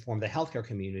to inform the healthcare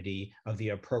community of the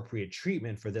appropriate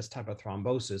treatment for this type of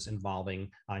thrombosis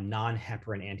involving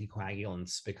non-heparin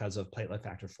anticoagulants because of platelet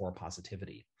factor 4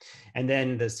 positivity. And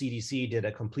then the CDC did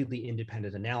a completely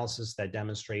independent analysis that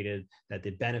demonstrated that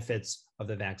the benefits of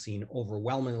the vaccine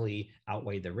overwhelmingly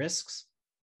outweighed the risks,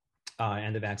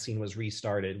 and the vaccine was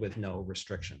restarted with no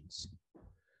restrictions.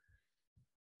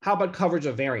 How about coverage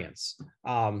of variants?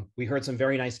 We heard some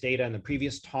very nice data in the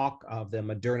previous talk of the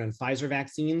Moderna and Pfizer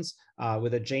vaccines.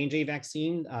 With a J&J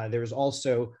vaccine, there is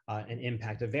also an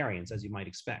impact of variants, as you might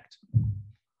expect.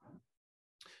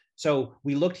 So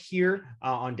we looked here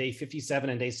on day 57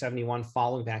 and day 71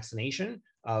 following vaccination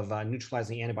of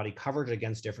neutralizing antibody coverage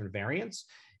against different variants.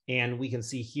 And we can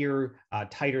see here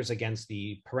titers against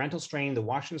the parental strain, the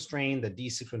Washington strain, the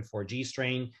D614G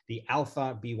strain, the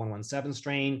alpha B117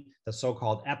 strain, the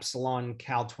so-called epsilon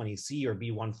Cal20C or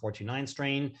B1429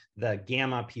 strain, the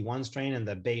gamma P1 strain, and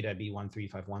the beta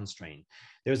B1351 strain.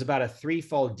 There's about a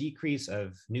 3-fold decrease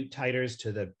of NUT titers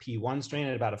to the P1 strain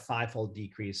and about a 5-fold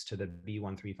decrease to the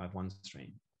B1351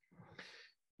 strain.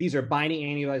 These are binding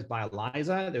antibodies by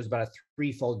ELISA. There's about a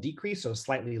 3-fold decrease, so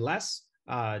slightly less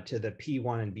to the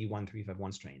P1 and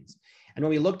B1351 strains. And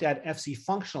when we looked at FC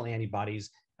functional antibodies,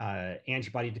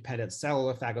 antibody-dependent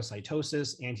cellular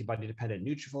phagocytosis, antibody-dependent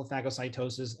neutrophil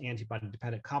phagocytosis,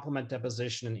 antibody-dependent complement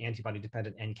deposition, and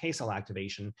antibody-dependent NK cell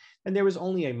activation, and there was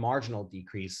only a marginal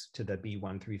decrease to the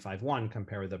B1351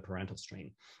 compared with the parental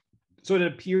strain. So it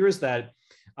appears that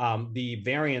the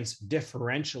variants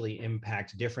differentially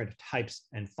impact different types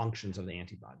and functions of the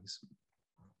antibodies.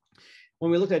 When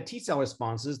we looked at T cell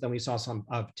responses, then we saw some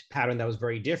pattern that was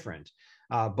very different.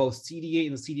 Both CD8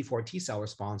 and CD4 T cell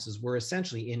responses were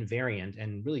essentially invariant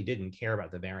and really didn't care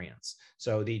about the variants.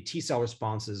 So the T cell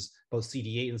responses, both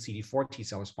CD8 and CD4 T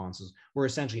cell responses, were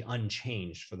essentially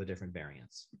unchanged for the different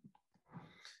variants.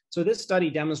 So this study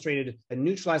demonstrated that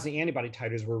neutralizing antibody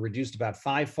titers were reduced about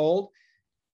 5-fold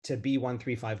to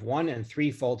B1351 and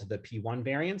 3-fold to the P1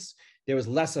 variants. There was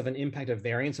less of an impact of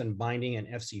variants on binding and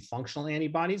FC functional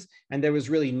antibodies, and there was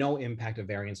really no impact of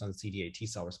variants on CD8 T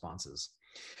cell responses.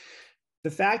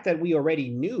 The fact that we already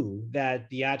knew that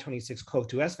the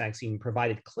Ad26-CoV2S vaccine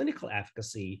provided clinical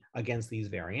efficacy against these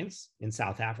variants in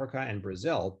South Africa and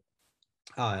Brazil,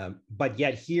 but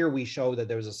yet here we show that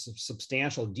there's a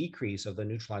substantial decrease of the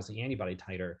neutralizing antibody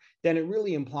titer, then it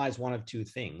really implies one of two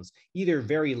things. Either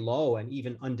very low and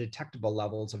even undetectable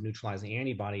levels of neutralizing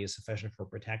antibody is sufficient for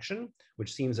protection,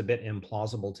 which seems a bit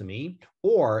implausible to me,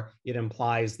 or it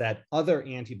implies that other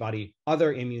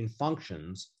immune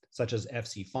functions, such as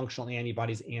FC functional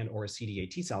antibodies and or CD8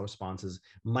 T cell responses,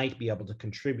 might be able to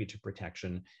contribute to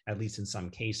protection, at least in some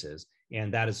cases.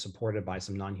 And that is supported by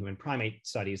some non-human primate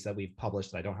studies that we've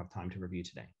published that I don't have time to review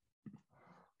today.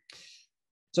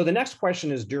 So the next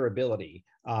question is durability.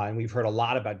 And we've heard a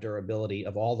lot about durability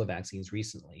of all the vaccines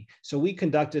recently. So we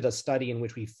conducted a study in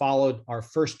which we followed our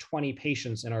first 20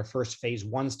 patients in our first phase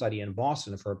 1 study in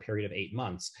Boston for a period of 8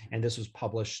 months. And this was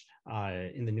published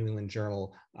in the New England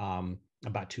Journal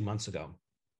about 2 months ago.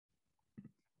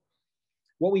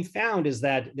 What we found is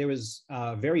that there was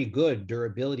very good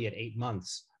durability at 8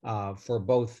 months for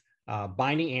both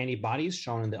binding antibodies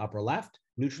shown in the upper left,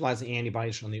 neutralizing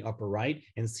antibodies shown in the upper right,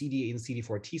 and CD8 and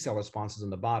CD4 T cell responses in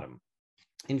the bottom.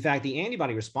 In fact, the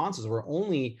antibody responses were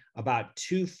only about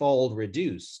 2-fold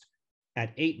reduced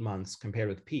at 8 months compared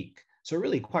with peak. So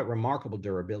really quite remarkable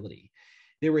durability.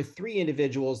 There were 3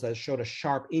 individuals that showed a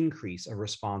sharp increase of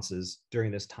responses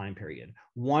during this time period.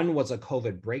 1 was a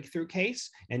COVID breakthrough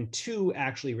case, and 2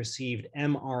 actually received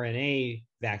mRNA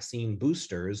vaccine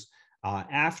boosters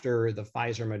after the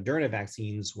Pfizer Moderna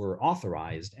vaccines were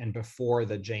authorized and before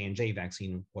the J&J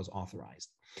vaccine was authorized.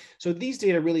 So these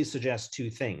data really suggest 2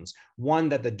 things. 1,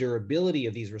 that the durability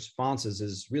of these responses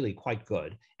is really quite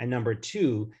good. And number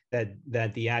 2, that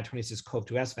the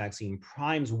Ad26-CoV2S vaccine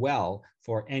primes well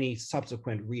for any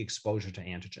subsequent re-exposure to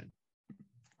antigen.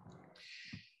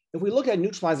 If we look at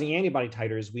neutralizing antibody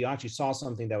titers, we actually saw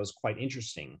something that was quite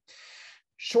interesting.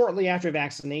 Shortly after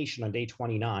vaccination on day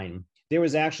 29, there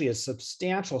was actually a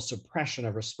substantial suppression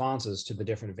of responses to the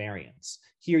different variants.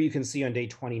 Here you can see on day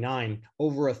 29,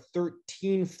 over a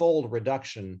 13-fold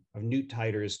reduction of NUT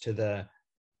titers to the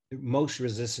most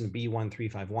resistant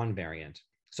B1351 variant,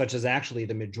 such as actually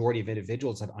the majority of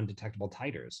individuals have undetectable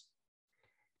titers.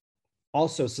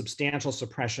 Also substantial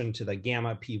suppression to the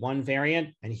gamma P1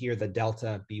 variant, and here the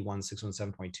delta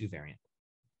B1617.2 variant.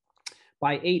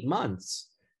 By 8 months,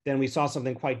 then we saw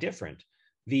something quite different.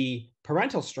 The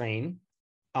parental strain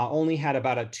only had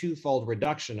about a 2-fold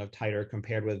reduction of titer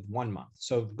compared with 1 month.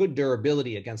 So good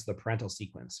durability against the parental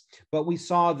sequence. But we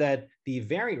saw that the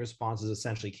variant responses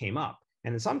essentially came up,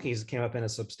 and in some cases came up in a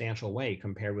substantial way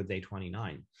compared with day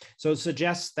 29. So it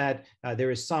suggests that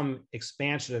there is some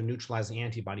expansion of neutralizing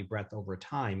antibody breadth over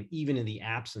time, even in the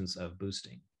absence of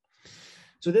boosting.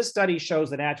 So this study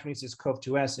shows that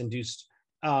Ad26-CoV2S induced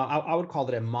I would call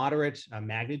it a moderate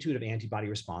magnitude of antibody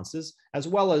responses, as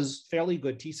well as fairly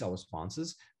good T cell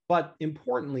responses. But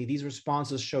importantly, these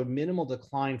responses showed minimal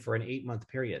decline for an 8-month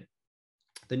period.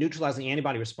 The neutralizing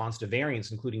antibody response to variants,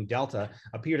 including Delta,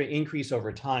 appear to increase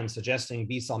over time, suggesting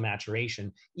B cell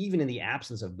maturation, even in the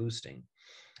absence of boosting.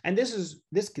 And these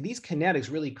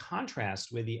kinetics really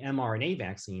contrast with the mRNA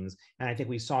vaccines. And I think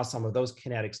we saw some of those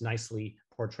kinetics nicely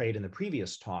portrayed in the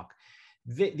previous talk.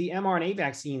 the mRNA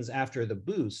vaccines after the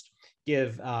boost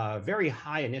give very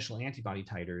high initial antibody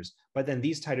titers, but then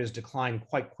these titers decline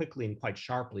quite quickly and quite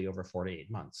sharply over 4 to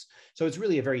 8 months. So it's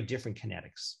really a very different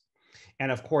kinetics.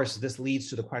 And of course, this leads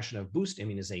to the question of boost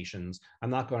immunizations.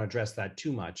 I'm not going to address that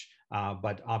too much,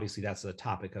 but obviously that's a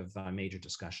topic of major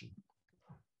discussion.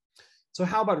 So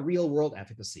how about real world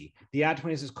efficacy? The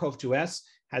Ad26-CoV-2S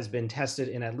has been tested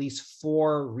in at least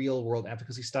 4 real world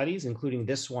efficacy studies, including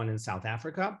this one in South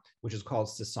Africa, which is called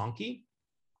Sisonke.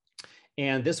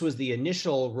 And this was the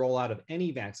initial rollout of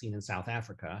any vaccine in South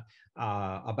Africa.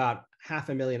 About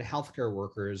 500,000 healthcare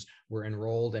workers were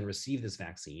enrolled and received this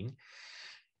vaccine.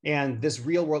 And this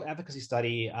real world efficacy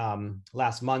study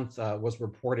last month was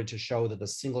reported to show that the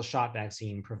single shot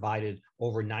vaccine provided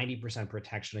over 90%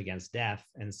 protection against death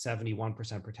and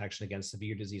 71% protection against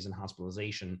severe disease and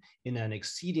hospitalization in an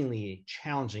exceedingly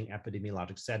challenging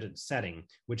epidemiologic setting,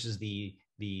 which is the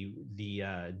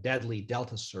deadly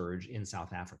Delta surge in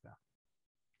South Africa.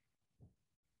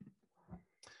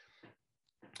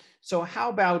 So how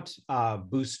about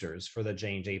boosters for the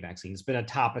J&J vaccine? It's been a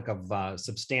topic of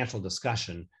substantial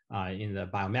discussion in the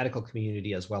biomedical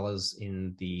community as well as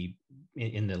in the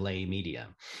lay media.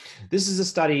 This is a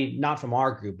study not from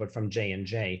our group, but from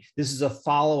J&J. This is a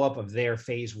follow-up of their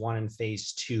phase 1 and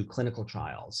phase 2 clinical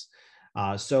trials.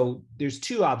 So there's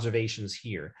 2 observations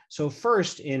here. So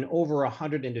first, in over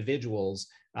 100 individuals,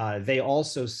 they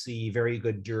also see very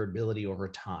good durability over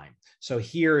time. So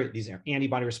here, these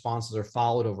antibody responses are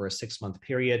followed over a 6-month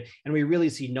period, and we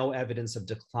really see no evidence of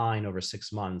decline over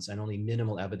 6 months and only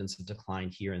minimal evidence of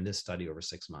decline here in this study over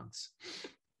 6 months.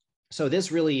 So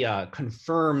this really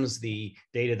confirms the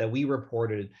data that we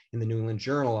reported in the New England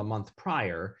Journal a month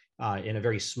prior in a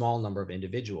very small number of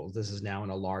individuals. This is now in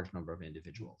a large number of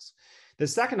individuals. The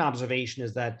second observation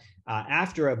is that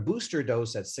after a booster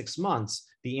dose at 6 months,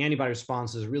 the antibody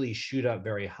responses really shoot up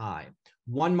very high.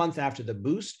 1 month after the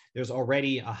boost, there's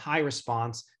already a high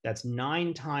response that's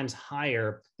 9 times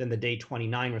higher than the day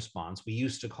 29 response. We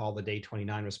used to call the day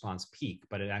 29 response peak,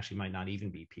 but it actually might not even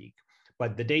be peak.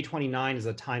 But the day 29 is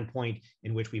a time point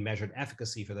in which we measured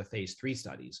efficacy for the phase 3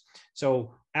 studies.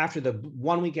 So after the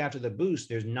 1 week after the boost,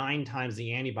 there's 9 times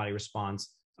the antibody response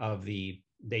of the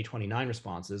day 29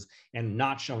 responses, and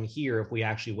not shown here. If we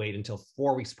actually wait until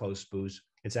 4 weeks post-boost,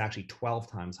 it's actually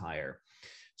 12 times higher.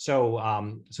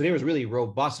 So, so there was really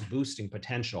robust boosting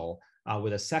potential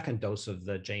with a second dose of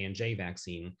the J&J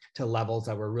vaccine to levels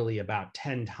that were really about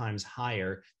 10 times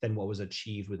higher than what was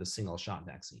achieved with a single shot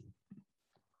vaccine.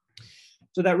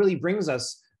 So that really brings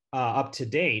us up to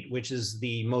date, which is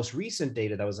the most recent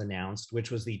data that was announced, which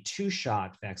was the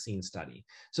 2-shot vaccine study.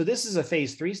 So this is a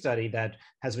phase 3 study that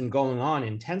has been going on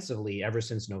intensively ever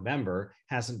since November,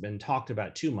 hasn't been talked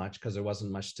about too much because there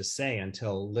wasn't much to say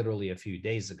until literally a few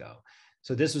days ago.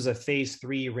 So this was a phase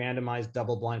 3 randomized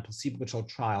double-blind placebo-controlled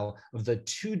trial of the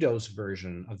 2-dose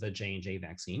version of the J&J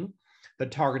vaccine. The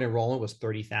target enrollment was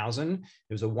 30,000.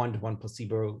 It was a 1-to-1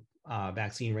 placebo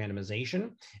vaccine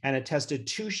randomization, and it tested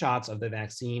 2 shots of the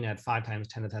vaccine at 5 times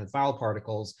 10 to the 10th viral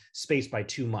particles spaced by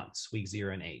 2 months, week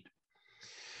 0 and 8.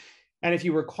 And if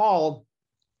you recall,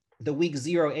 the week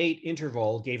 0-8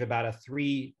 interval gave about a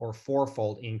 3- or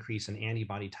 4-fold increase in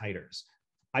antibody titers.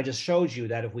 I just showed you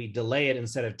that if we delay it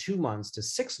instead of 2 months to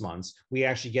 6 months, we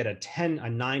actually get a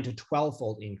 9 to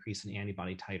 12-fold increase in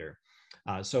antibody titer.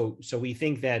 So we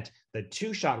think that the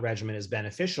 2-shot regimen is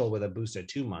beneficial with a boost at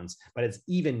 2 months, but it's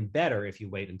even better if you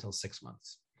wait until 6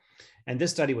 months. And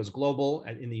this study was global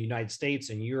in the United States,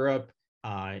 in Europe,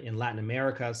 in Latin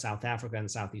America, South Africa,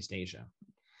 and Southeast Asia.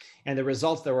 And the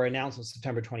results that were announced on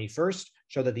September 21st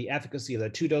show that the efficacy of the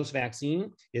 2-dose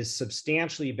vaccine is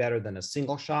substantially better than a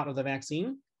single shot of the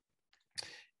vaccine.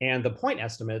 And the point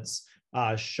estimates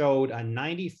showed a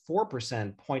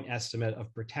 94% point estimate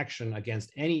of protection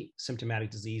against any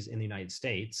symptomatic disease in the United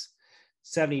States,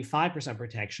 75%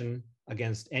 protection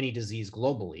against any disease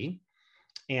globally.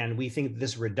 And we think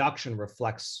this reduction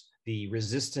reflects the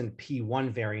resistant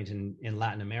P1 variant in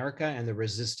Latin America and the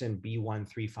resistant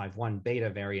B1351 beta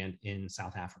variant in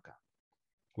South Africa,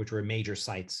 which were major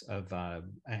sites of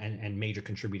and major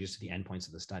contributors to the endpoints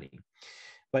of the study.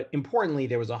 But importantly,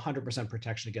 there was 100%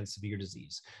 protection against severe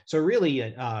disease. So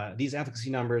really, these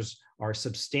efficacy numbers are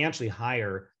substantially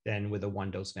higher than with a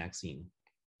 1-dose vaccine.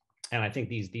 And I think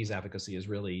these efficacy is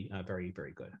really very,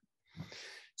 very good.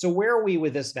 So where are we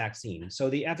with this vaccine? So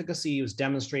the efficacy was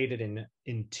demonstrated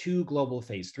in 2 global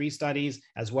phase 3 studies,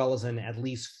 as well as in at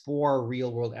least 4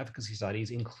 real-world efficacy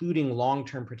studies, including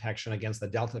long-term protection against the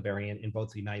Delta variant in both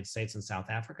the United States and South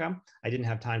Africa. I didn't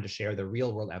have time to share the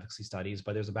real-world efficacy studies,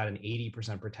 but there's about an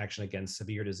 80% protection against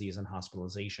severe disease and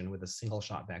hospitalization with a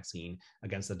single-shot vaccine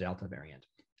against the Delta variant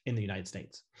in the United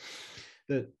States.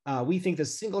 We think the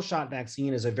single-shot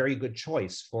vaccine is a very good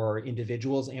choice for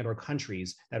individuals and or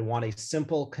countries that want a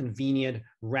simple, convenient,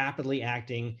 rapidly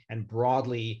acting, and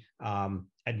broadly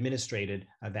administered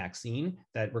vaccine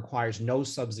that requires no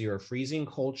sub-zero freezing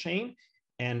cold chain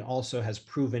and also has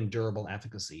proven durable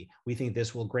efficacy. We think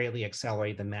this will greatly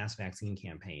accelerate the mass vaccine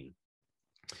campaign.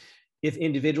 If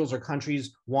individuals or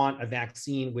countries want a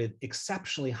vaccine with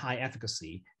exceptionally high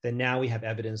efficacy, then now we have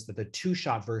evidence that the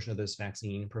 2-shot version of this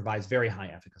vaccine provides very high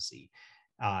efficacy.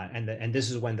 And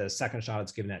this is when the second shot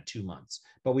is given at 2 months.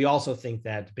 But we also think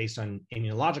that based on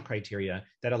immunologic criteria,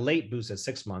 that a late boost at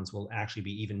 6 months will actually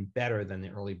be even better than the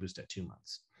early boost at 2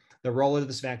 months. The role of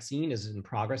this vaccine is in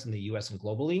progress in the US and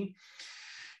globally.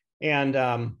 And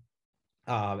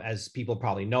as people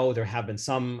probably know, there have been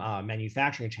some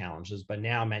manufacturing challenges, but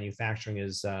now manufacturing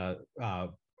is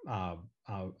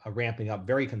ramping up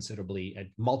very considerably at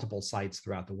multiple sites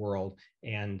throughout the world.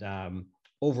 And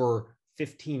over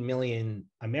 15 million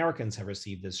Americans have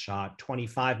received this shot,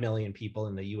 25 million people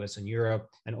in the US and Europe,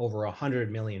 and over 100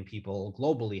 million people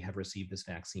globally have received this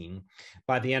vaccine.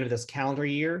 By the end of this calendar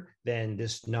year, then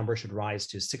this number should rise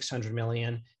to 600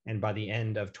 million, and by the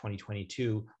end of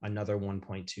 2022, another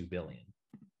 1.2 billion.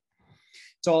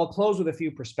 So I'll close with a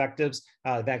few perspectives.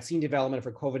 Vaccine development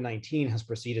for COVID-19 has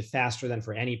proceeded faster than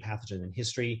for any pathogen in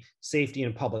history. Safety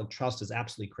and public trust is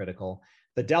absolutely critical.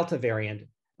 The Delta variant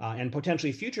and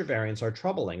potentially future variants are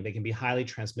troubling. They can be highly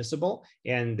transmissible,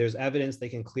 and there's evidence they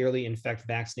can clearly infect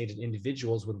vaccinated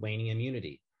individuals with waning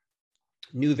immunity.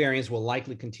 New variants will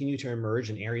likely continue to emerge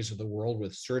in areas of the world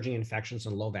with surging infections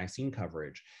and low vaccine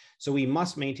coverage. So we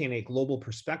must maintain a global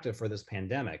perspective for this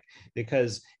pandemic,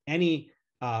 because any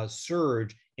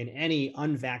surge in any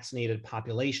unvaccinated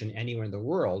population anywhere in the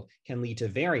world can lead to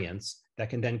variants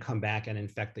that can then come back and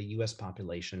infect the US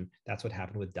population. That's what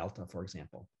happened with Delta, for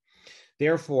example.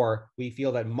 Therefore, we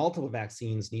feel that multiple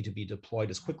vaccines need to be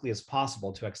deployed as quickly as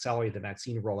possible to accelerate the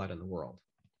vaccine rollout in the world.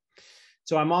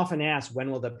 So I'm often asked, when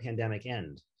will the pandemic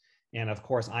end? And of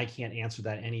course, I can't answer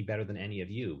that any better than any of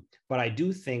you. But I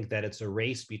do think that it's a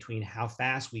race between how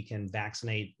fast we can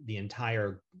vaccinate the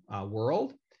entire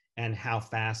world and how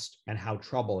fast and how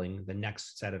troubling the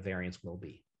next set of variants will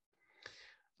be.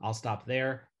 I'll stop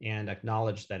there and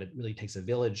acknowledge that it really takes a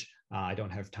village. I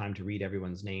don't have time to read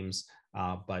everyone's names,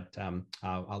 but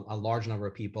a large number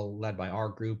of people led by our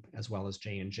group, as well as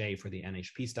J&J for the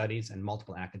NHP studies and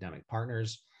multiple academic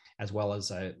partners, as well as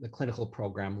the clinical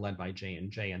program led by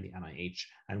J&J and the NIH,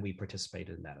 and we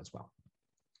participated in that as well.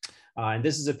 And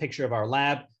this is a picture of our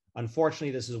lab.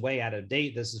 Unfortunately, this is way out of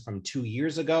date. This is from 2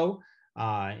 years ago.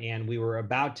 And we were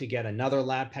about to get another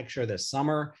lab picture this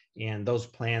summer, and those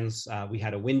plans, we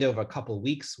had a window of a couple of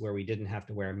weeks where we didn't have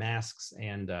to wear masks,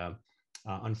 and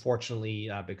unfortunately,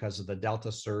 because of the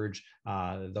Delta surge,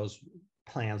 those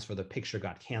plans for the picture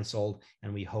got canceled,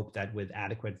 and we hope that with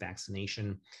adequate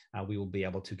vaccination, we will be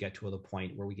able to get to the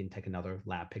point where we can take another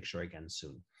lab picture again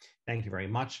soon. Thank you very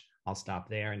much. I'll stop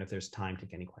there, and if there's time,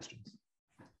 take any questions.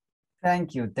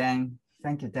 Thank you, Dan.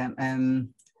 Thank you,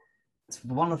 Dan. It's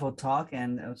a wonderful talk,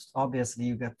 and obviously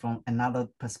you get from another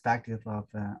perspective of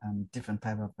different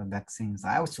type of vaccines.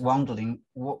 I was wondering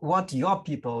what your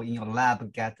people in your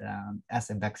lab get as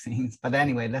a vaccines. But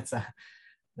anyway, let's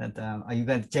are you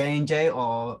got J&J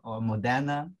or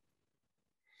Moderna?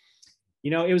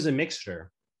 You know, it was a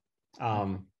mixture.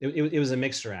 It was a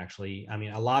mixture, actually. I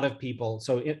mean, a lot of people.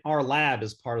 So our lab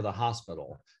is part of the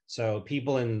hospital. So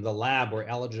people in the lab were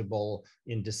eligible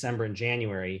in December and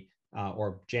January.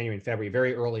 Or January and February,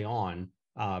 very early on,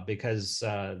 because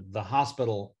the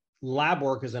hospital lab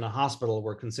workers in a hospital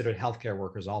were considered healthcare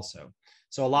workers also.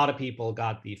 So a lot of people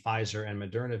got the Pfizer and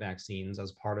Moderna vaccines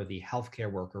as part of the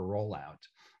healthcare worker rollout.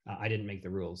 I didn't make the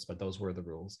rules, but those were the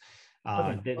rules.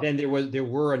 Okay. Then there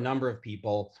were a number of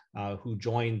people who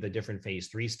joined the different phase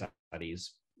 3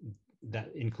 studies, that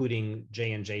including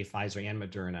J&J, Pfizer, and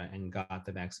Moderna, and got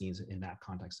the vaccines in that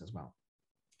context as well.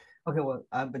 Okay, well,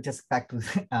 but just back to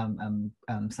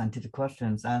scientific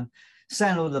questions.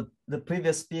 Shanlu, the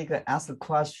previous speaker asked a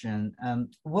question,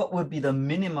 what would be the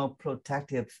minimal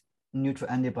protective neutral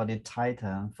antibody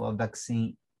titer for a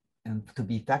vaccine to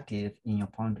be effective in your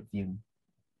point of view?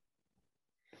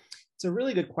 It's a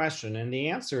really good question, and the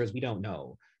answer is we don't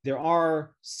know. There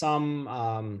are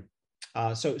some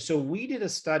So we did a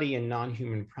study in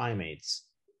non-human primates.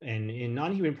 And in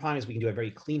non-human primates, we can do a very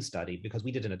clean study because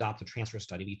we did an adoptive transfer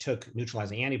study. We took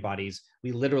neutralizing antibodies.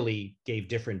 We literally gave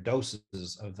different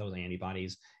doses of those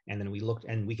antibodies. And then we looked,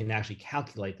 and we can actually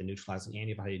calculate the neutralizing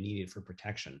antibody needed for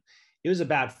protection. It was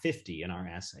about 50 in our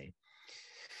assay.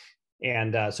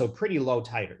 And so pretty low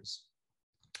titers.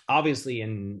 Obviously,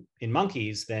 in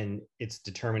monkeys, then it's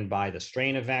determined by the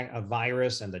strain of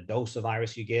virus and the dose of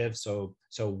virus you give. So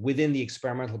within the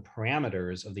experimental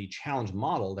parameters of the challenge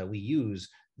model that we use,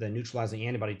 the neutralizing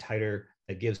antibody titer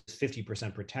that gives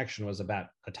 50% protection was about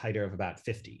a titer of about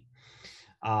 50.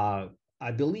 I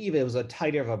believe it was a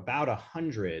titer of about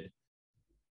 100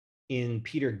 in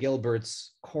Peter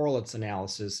Gilbert's correlates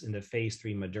analysis in the phase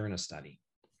 3 Moderna study.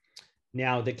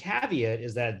 Now, the caveat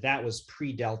is that that was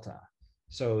pre-Delta.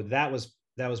 So that was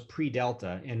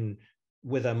pre-Delta, and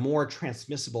with a more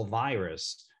transmissible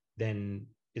virus, then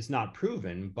it's not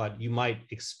proven, but you might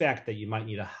expect that you might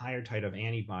need a higher titer of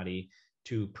antibody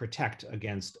to protect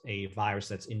against a virus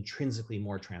that's intrinsically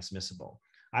more transmissible.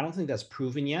 I don't think that's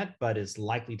proven yet, but it's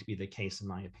likely to be the case in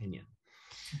my opinion.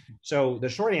 So the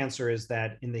short answer is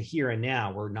that in the here and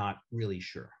now, we're not really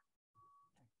sure.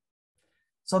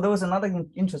 So there was another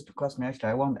interesting question actually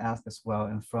I want to ask as well,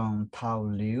 and from Tao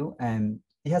Liu, and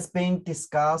it has been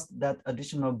discussed that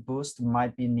additional boost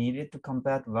might be needed to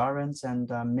combat variants, and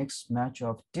a mixed match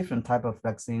of different type of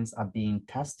vaccines are being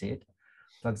tested.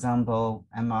 For example,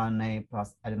 mRNA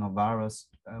plus adenovirus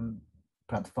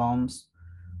platforms.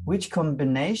 Which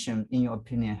combination, in your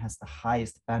opinion, has the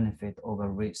highest benefit over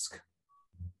risk?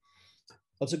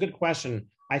 That's a good question.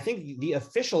 I think the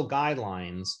official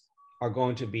guidelines are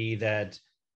going to be that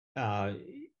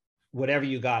whatever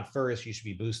you got first, you should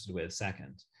be boosted with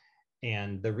second.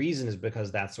 And the reason is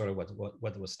because that's sort of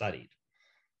what was studied.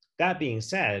 That being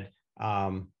said,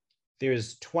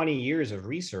 there's 20 years of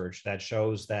research that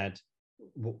shows that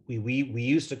we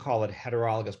used to call it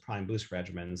heterologous prime boost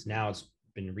regimens. Now it's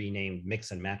been renamed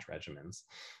mix and match regimens.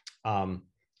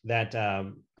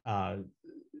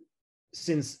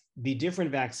 Since the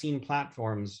different vaccine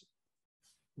platforms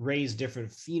raise different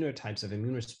phenotypes of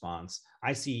immune response,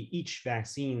 I see each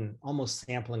vaccine almost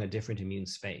sampling a different immune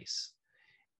space.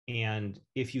 And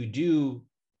if you do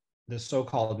the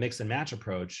so-called mix and match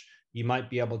approach, you might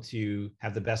be able to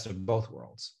have the best of both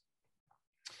worlds.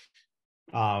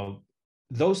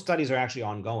 Those studies are actually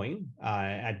ongoing.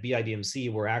 At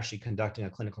BIDMC, we're actually conducting a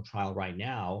clinical trial right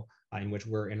now in which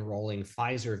we're enrolling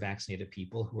Pfizer vaccinated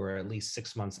people who are at least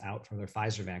 6 months out from their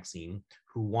Pfizer vaccine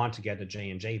who want to get a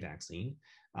J&J vaccine.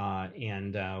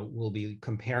 And we'll be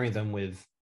comparing them with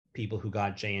people who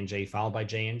got J&J followed by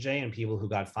J&J and people who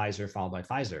got Pfizer followed by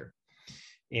Pfizer.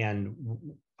 And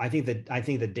I think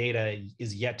the data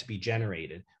is yet to be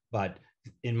generated, but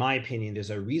in my opinion,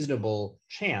 there's a reasonable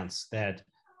chance that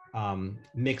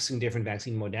mixing different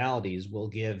vaccine modalities will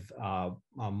give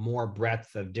more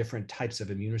breadth of different types of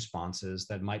immune responses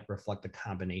that might reflect the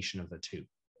combination of the two.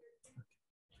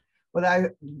 Well,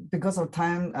 because of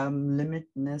time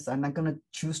limitness, I'm not going to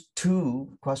choose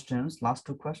two questions, last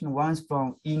two questions. One is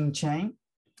from Yin Chen.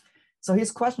 So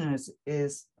his question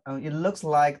is it looks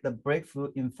like the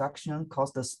breakthrough infection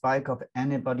caused a spike of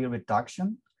antibody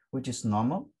reduction, which is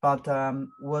normal, but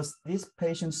was this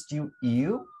patient still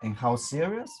ill, and how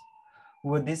serious?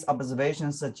 Would this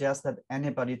observation suggest that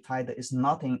antibody titer is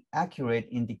not an accurate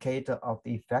indicator of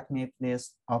the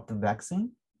effectiveness of the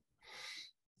vaccine?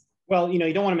 Well,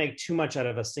 you don't want to make too much out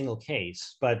of a single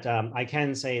case, but I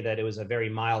can say that it was a very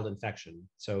mild infection,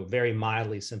 so very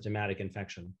mildly symptomatic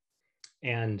infection.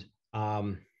 And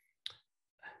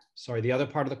sorry, the other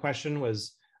part of the question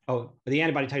was, the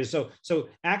antibody titer. So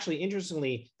actually,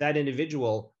 interestingly, that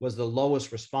individual was the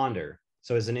lowest responder.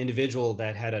 So as an individual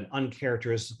that had an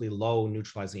uncharacteristically low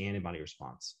neutralizing antibody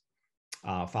response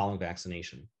following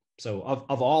vaccination. So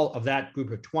of all of that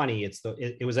group of 20,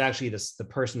 it was actually the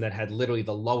person that had literally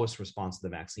the lowest response to the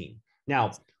vaccine.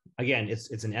 Now, again,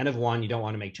 it's an N of 1. You don't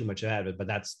want to make too much out of it, but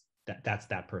that's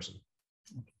that person.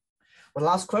 Well,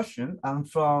 last question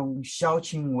from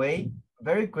Xiaoqing Wei.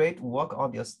 Very great work,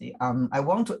 obviously. I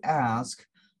want to ask,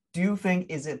 do you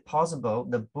think is it possible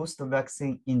the booster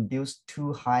vaccine induced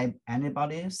too high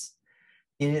antibodies?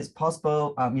 It is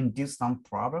possible induce some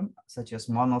problem, such as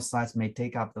monocytes may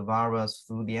take up the virus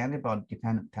through the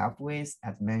antibody-dependent pathways,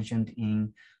 as mentioned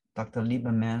in Dr.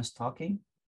 Liberman's talking.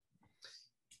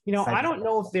 I don't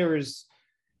know if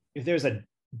there's a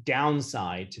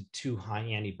downside to too high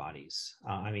antibodies.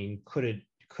 I mean, could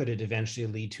it eventually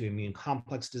lead to immune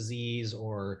complex disease?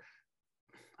 Or,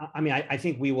 I mean, I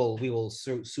think we will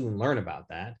soon learn about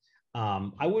that.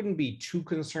 I wouldn't be too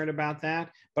concerned about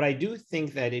that, but I do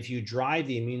think that if you drive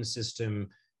the immune system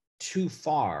too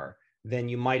far, then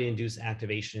you might induce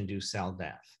activation, induce cell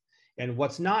death. And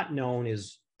what's not known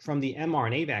is from the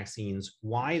mRNA vaccines,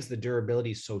 why is the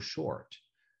durability so short?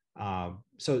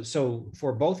 So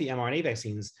for both the mRNA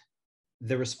vaccines,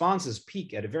 the responses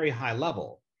peak at a very high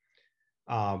level,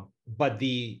 but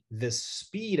the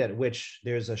speed at which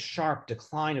there's a sharp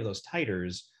decline of those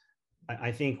titers,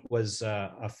 I think was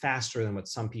faster than what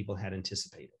some people had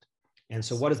anticipated. And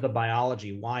so what is the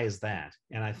biology? Why is that?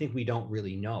 And I think we don't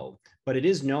really know, but it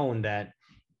is known that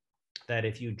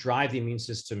if you drive the immune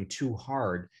system too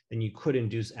hard, then you could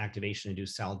induce activation,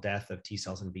 induce cell death of T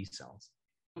cells and B cells.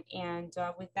 And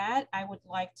with that, I would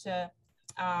like to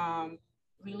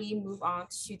really move on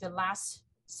to the last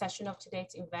session of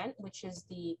today's event, which is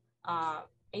the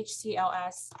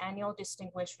HCLS Annual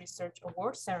Distinguished Research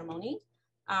Award Ceremony.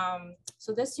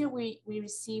 So this year we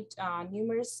received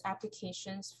numerous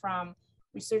applications from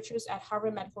researchers at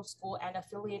Harvard Medical School and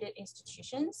affiliated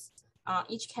institutions.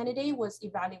 Each candidate was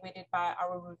evaluated by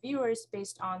our reviewers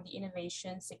based on the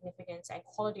innovation, significance, and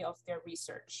quality of their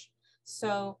research.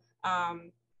 So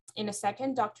in a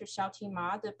second, Dr. Xiaoting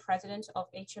Ma, the president of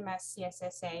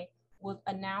HMS-CSSA, will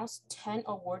announce 10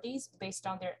 awardees based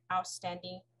on their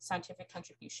outstanding scientific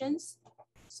contributions.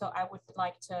 So I would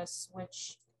like to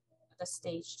switch the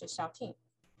stage to Xiaoting.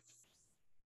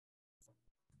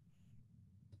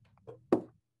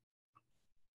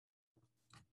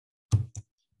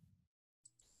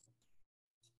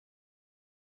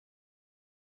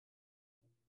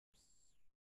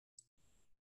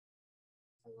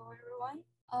 Hello, everyone.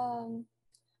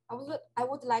 I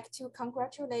would like to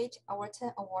congratulate our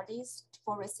 10 awardees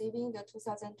for receiving the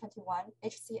 2021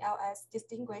 HCLS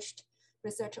Distinguished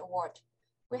Research Award.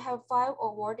 We have 5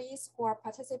 awardees who are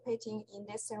participating in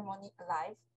this ceremony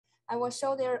live. I will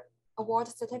show their award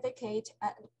certificate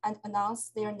and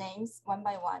announce their names one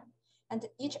by one. And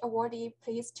each awardee,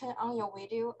 please turn on your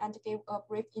video and give a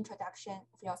brief introduction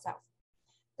of yourself.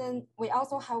 Then we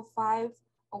also have 5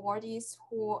 awardees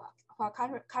who are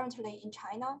currently in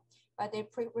China, but they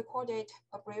pre-recorded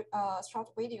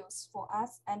short videos for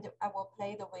us, and I will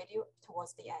play the video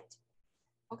towards the end.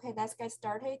 Okay, let's get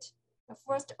started. The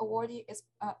first awardee is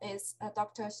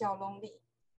Dr. Xiaolong Li.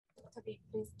 Dr. Li,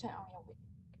 please turn on your video.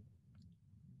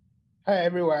 Hi,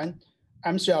 everyone.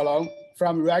 I'm Xiaolong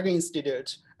from Reagan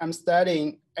Institute. I'm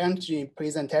studying antigen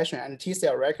presentation and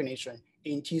T-cell recognition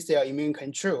in T-cell immune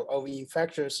control of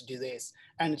infectious disease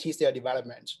and T-cell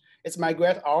development. It's my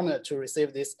great honor to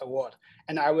receive this award,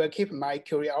 and I will keep my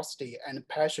curiosity and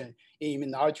passion in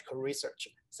immunological research.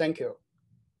 Thank you.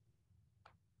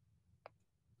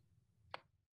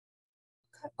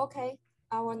 Okay,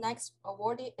 our next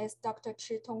awardee is Dr.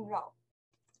 Chitong Rao.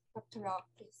 Dr. Rao,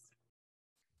 please.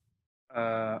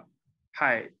 Hi,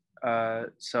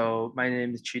 so my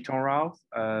name is Chitong Rao.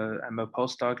 I'm a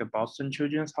postdoc at Boston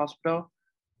Children's Hospital.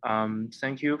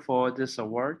 Thank you for this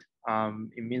award.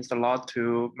 It means a lot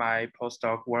to my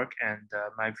postdoc work and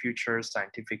my future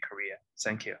scientific career.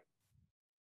 Thank you.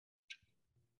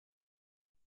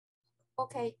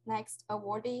 Okay, next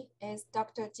awardee is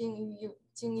Dr. Jing Yu.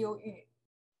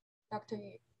 Dr.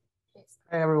 Yu, please.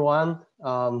 Hi, everyone.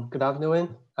 Good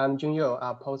afternoon. I'm Jing Yu,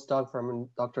 a postdoc from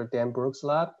Dr. Dan Brooks'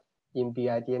 lab in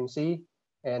BIDMC,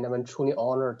 and I'm truly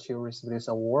honored to receive this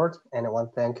award. And I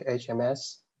want to thank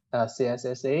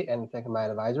HMS-CSSA and thank my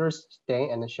advisors, Dan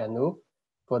and Shanu,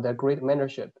 for their great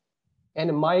mentorship.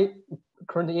 And my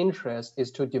current interest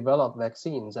is to develop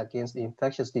vaccines against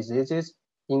infectious diseases,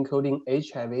 including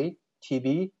HIV,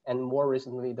 TB, and more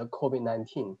recently, the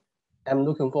COVID-19. I'm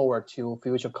looking forward to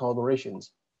future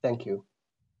collaborations. Thank you.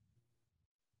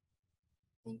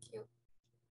 Thank you.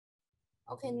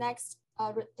 Okay, next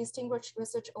Distinguished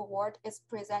Research Award is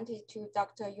presented to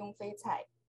Dr. Yongfei Cai.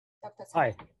 Dr. Cai.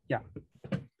 Hi, yeah.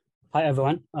 Hi,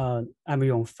 everyone. I'm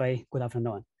Yongfei. Good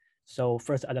afternoon. So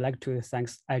first, I'd like to thank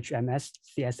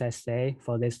HMS-CSSA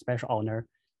for this special honor,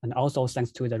 and also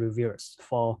thanks to the reviewers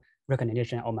for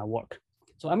recognition of my work.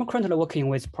 So I'm currently working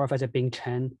with Professor Bing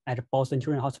Chen at Boston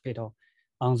Children's Hospital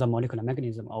on the molecular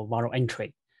mechanism of viral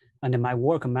entry. And my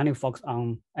work mainly focuses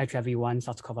on HIV-1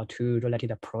 SARS-CoV-2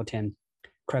 related protein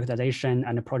characterization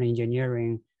and protein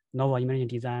engineering, novel immunity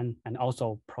design, and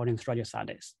also protein strategy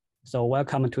studies. So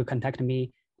welcome to contact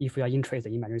me if you are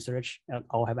interested in my research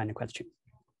or have any questions.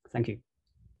 Thank you.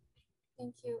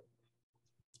 Thank you.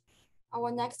 Our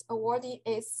next awardee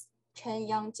is Chen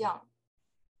Yang Jiang.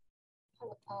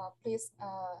 Please,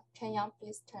 Chen Yang,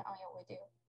 please turn on your video.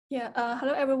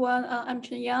 Hello everyone. I'm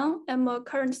Chen Yang. I'm a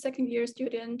current second-year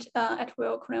student at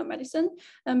Royal Cornell Medicine.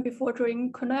 And before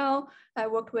joining Cornell, I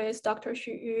worked with Dr. Xu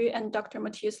Yu and Dr.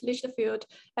 Matthias Lichtenfeld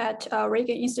at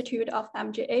Reagan Institute of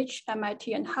MGH,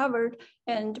 MIT, and Harvard,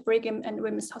 and Brigham and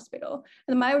Women's Hospital.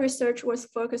 And my research was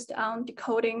focused on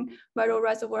decoding viral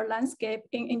reservoir landscape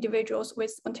in individuals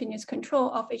with spontaneous control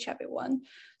of HIV-1.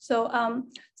 So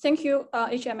thank you,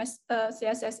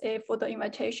 HMS-CSSA, for the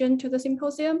invitation to the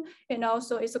symposium. And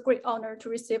also, it's a great honor to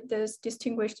receive this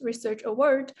distinguished research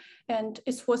award. And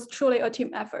it was truly a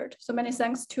team effort. So many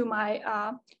thanks to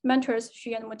my mentors,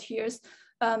 Xu and Matthias.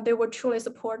 They were truly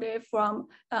supportive from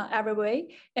every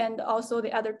way. And also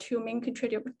the other two main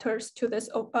contributors to this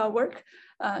work,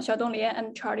 Xiaodong Lian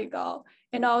and Charlie Gao.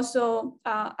 And also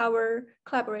our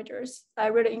collaborators. I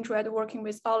really enjoyed working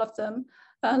with all of them.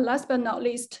 Last but not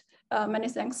least, many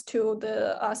thanks to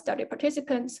the study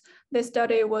participants. This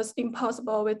study was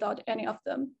impossible without any of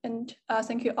them. And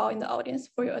thank you all in the audience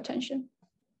for your attention.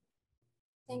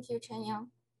 Thank you, Chen Yang.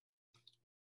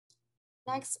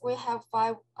 Next, we have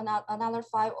another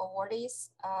five awardees.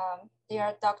 They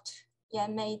are Dr.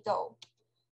 Yanmei Dou,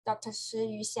 Dr. Shi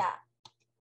Yuxia,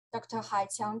 Dr.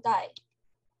 Haiqiang Dai,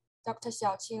 Dr.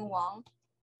 Xiaoqing Wang,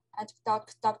 and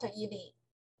Dr. Yi Li.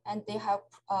 And they have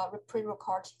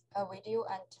pre-recorded a video,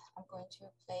 and I'm going to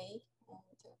play and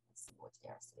see what they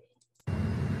are saying.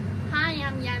 Hi,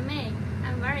 I'm Yanmei.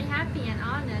 I'm very happy and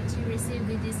honored to receive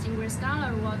the Distinguished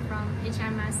Scholar Award from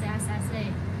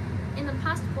HMS-CSSA. In the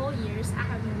past 4 years, I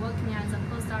have been working as a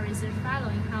postdoc research fellow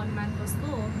in Howard Medical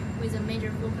School with a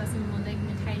major focus in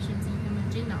molecular mutations in human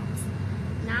genomes.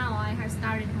 Now I have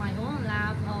started my own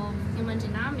lab of human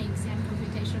genomics and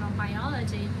computational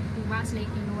biology in Westlake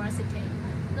University.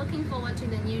 Looking forward to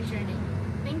the new journey.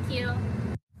 Thank you.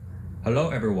 Hello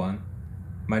everyone.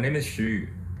 My name is Xu Yu.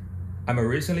 I'm a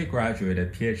recently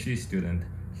graduated PhD student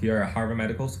here at Harvard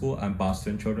Medical School and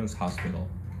Boston Children's Hospital.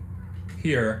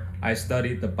 Here, I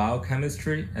studied the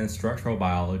biochemistry and structural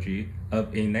biology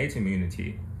of innate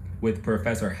immunity with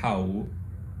Professor Hao Wu.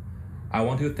 I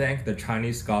want to thank the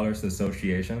Chinese Scholars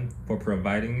Association for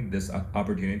providing this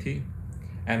opportunity,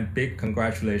 and big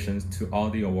congratulations to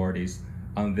all the awardees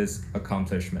on this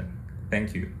accomplishment.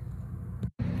 Thank you.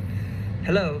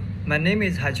 Hello, my name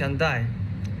is Haiqiang Dai.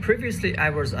 Previously,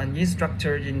 I was an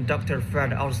instructor in Dr.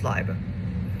 Fred O's lab,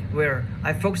 where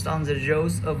I focused on the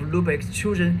roles of Lübeck's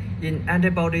children in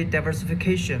antibody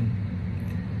diversification.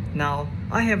 Now,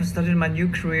 I have started my new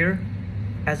career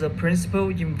as a principal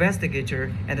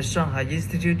investigator at the Shanghai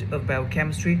Institute of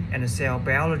Biochemistry and Cell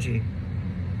Biology.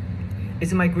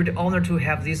 It's my great honor to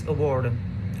have this award.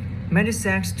 Many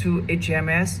thanks to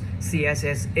HMS,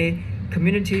 CSSA,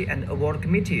 community and award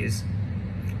committees.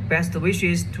 Best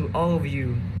wishes to all of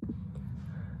you.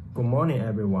 Good morning,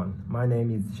 everyone. My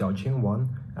name is Xiaoqing Wang.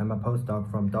 I'm a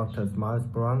postdoc from Drs. Miles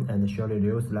Brown and Shirley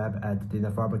Liu's lab at the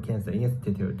Dana-Farber Cancer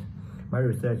Institute. My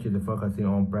research is focusing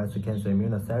on breast cancer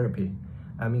immunotherapy.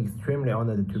 I'm extremely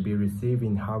honored to be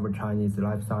receiving Harvard Chinese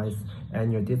Life Science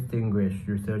Annual Distinguished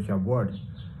Research Award.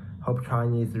 Hope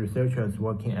Chinese researchers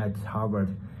working at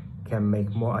Harvard can make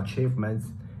more achievements,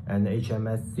 and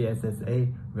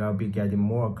HMS-CSSA will be getting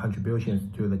more contributions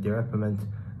to the development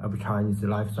of Chinese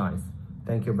life science.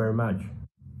 Thank you very much.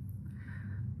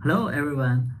 Hello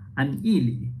everyone, I'm Yi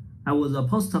Li. I was a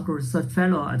postdoc research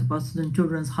fellow at Boston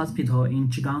Children's Hospital in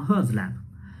Zhigang He's lab.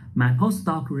 My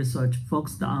postdoc research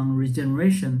focused on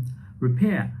regeneration,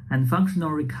 repair, and functional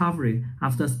recovery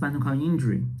after spinal cord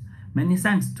injury. Many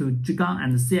thanks to Zhigang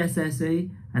and CSSA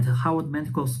at Harvard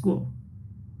Medical School.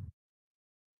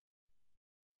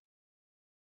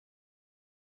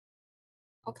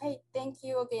 Okay, thank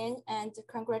you again, and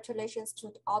congratulations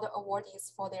to all the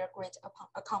awardees for their great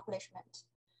accomplishment.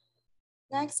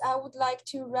 Next, I would like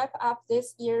to wrap up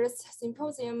this year's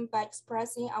symposium by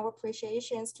expressing our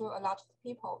appreciations to a lot of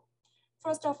people.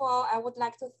 First of all, I would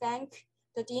like to thank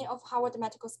the Dean of Harvard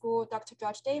Medical School, Dr.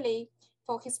 George Daley,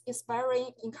 for his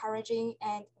inspiring, encouraging,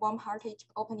 and warm-hearted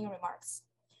opening remarks.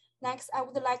 Next, I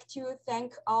would like to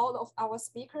thank all of our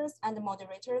speakers and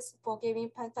moderators for giving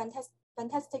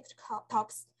fantastic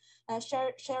talks and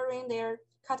sharing their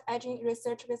cut-edge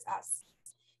research with us.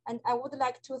 And I would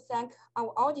like to thank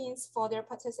our audience for their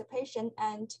participation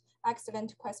and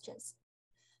excellent questions.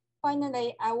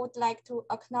 Finally, I would like to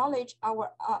acknowledge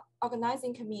our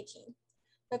organizing committee.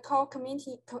 The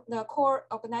core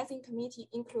organizing committee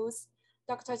includes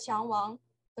Dr. Qiang Wang,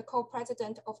 the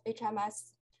co-president of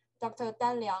HMS, Dr.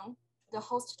 Dan Liang, the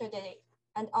host today,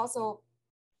 and also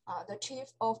the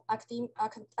chief of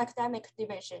academic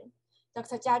division,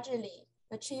 Dr. Jiazhi Li,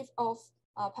 the chief of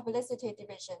publicity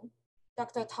division,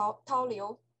 Dr. Tao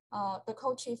Liu, the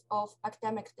co-chief of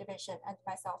academic division, and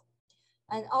myself.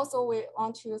 And also we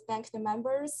want to thank the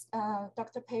members,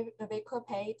 Dr. Wei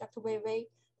Ke, Dr. Wei Wei,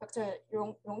 Dr.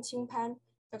 Rongqing Pan,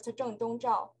 Dr. Zheng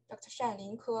Dongzhao, Dr.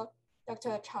 Shanlin Ke,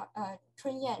 Dr.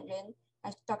 Chun Yan Ren,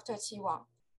 and Dr. Qi Wang.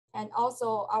 And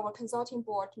also our consulting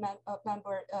board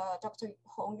member, Dr.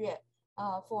 Hong Yue,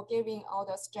 for giving all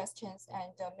the suggestions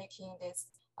and making this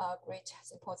great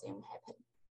symposium happen.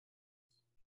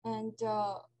 And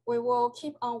we will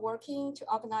keep on working to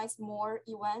organize more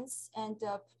events and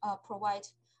provide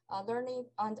learning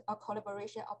and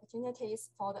collaboration opportunities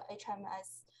for the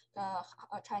HMS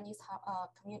Chinese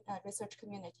research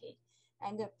community.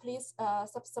 And please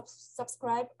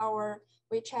subscribe our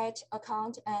WeChat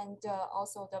account and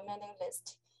also the mailing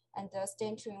list, and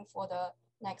stay tuned for the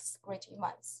next great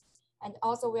events. And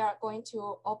also we are going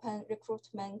to open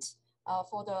recruitment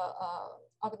for the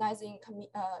organizing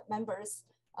members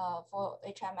for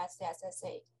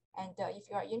HMS-CSSA. And if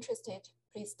you are interested,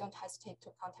 please don't hesitate to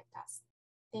contact us.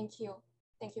 Thank you.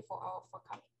 Thank you for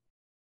coming.